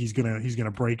there. I think he's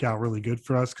gonna break out really good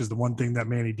for us, because the one thing that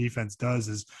Manny defense does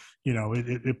is,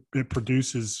 it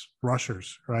produces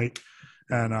rushers, right?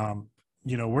 And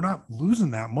we're not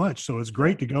losing that much, so it's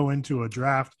great to go into a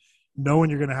draft knowing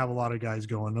you're going to have a lot of guys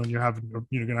going, knowing you're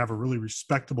going to have a really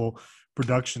respectable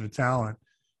production of talent,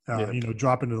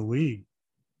 drop into the league.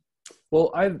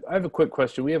 Well, I have a quick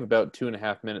question. We have about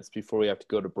 2.5 minutes before we have to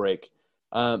go to break.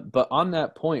 But on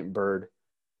that point, Bird,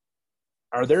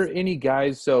 are there any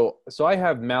guys? So I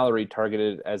have Mallory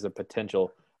targeted as a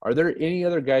potential. Are there any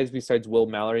other guys besides Will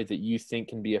Mallory that you think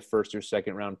can be a first or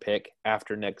second round pick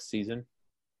after next season?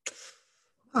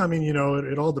 I mean, it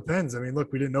all depends. I mean,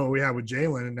 look, we didn't know what we had with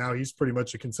Jalen, and now he's pretty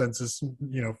much a consensus,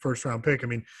 first round pick. I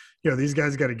mean, these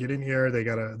guys got to get in here. They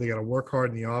got to work hard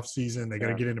in the off season. They got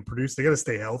to get in and produce. They got to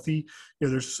stay healthy.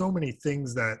 There's so many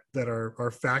things that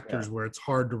are factors where it's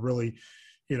hard to really,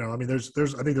 I mean, I think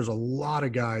there's a lot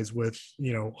of guys with,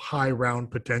 high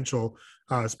round potential,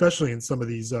 especially in some of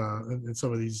these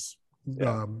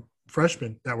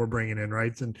freshmen that we're bringing in,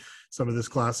 right? And some of this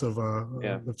class of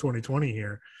 2020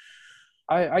 here.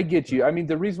 I get you. I mean,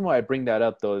 the reason why I bring that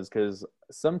up, though, is because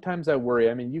sometimes I worry.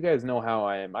 I mean, you guys know how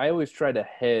I am. I always try to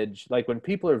hedge. Like, when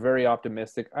people are very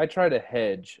optimistic, I try to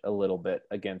hedge a little bit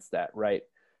against that, right?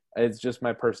 It's just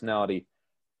my personality.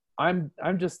 I'm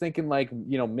just thinking, like,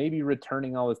 maybe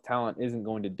returning all this talent isn't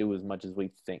going to do as much as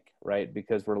we think, right?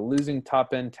 Because we're losing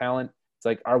top-end talent. It's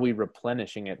like, are we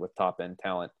replenishing it with top-end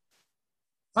talent?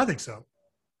 I think so.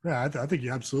 Yeah, I think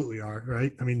you absolutely are,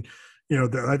 right? I mean,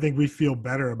 I think we feel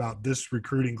better about this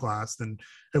recruiting class than,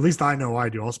 at least I know I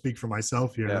do. I'll speak for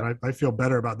myself here. Yeah. I feel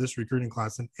better about this recruiting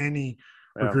class than any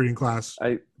recruiting class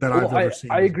that I've ever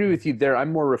seen. I agree with you there.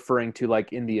 I'm more referring to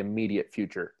like in the immediate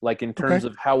future, like in terms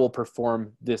of how we'll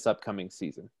perform this upcoming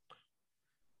season.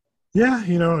 Yeah,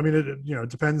 I mean, it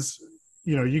depends.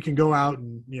 You can go out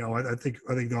and, I think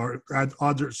the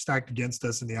odds are stacked against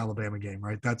us in the Alabama game,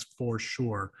 right? That's for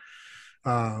sure.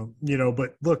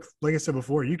 But look, like I said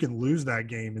before, you can lose that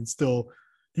game and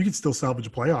you can still salvage a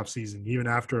playoff season even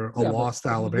after a loss to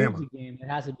Alabama. Game, it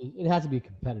has to be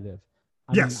competitive.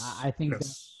 I think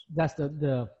that's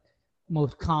the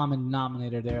most common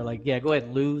denominator there. Like, yeah, go ahead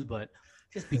and lose, but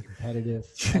just be competitive.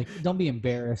 Like, don't be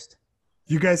embarrassed.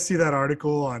 You guys see that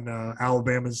article on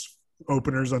Alabama's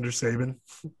openers under Saban,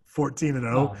 14-0?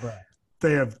 Oh,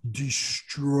 they have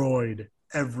destroyed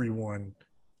everyone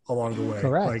along the way.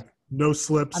 Correct. Like, no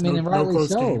slips, and no rightly close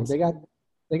so. games. They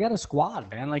got a squad,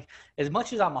 man. Like, as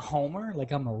much as I'm a homer,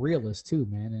 like, I'm a realist too,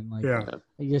 man. And like,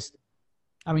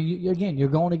 you're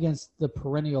going against the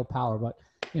perennial power, but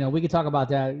we could talk about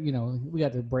that. We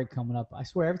got the break coming up. I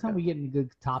swear, every time we get into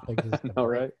good topics, all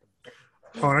right.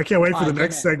 Oh, and I can't wait for the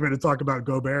next segment to talk about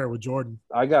Gobert with Jordan.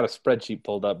 I got a spreadsheet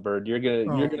pulled up, Bird. You're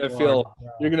gonna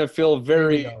feel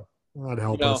very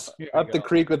up the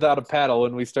creek without a paddle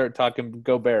when we start talking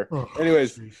Gobert.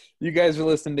 Anyways, you guys are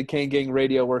listening to Kane Gang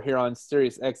Radio. We're here on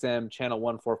Sirius XM channel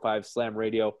 145 Slam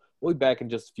Radio. We'll be back in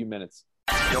just a few minutes.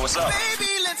 Yo, what's up? Baby,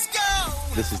 let's go.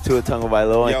 This is Tua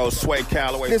Tagovailoa. Yo, Sway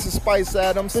Calloway. This is Spice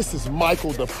Adams. This is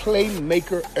Michael, the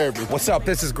playmaker everything. What's up?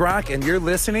 This is Gronk, and you're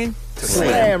listening to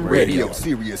Slam Radio.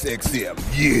 Sirius XM.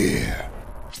 Yeah.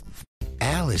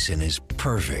 Allison is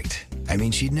perfect. I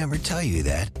mean, she'd never tell you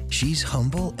that. She's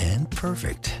humble and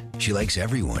perfect. She likes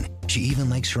everyone. She even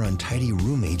likes her untidy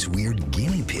roommate's weird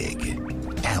guinea pig.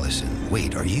 Allison,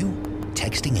 wait, are you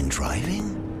texting and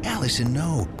driving? Allison,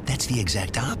 no. That's the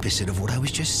exact opposite of what I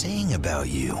was just saying about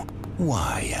you.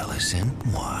 Why, Allison?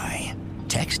 Why?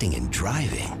 Texting and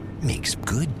driving makes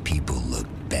good people look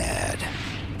bad.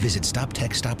 Visit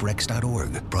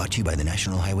StopTextStopWrecks.org. Brought to you by the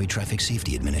National Highway Traffic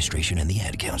Safety Administration and the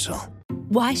Ad Council.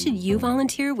 Why should you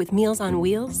volunteer with Meals on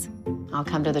Wheels? I'll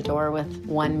come to the door with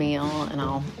one meal and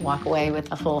I'll walk away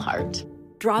with a full heart.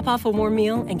 Drop off a warm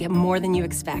meal and get more than you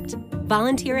expect.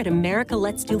 Volunteer at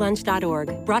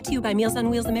americaletsdolunch.org. Brought to you by Meals on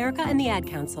Wheels America and the Ad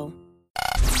Council.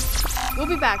 We'll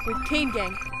be back with Kane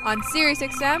Gang on Sirius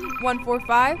XM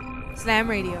 145 Slam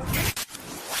Radio.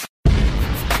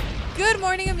 Good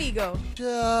morning, amigo.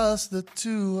 Just the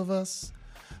two of us.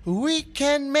 We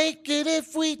can make it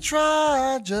if we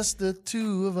try. Just the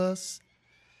two of us.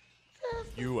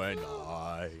 You and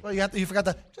I. Well, you forgot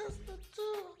the. Just the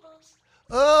two of us.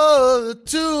 Oh, the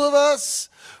two of us.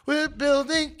 We're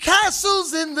building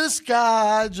castles in the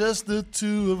sky. Just the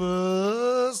two of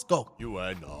us. Go. You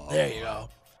and I. There you go.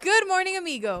 Good morning,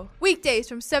 amigo. Weekdays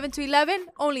from 7 to 11,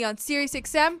 only on Sirius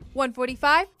XM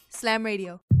 145 Slam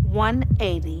Radio.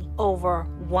 180 over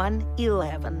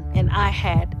 111, and I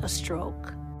had a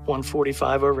stroke.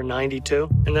 145 over 92,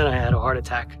 and then I had a heart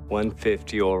attack.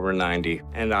 150 over 90,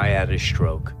 and I had a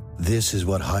stroke. This is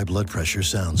what high blood pressure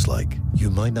sounds like. You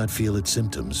might not feel its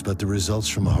symptoms, but the results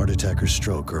from a heart attack or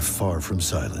stroke are far from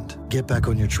silent. Get back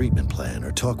on your treatment plan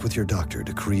or talk with your doctor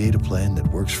to create a plan that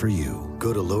works for you.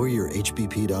 Go to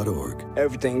loweryourhbp.org.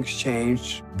 Everything's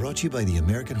changed. Brought to you by the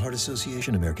American Heart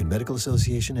Association, American Medical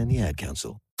Association, and the Ad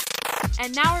Council.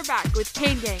 And now we're back with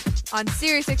Kane Gang on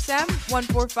Sirius XM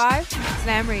 145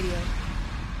 Slam Radio.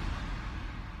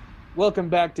 Welcome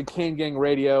back to Kane Gang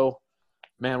Radio.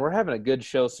 Man, we're having a good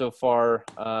show so far.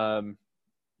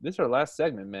 This is our last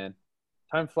segment, man.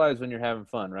 Time flies when you're having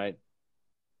fun, right?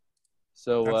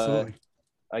 So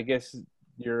I guess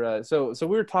you're so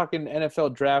we were talking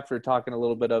NFL draft. We were talking a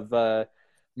little bit of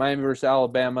Miami versus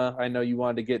Alabama. I know you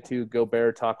wanted to get to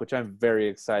Gobert talk, which I'm very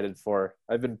excited for.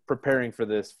 I've been preparing for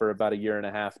this for about a year and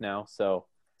a half now. So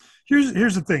here's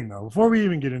the thing, though. Before we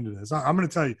even get into this, I'm going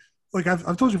to tell you. Like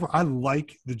I've told you before, I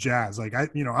like the Jazz. Like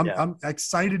I'm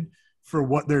excited for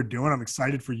what they're doing. I'm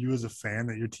excited for you as a fan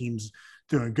that your team's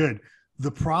doing good.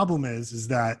 The problem is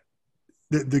that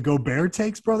the Gobert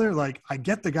takes, brother. Like, I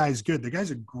get the guy's good. The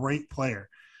guy's a great player,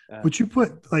 but you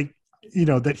put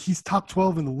that he's top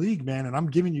 12 in the league, man. And I'm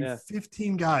giving you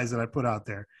 15 guys that I put out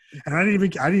there, and I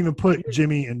didn't even put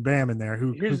Jimmy and Bam in there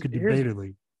who could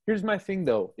debatably. Here's my thing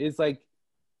though, is like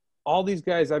all these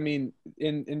guys. I mean,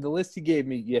 in the list he gave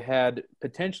me, you had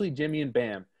potentially Jimmy and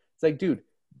Bam. It's like, dude,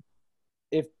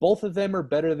 if both of them are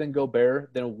better than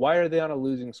Gobert, then why are they on a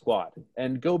losing squad?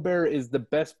 And Gobert is the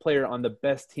best player on the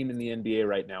best team in the NBA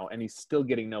right now, and he's still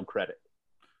getting no credit.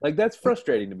 Like, that's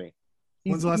frustrating to me.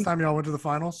 When's the last time y'all went to the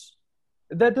finals?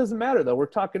 That doesn't matter, though. We're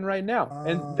talking right now.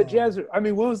 And the Jazz – I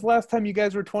mean, when was the last time you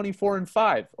guys were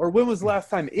 24-5? Or when was the last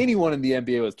time anyone in the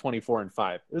NBA was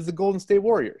 24-5? It was the Golden State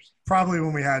Warriors. Probably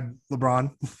when we had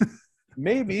LeBron.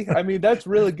 Maybe. I mean, that's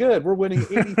really good. We're winning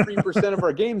 83% of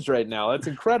our games right now. That's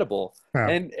incredible. Yeah.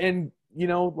 And you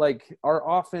know, like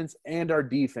our offense and our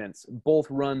defense both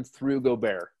run through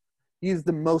Gobert. He's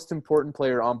the most important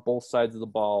player on both sides of the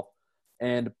ball.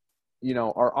 And – you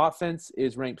know, our offense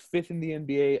is ranked 5th in the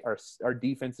NBA. Our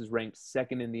defense is ranked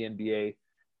 2nd in the NBA,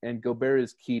 and Gobert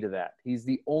is key to that. He's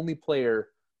the only player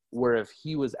where if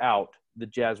he was out, the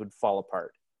Jazz would fall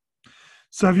apart.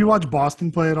 So have you watched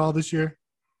Boston play at all this year?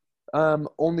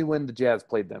 Only when the Jazz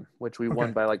played them, which we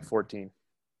won by like 14.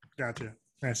 Gotcha.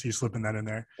 I see you slipping that in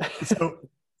there.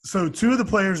 So two of the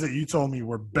players that you told me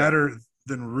were better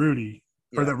than Rudy,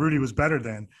 or that Rudy was better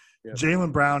than,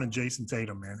 Jaylen Brown and Jason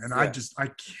Tatum, man. And I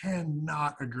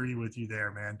cannot agree with you there,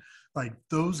 man. Like,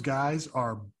 those guys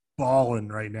are balling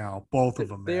right now, both of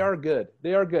them, man. They are good.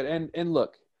 They are good. And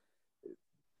look,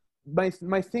 my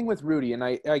thing with Rudy, and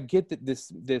I get that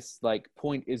this like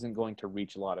point isn't going to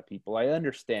reach a lot of people. I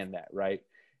understand that, right?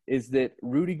 Is that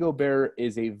Rudy Gobert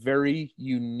is a very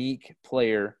unique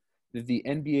player that the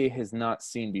NBA has not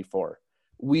seen before.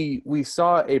 We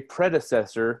saw a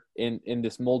predecessor in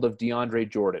this mold of DeAndre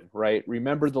Jordan, right?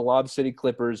 Remember the Lob City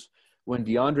Clippers when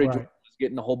DeAndre Jordan was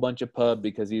getting a whole bunch of pub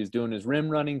because he was doing his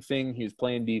rim running thing. He was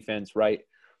playing defense, right?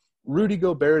 Rudy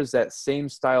Gobert is that same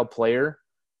style player,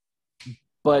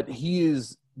 but he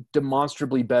is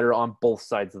demonstrably better on both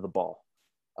sides of the ball.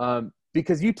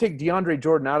 Because you take DeAndre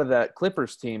Jordan out of that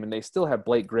Clippers team and they still have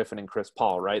Blake Griffin and Chris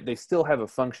Paul, right? They still have a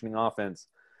functioning offense.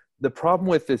 The problem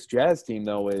with this Jazz team,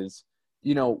 though, is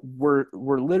you know, we're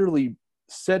literally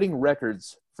setting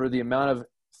records for the amount of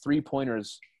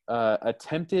three-pointers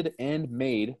attempted and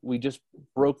made. We just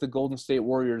broke the Golden State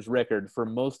Warriors record for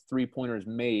most three-pointers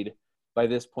made by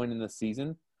this point in the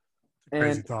season.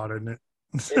 Crazy thought, isn't it?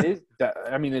 It is.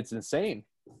 I mean, it's insane.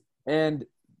 And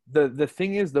the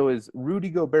thing is, though, is Rudy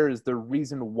Gobert is the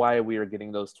reason why we are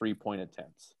getting those three-point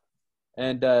attempts.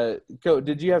 And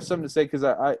did you have something to say? Because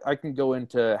I can go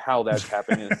into how that's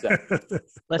happening in a second.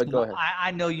 Listen, go ahead.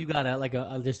 I know you got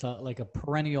a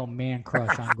perennial man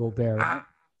crush on Gobert,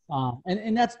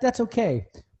 and that's okay.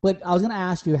 But I was going to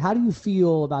ask you, how do you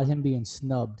feel about him being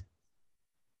snubbed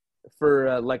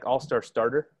for like All-Star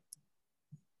starter?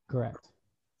 Correct.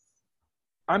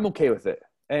 I'm okay with it,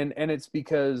 and it's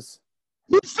because.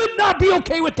 You should not be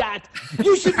okay with that.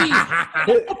 You should be.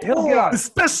 He'll get on.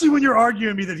 Especially when you're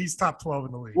arguing me that he's top 12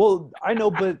 in the league. Well, I know,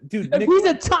 but dude, if he's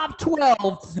a top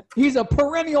 12, he's a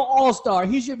perennial all-star.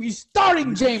 He should be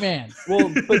starting J-Man. Well,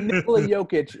 but Nikola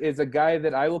Jokic is a guy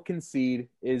that I will concede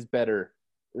is better.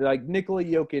 Like Nikola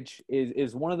Jokic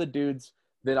is one of the dudes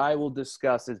that I will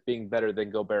discuss as being better than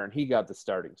Gobert, and he got the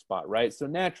starting spot, right? So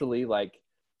naturally, like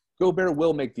Gobert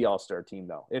will make the all-star team,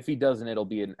 though. If he doesn't, it'll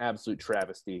be an absolute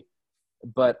travesty.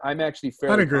 But I'm actually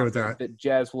fairly confident that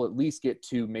Jazz will at least get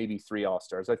 2, maybe 3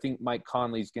 All-Stars. I think Mike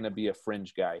Conley's going to be a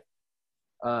fringe guy.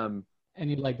 And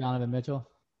you'd like Donovan Mitchell?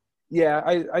 Yeah,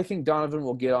 I think Donovan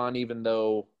will get on, even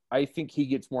though I think he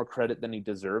gets more credit than he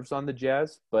deserves on the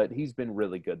Jazz. But he's been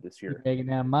really good this year. He's making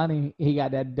that money. He got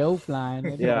that dough flying.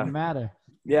 It doesn't matter.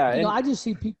 Yeah. You know, I just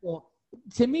see people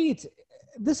 – to me,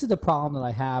 this is the problem that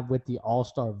I have with the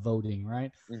all-star voting,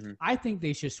 right? Mm-hmm. I think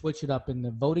they should switch it up, and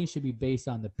the voting should be based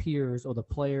on the peers or the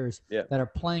players that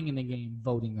are playing in the game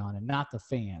voting on it, not the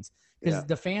fans. Because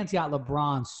the fans got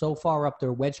LeBron so far up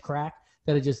their wedge crack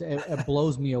that it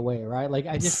blows me away, right? Like,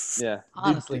 I just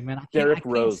honestly, man, I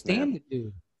can't stand it,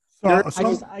 dude.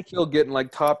 I still getting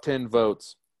like top 10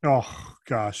 votes. Oh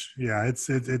gosh, yeah,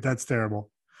 that's terrible.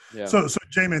 Yeah. So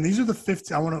J-Man, these are the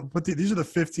 15. I want to put these are the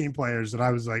 15 players that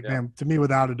I was like, man, to me,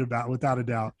 without a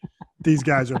doubt, these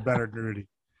guys are better than Rudy.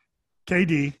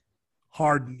 KD,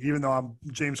 Harden, even though I'm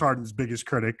James Harden's biggest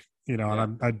critic, you know,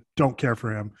 and I don't care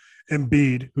for him.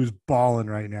 Embiid, who's balling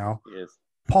right now. He is.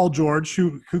 Paul George,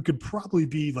 who could probably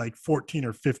be like 14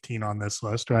 or 15 on this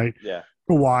list, right? Yeah.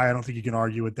 Kawhi, I don't think you can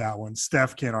argue with that one.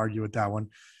 Steph can't argue with that one.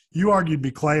 You argued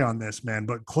me Klay on this, man,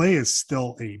 but Klay is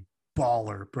still a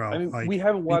baller, bro. I mean, like, we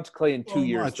haven't watched Klay in 2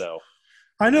 years, though.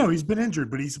 I know he's been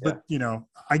injured, but you know,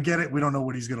 I get it. We don't know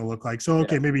what he's going to look like. So,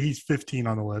 okay, maybe he's 15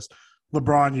 on the list.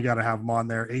 LeBron, you got to have him on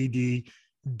there. AD,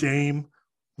 Dame,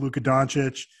 Luka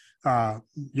Doncic,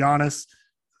 Giannis,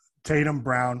 Tatum,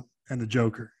 Brown, and the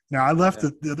Joker. Now, I left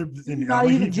the other. Not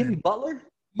even Jimmy Butler?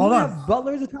 Hold on.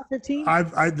 Butler is the top 15?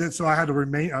 So I had to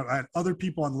remain. I had other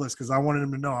people on the list because I wanted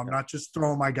him to know I'm not just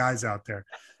throwing my guys out there.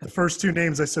 The first 2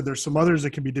 names I said there's some others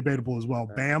that can be debatable as well.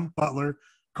 Bam, Butler,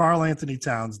 Karl Anthony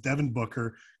Towns, Devin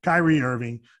Booker, Kyrie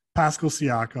Irving, Pascal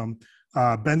Siakam,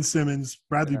 Ben Simmons,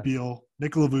 Bradley Beal,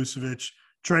 Nikola Vucevic,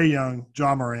 Trae Young,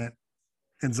 Ja Morant,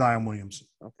 and Zion Williamson.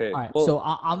 Okay. All right, so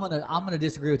I'm gonna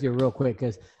disagree with you real quick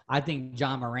because I think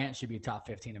John Morant should be top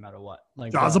 15 no matter what.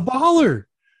 Like Ja's a baller.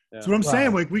 That's what I'm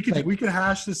saying. Right. Like we could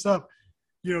hash this up.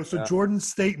 You know, so Jordan's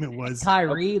statement was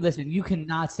Kyrie. Listen, you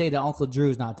cannot say that Uncle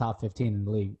Drew's not top 15 in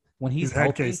the league when he's head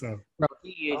healthy. case though. Bro,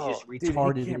 he is just Dude,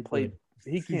 retarded. he can't play.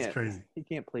 He He's can't. crazy. He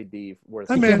can't play D.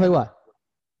 Worth He can't play what?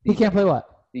 He can't play what?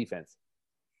 defense.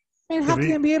 Man, half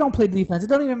the NBA don't play defense. It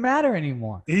don't even matter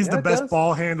anymore. He's Yeah, the it best does.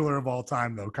 ball handler of all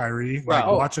time, though, Kyrie. Like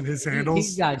watching his handles.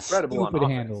 He's got Incredible on stupid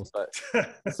offense, handles.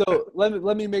 but- so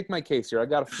let me make my case here. I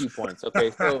got a few points.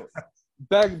 Okay, so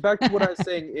back to what I was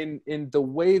saying in the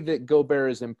way that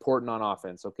Gobert is important on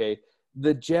offense. Okay,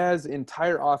 the Jazz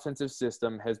entire offensive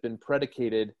system has been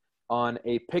predicated on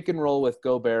a pick and roll with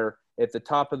Gobert at the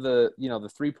top of the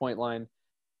 3-point line.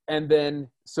 And then,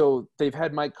 so they've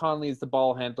had Mike Conley as the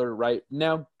ball handler, right?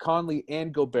 Now Conley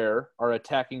and Gobert are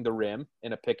attacking the rim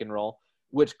in a pick and roll,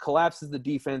 which collapses the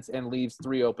defense and leaves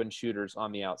 3 open shooters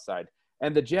on the outside.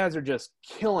 And the Jazz are just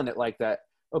killing it like that.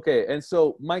 Okay, and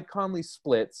so Mike Conley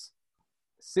splits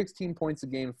 16 points a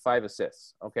game, 5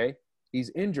 assists, okay? He's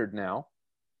injured now.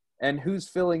 And who's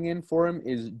filling in for him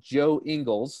is Joe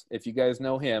Ingles, if you guys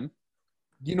know him.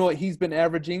 You know what he's been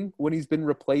averaging when he's been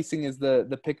replacing as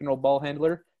the pick and roll ball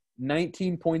handler?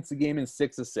 19 points a game and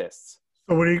 6 assists.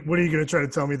 So what are you going to try to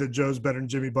tell me that Joe's better than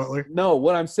Jimmy Butler? No,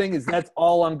 what I'm saying is that's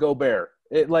all on Gobert.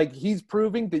 He's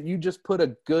proving that you just put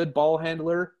a good ball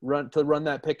handler run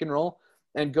that pick and roll,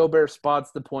 and Gobert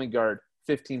spots the point guard,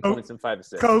 15 points and 5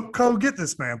 assists. Co, get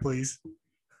this man, please.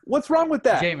 What's wrong with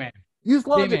that? J-Man. Use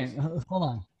logic. J-Man, hold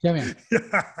on. J-Man.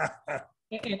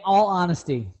 In all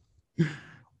honesty,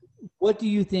 what do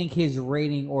you think his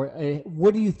rating or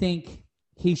what do you think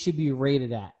he should be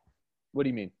rated at? What do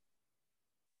you mean?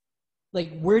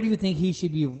 Like, where do you think he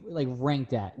should be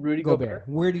ranked at? Rudy Gobert.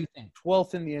 Where do you think?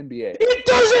 12th in the NBA. It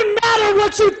doesn't matter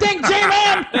what you think,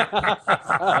 J-Man.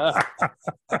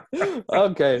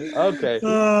 Okay. Oh,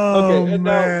 Okay, and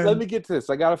now man. let me get to this.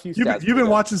 I got a few stats. You've been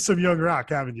watching some Young Rock,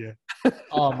 haven't you?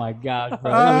 Oh my God,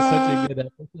 bro! That was such a good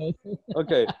episode.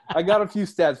 Okay, I got a few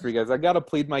stats for you guys. I got to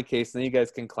plead my case, and then you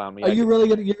guys can clown me. Are you really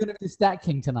gonna? You're gonna be the stat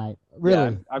king tonight?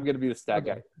 Really? Yeah, I'm gonna be the stat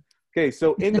guy. Okay,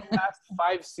 so in the past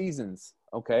 5 seasons,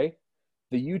 okay,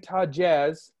 the Utah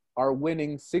Jazz are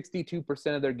winning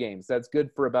 62% of their games. That's good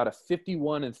for about a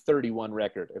 51-31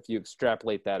 record if you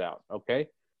extrapolate that out. Okay.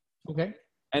 Okay.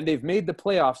 And they've made the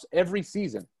playoffs every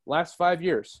season, last 5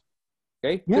 years.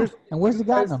 Okay. Yeah. And where's the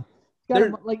guy them? Got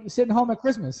him, like sitting home at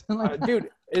Christmas. Dude,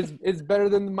 it's better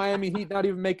than the Miami Heat not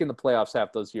even making the playoffs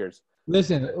half those years.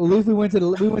 Listen, at least we went to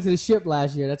the ship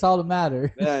last year. That's all that matters.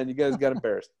 Yeah, and you guys got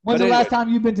embarrassed. When's the last time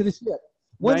you've been to the ship?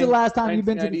 When's the last time you've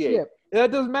been to the ship?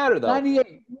 That doesn't matter though.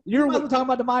 98. You're talking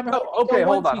about the Miami. Okay,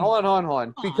 hold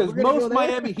on. Because most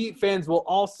Miami Heat fans will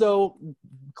also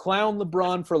clown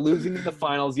LeBron for losing in the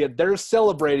finals, yet they're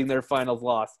celebrating their finals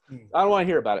loss. I don't want to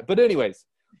hear about it. But anyways,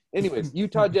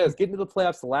 Utah Jazz getting to the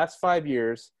playoffs the last 5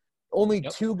 years. Only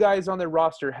 2 guys on their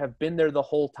roster have been there the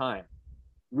whole time.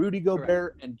 Rudy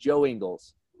Gobert and Joe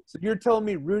Ingles. So you're telling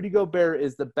me Rudy Gobert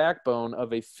is the backbone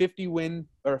of a 51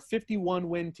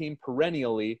 win team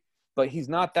perennially, but he's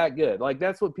not that good. Like,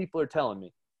 that's what people are telling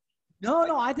me.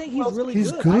 No, I think he's really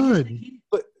He's good. good.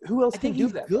 But who else can do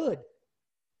he's that? Good.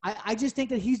 I just think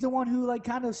that he's the one who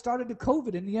kind of started the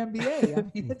COVID in the NBA. I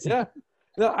mean, Yeah.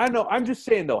 No, I know. I'm just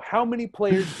saying, though, how many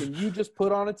players can you just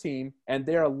put on a team and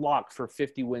they're locked for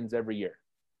 50 wins every year?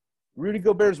 Rudy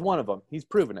Gobert's one of them. He's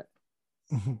proven it.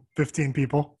 15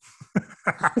 people.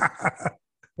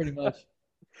 Pretty much.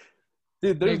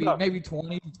 Dude, there's maybe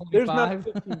 20 to 25. There's not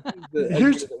 15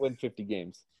 teams that win 50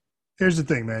 games. Here's the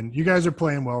thing, man. You guys are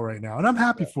playing well right now, and I'm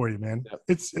happy for you, man. Yep.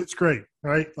 It's great,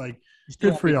 right? Like,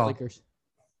 good for y'all. Lakers.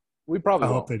 We probably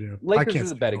I won't. hope they do. Lakers can't is a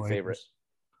stand betting the favorite.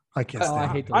 I can't I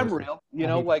stand hate it. the I'm Lakers. real. You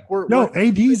know, like we're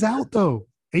AD's out though.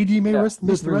 AD may miss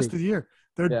the Super rest League. of the year.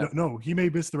 Yeah. No, he may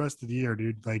miss the rest of the year,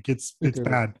 dude. Like it's Super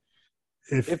bad.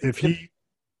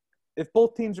 If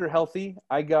both teams are healthy,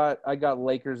 I got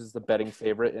Lakers as the betting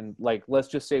favorite, and like let's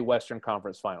just say Western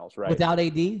Conference Finals, right? Without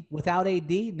AD?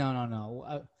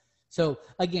 No. So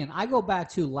again, I go back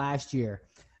to last year.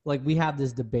 Like, we have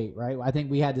this debate, right? I think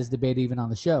we had this debate even on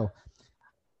the show.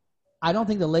 I don't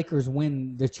think the Lakers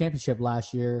win the championship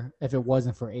last year if it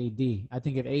wasn't for AD. I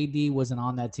think if AD wasn't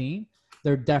on that team,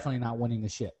 they're definitely not winning the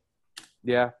shit.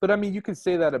 Yeah, but I mean, you can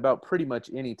say that about pretty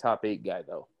much any top 8 guy,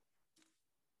 though.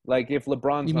 Like if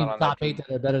LeBron's You mean not on top that 8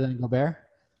 that are better than Gobert?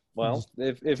 Well,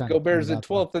 if trying to Gobert's figure in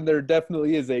it out, 12th, then there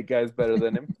definitely is 8 guys better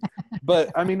than him.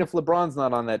 But I mean, if LeBron's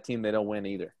not on that team, they don't win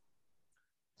either.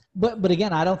 But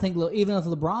again, I don't think even if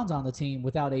LeBron's on the team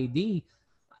without AD,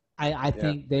 I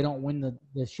think they don't win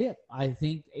the ship. I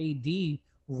think AD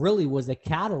really was the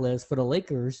catalyst for the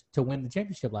Lakers to win the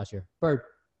championship last year. Bird.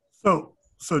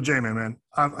 So J-Man,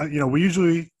 man, we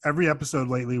usually every episode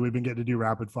lately we've been getting to do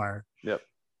rapid fire. Yep.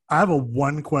 I have a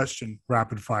one question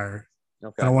rapid fire.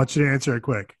 Okay. And I want you to answer it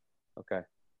quick. Okay.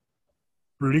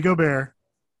 Rudy Gobert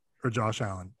or Josh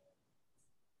Allen?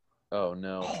 Oh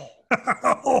no.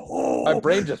 My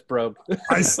brain just broke.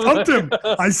 I stumped him,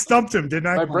 didn't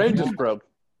I? My brain just broke.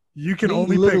 You can he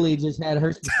only literally pick. just had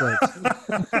Hershey strokes.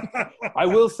 I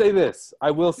will say this.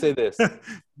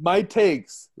 My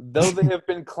takes, though they have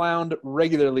been clowned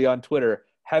regularly on Twitter,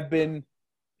 have been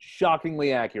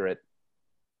shockingly accurate.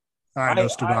 All right,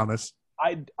 Nostradamus.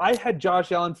 I had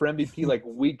Josh Allen for MVP like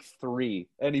week 3,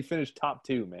 and he finished top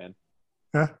 2, man.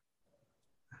 Yeah.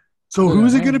 So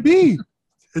who's it going to be?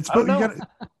 It's I don't know.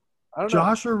 I don't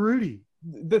Josh know. Or Rudy.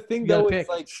 The thing though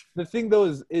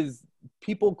is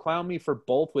people clown me for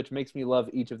both, which makes me love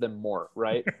each of them more,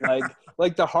 right?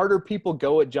 Like the harder people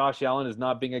go at Josh Allen as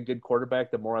not being a good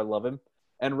quarterback, the more I love him.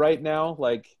 And right now,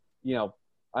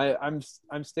 I'm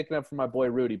sticking up for my boy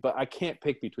Rudy, but I can't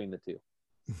pick between the two.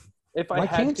 If I Why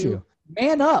had can't to, you?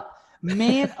 Man up.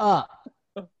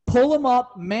 Pull him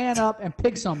up, man up, and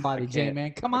pick somebody,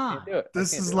 J-Man. Come on.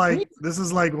 This is like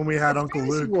when we had Uncle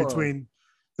Luke between.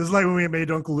 This is like when we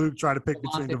made Uncle Luke try to pick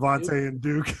between Devontae and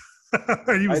Duke.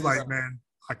 And he was like, "Man,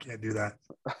 I can't do that."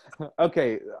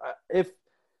 Okay, if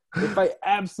I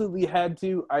absolutely had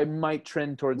to, I might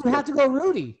trend towards. You have to go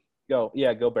Rudy. Go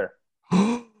Bear.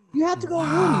 You have to go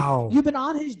Rudy. You've been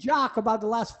on his jock about the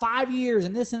last 5 years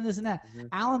and this and this and that. Mm-hmm.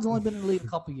 Allen's only been in the league a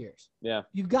couple years. Yeah.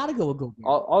 You've got to go with Gobert.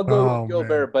 I'll go with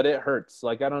Gobert, but it hurts.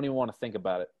 Like, I don't even want to think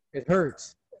about it. It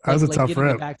hurts. That was a tough getting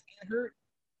rip. A vaccine hurt,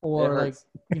 or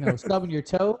stubbing your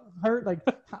toe hurt. Like,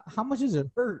 how much does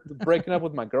it hurt? Breaking up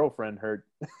with my girlfriend hurt.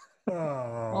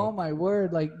 Oh my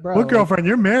word! Like, bro. What girlfriend?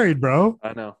 You're married, bro.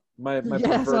 I know. My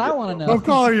that's what I want to know. Don't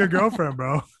call her your girlfriend,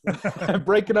 bro.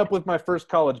 Breaking up with my first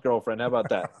college girlfriend. How about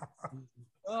that?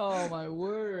 Oh my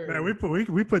word! Man,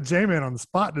 we put J-Man on the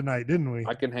spot tonight, didn't we?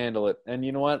 I can handle it. And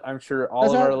you know what? I'm sure all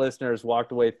of our listeners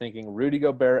walked away thinking Rudy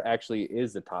Gobert actually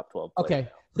is the top 12 player. Okay,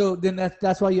 so then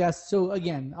that's why you asked. So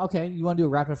again, okay, you want to do a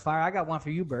rapid fire? I got one for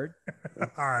you, Bird.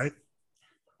 All right.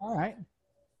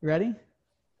 You ready?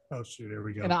 Oh shoot! Here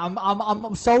we go. And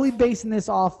I'm solely basing this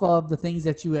off of the things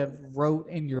that you have wrote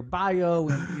in your bio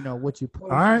and what you post.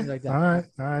 All right, things like that.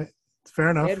 all right.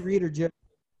 Fair enough. Ed Reed or Jared?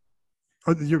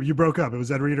 Oh, you broke up. It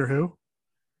was Ed Reed or who?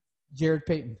 Jared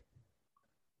Payton.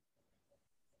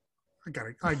 I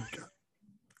gotta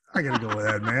go with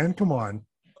Ed, man. Come on.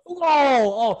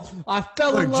 Oh! I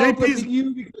fell in love with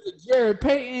you because of Jared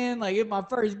Payton. Like in my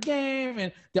first game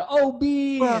and the OB.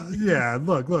 Well, yeah.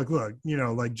 Look. Like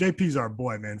JP's our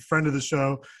boy, man. Friend of the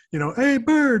show. Hey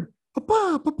Bird,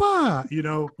 papa.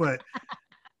 But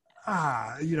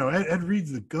Ed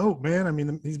Reed's the GOAT, man. I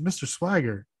mean, he's Mr.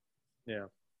 Swagger. Yeah,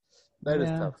 that is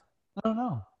tough. I don't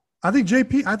know. I think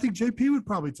JP would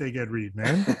probably take Ed Reed,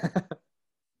 man.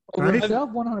 Over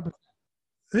himself, 100%.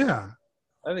 Yeah.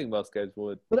 I think most guys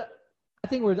would. But I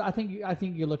think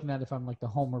you're looking at it from like the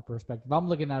Homer perspective. I'm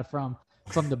looking at it from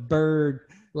the Bird,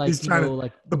 like he's trying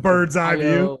to the bird's eye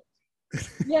view.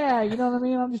 Yeah, you know what I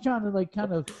mean. I'm just trying to like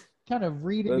kind of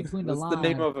read it between the lines. The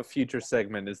name of a future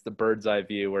segment is the bird's eye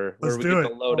view, where we get the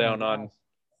lowdown on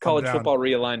college football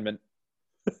realignment.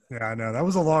 Yeah, I know that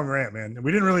was a long rant, man.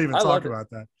 We didn't really even talk about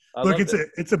that. Look,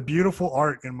 it's a beautiful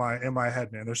art in my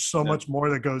head, man. There's so much more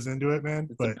that goes into it, man.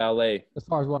 It's a ballet. As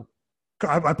far as what?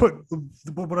 I put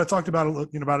what I talked about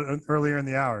it earlier in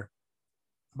the hour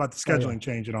about the scheduling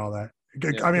change and all that.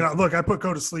 Yeah. I mean, look, I put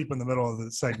go to sleep in the middle of the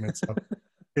segment, so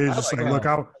it was just like, look,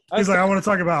 he's like, I want to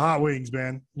talk about hot wings,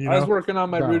 man. I was working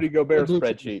on my Rudy Gobert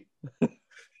spreadsheet.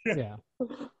 Yeah,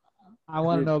 I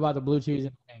want to know about the blue cheese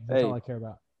and things. That's all I care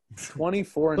about.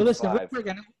 24 and but listen, 5. real quick,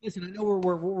 I know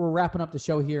we're wrapping up the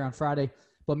show here on Friday,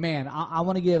 but man, I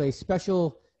want to give a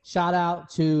special shout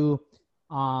out to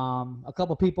a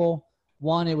couple people.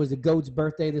 One, it was the GOAT's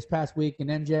birthday this past week, and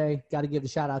MJ, got to give a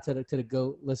shout out to the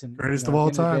GOAT. Listen, greatest of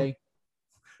all time,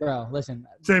 bro. Listen,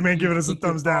 J-Man giving us a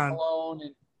thumbs down.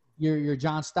 And your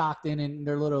John Stockton and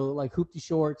their little like hoopty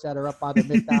shorts that are up by the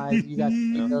mid thighs. You guys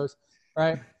see those,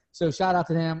 right? So shout out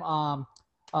to him.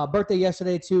 Birthday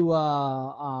yesterday to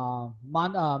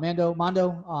Mondo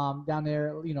down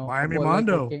there. Miami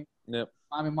Mondo. Yep.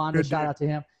 Miami Mondo. Shout out to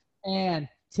him. And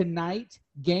tonight,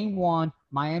 game 1,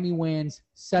 Miami wins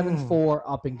 7-4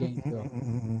 up in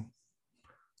Gainesville.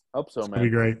 Hope so, man.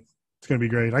 It's gonna be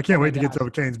great. I can't wait to get to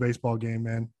a Canes baseball game,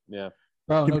 man. Yeah.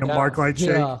 Bro, give me a Mark Light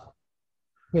shake.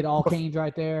 Hit all canes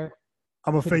right there.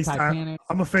 I'm a Hit the FaceTime. Titanic.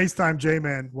 I'm a FaceTime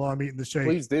J-Man while I'm eating the shake.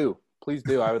 Please do.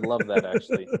 I would love that,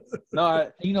 actually.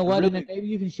 No, You know what? And then maybe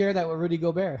you can share that with Rudy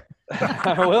Gobert.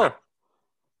 I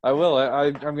will.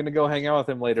 I'm going to go hang out with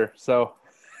him later. So.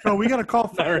 Oh, we got to call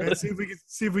Farron and see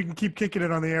if we can keep kicking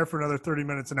it on the air for another 30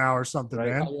 minutes, an hour, or something, Right.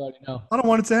 man. I already know. I don't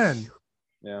want it to end.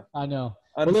 Yeah. I know.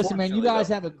 Well, listen, man, you guys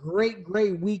have a great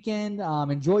weekend.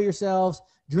 Enjoy yourselves.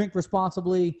 Drink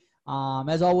responsibly.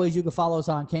 As always, you can follow us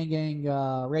on Kane Gang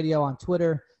Radio on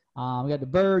Twitter. We got the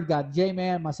Bird, got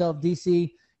J-Man, myself, DC.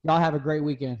 Y'all have a great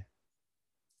weekend.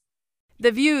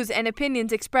 The views and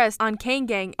opinions expressed on Kane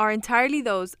Gang are entirely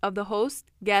those of the host,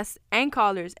 guests, and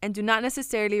callers and do not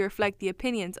necessarily reflect the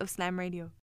opinions of Slam Radio.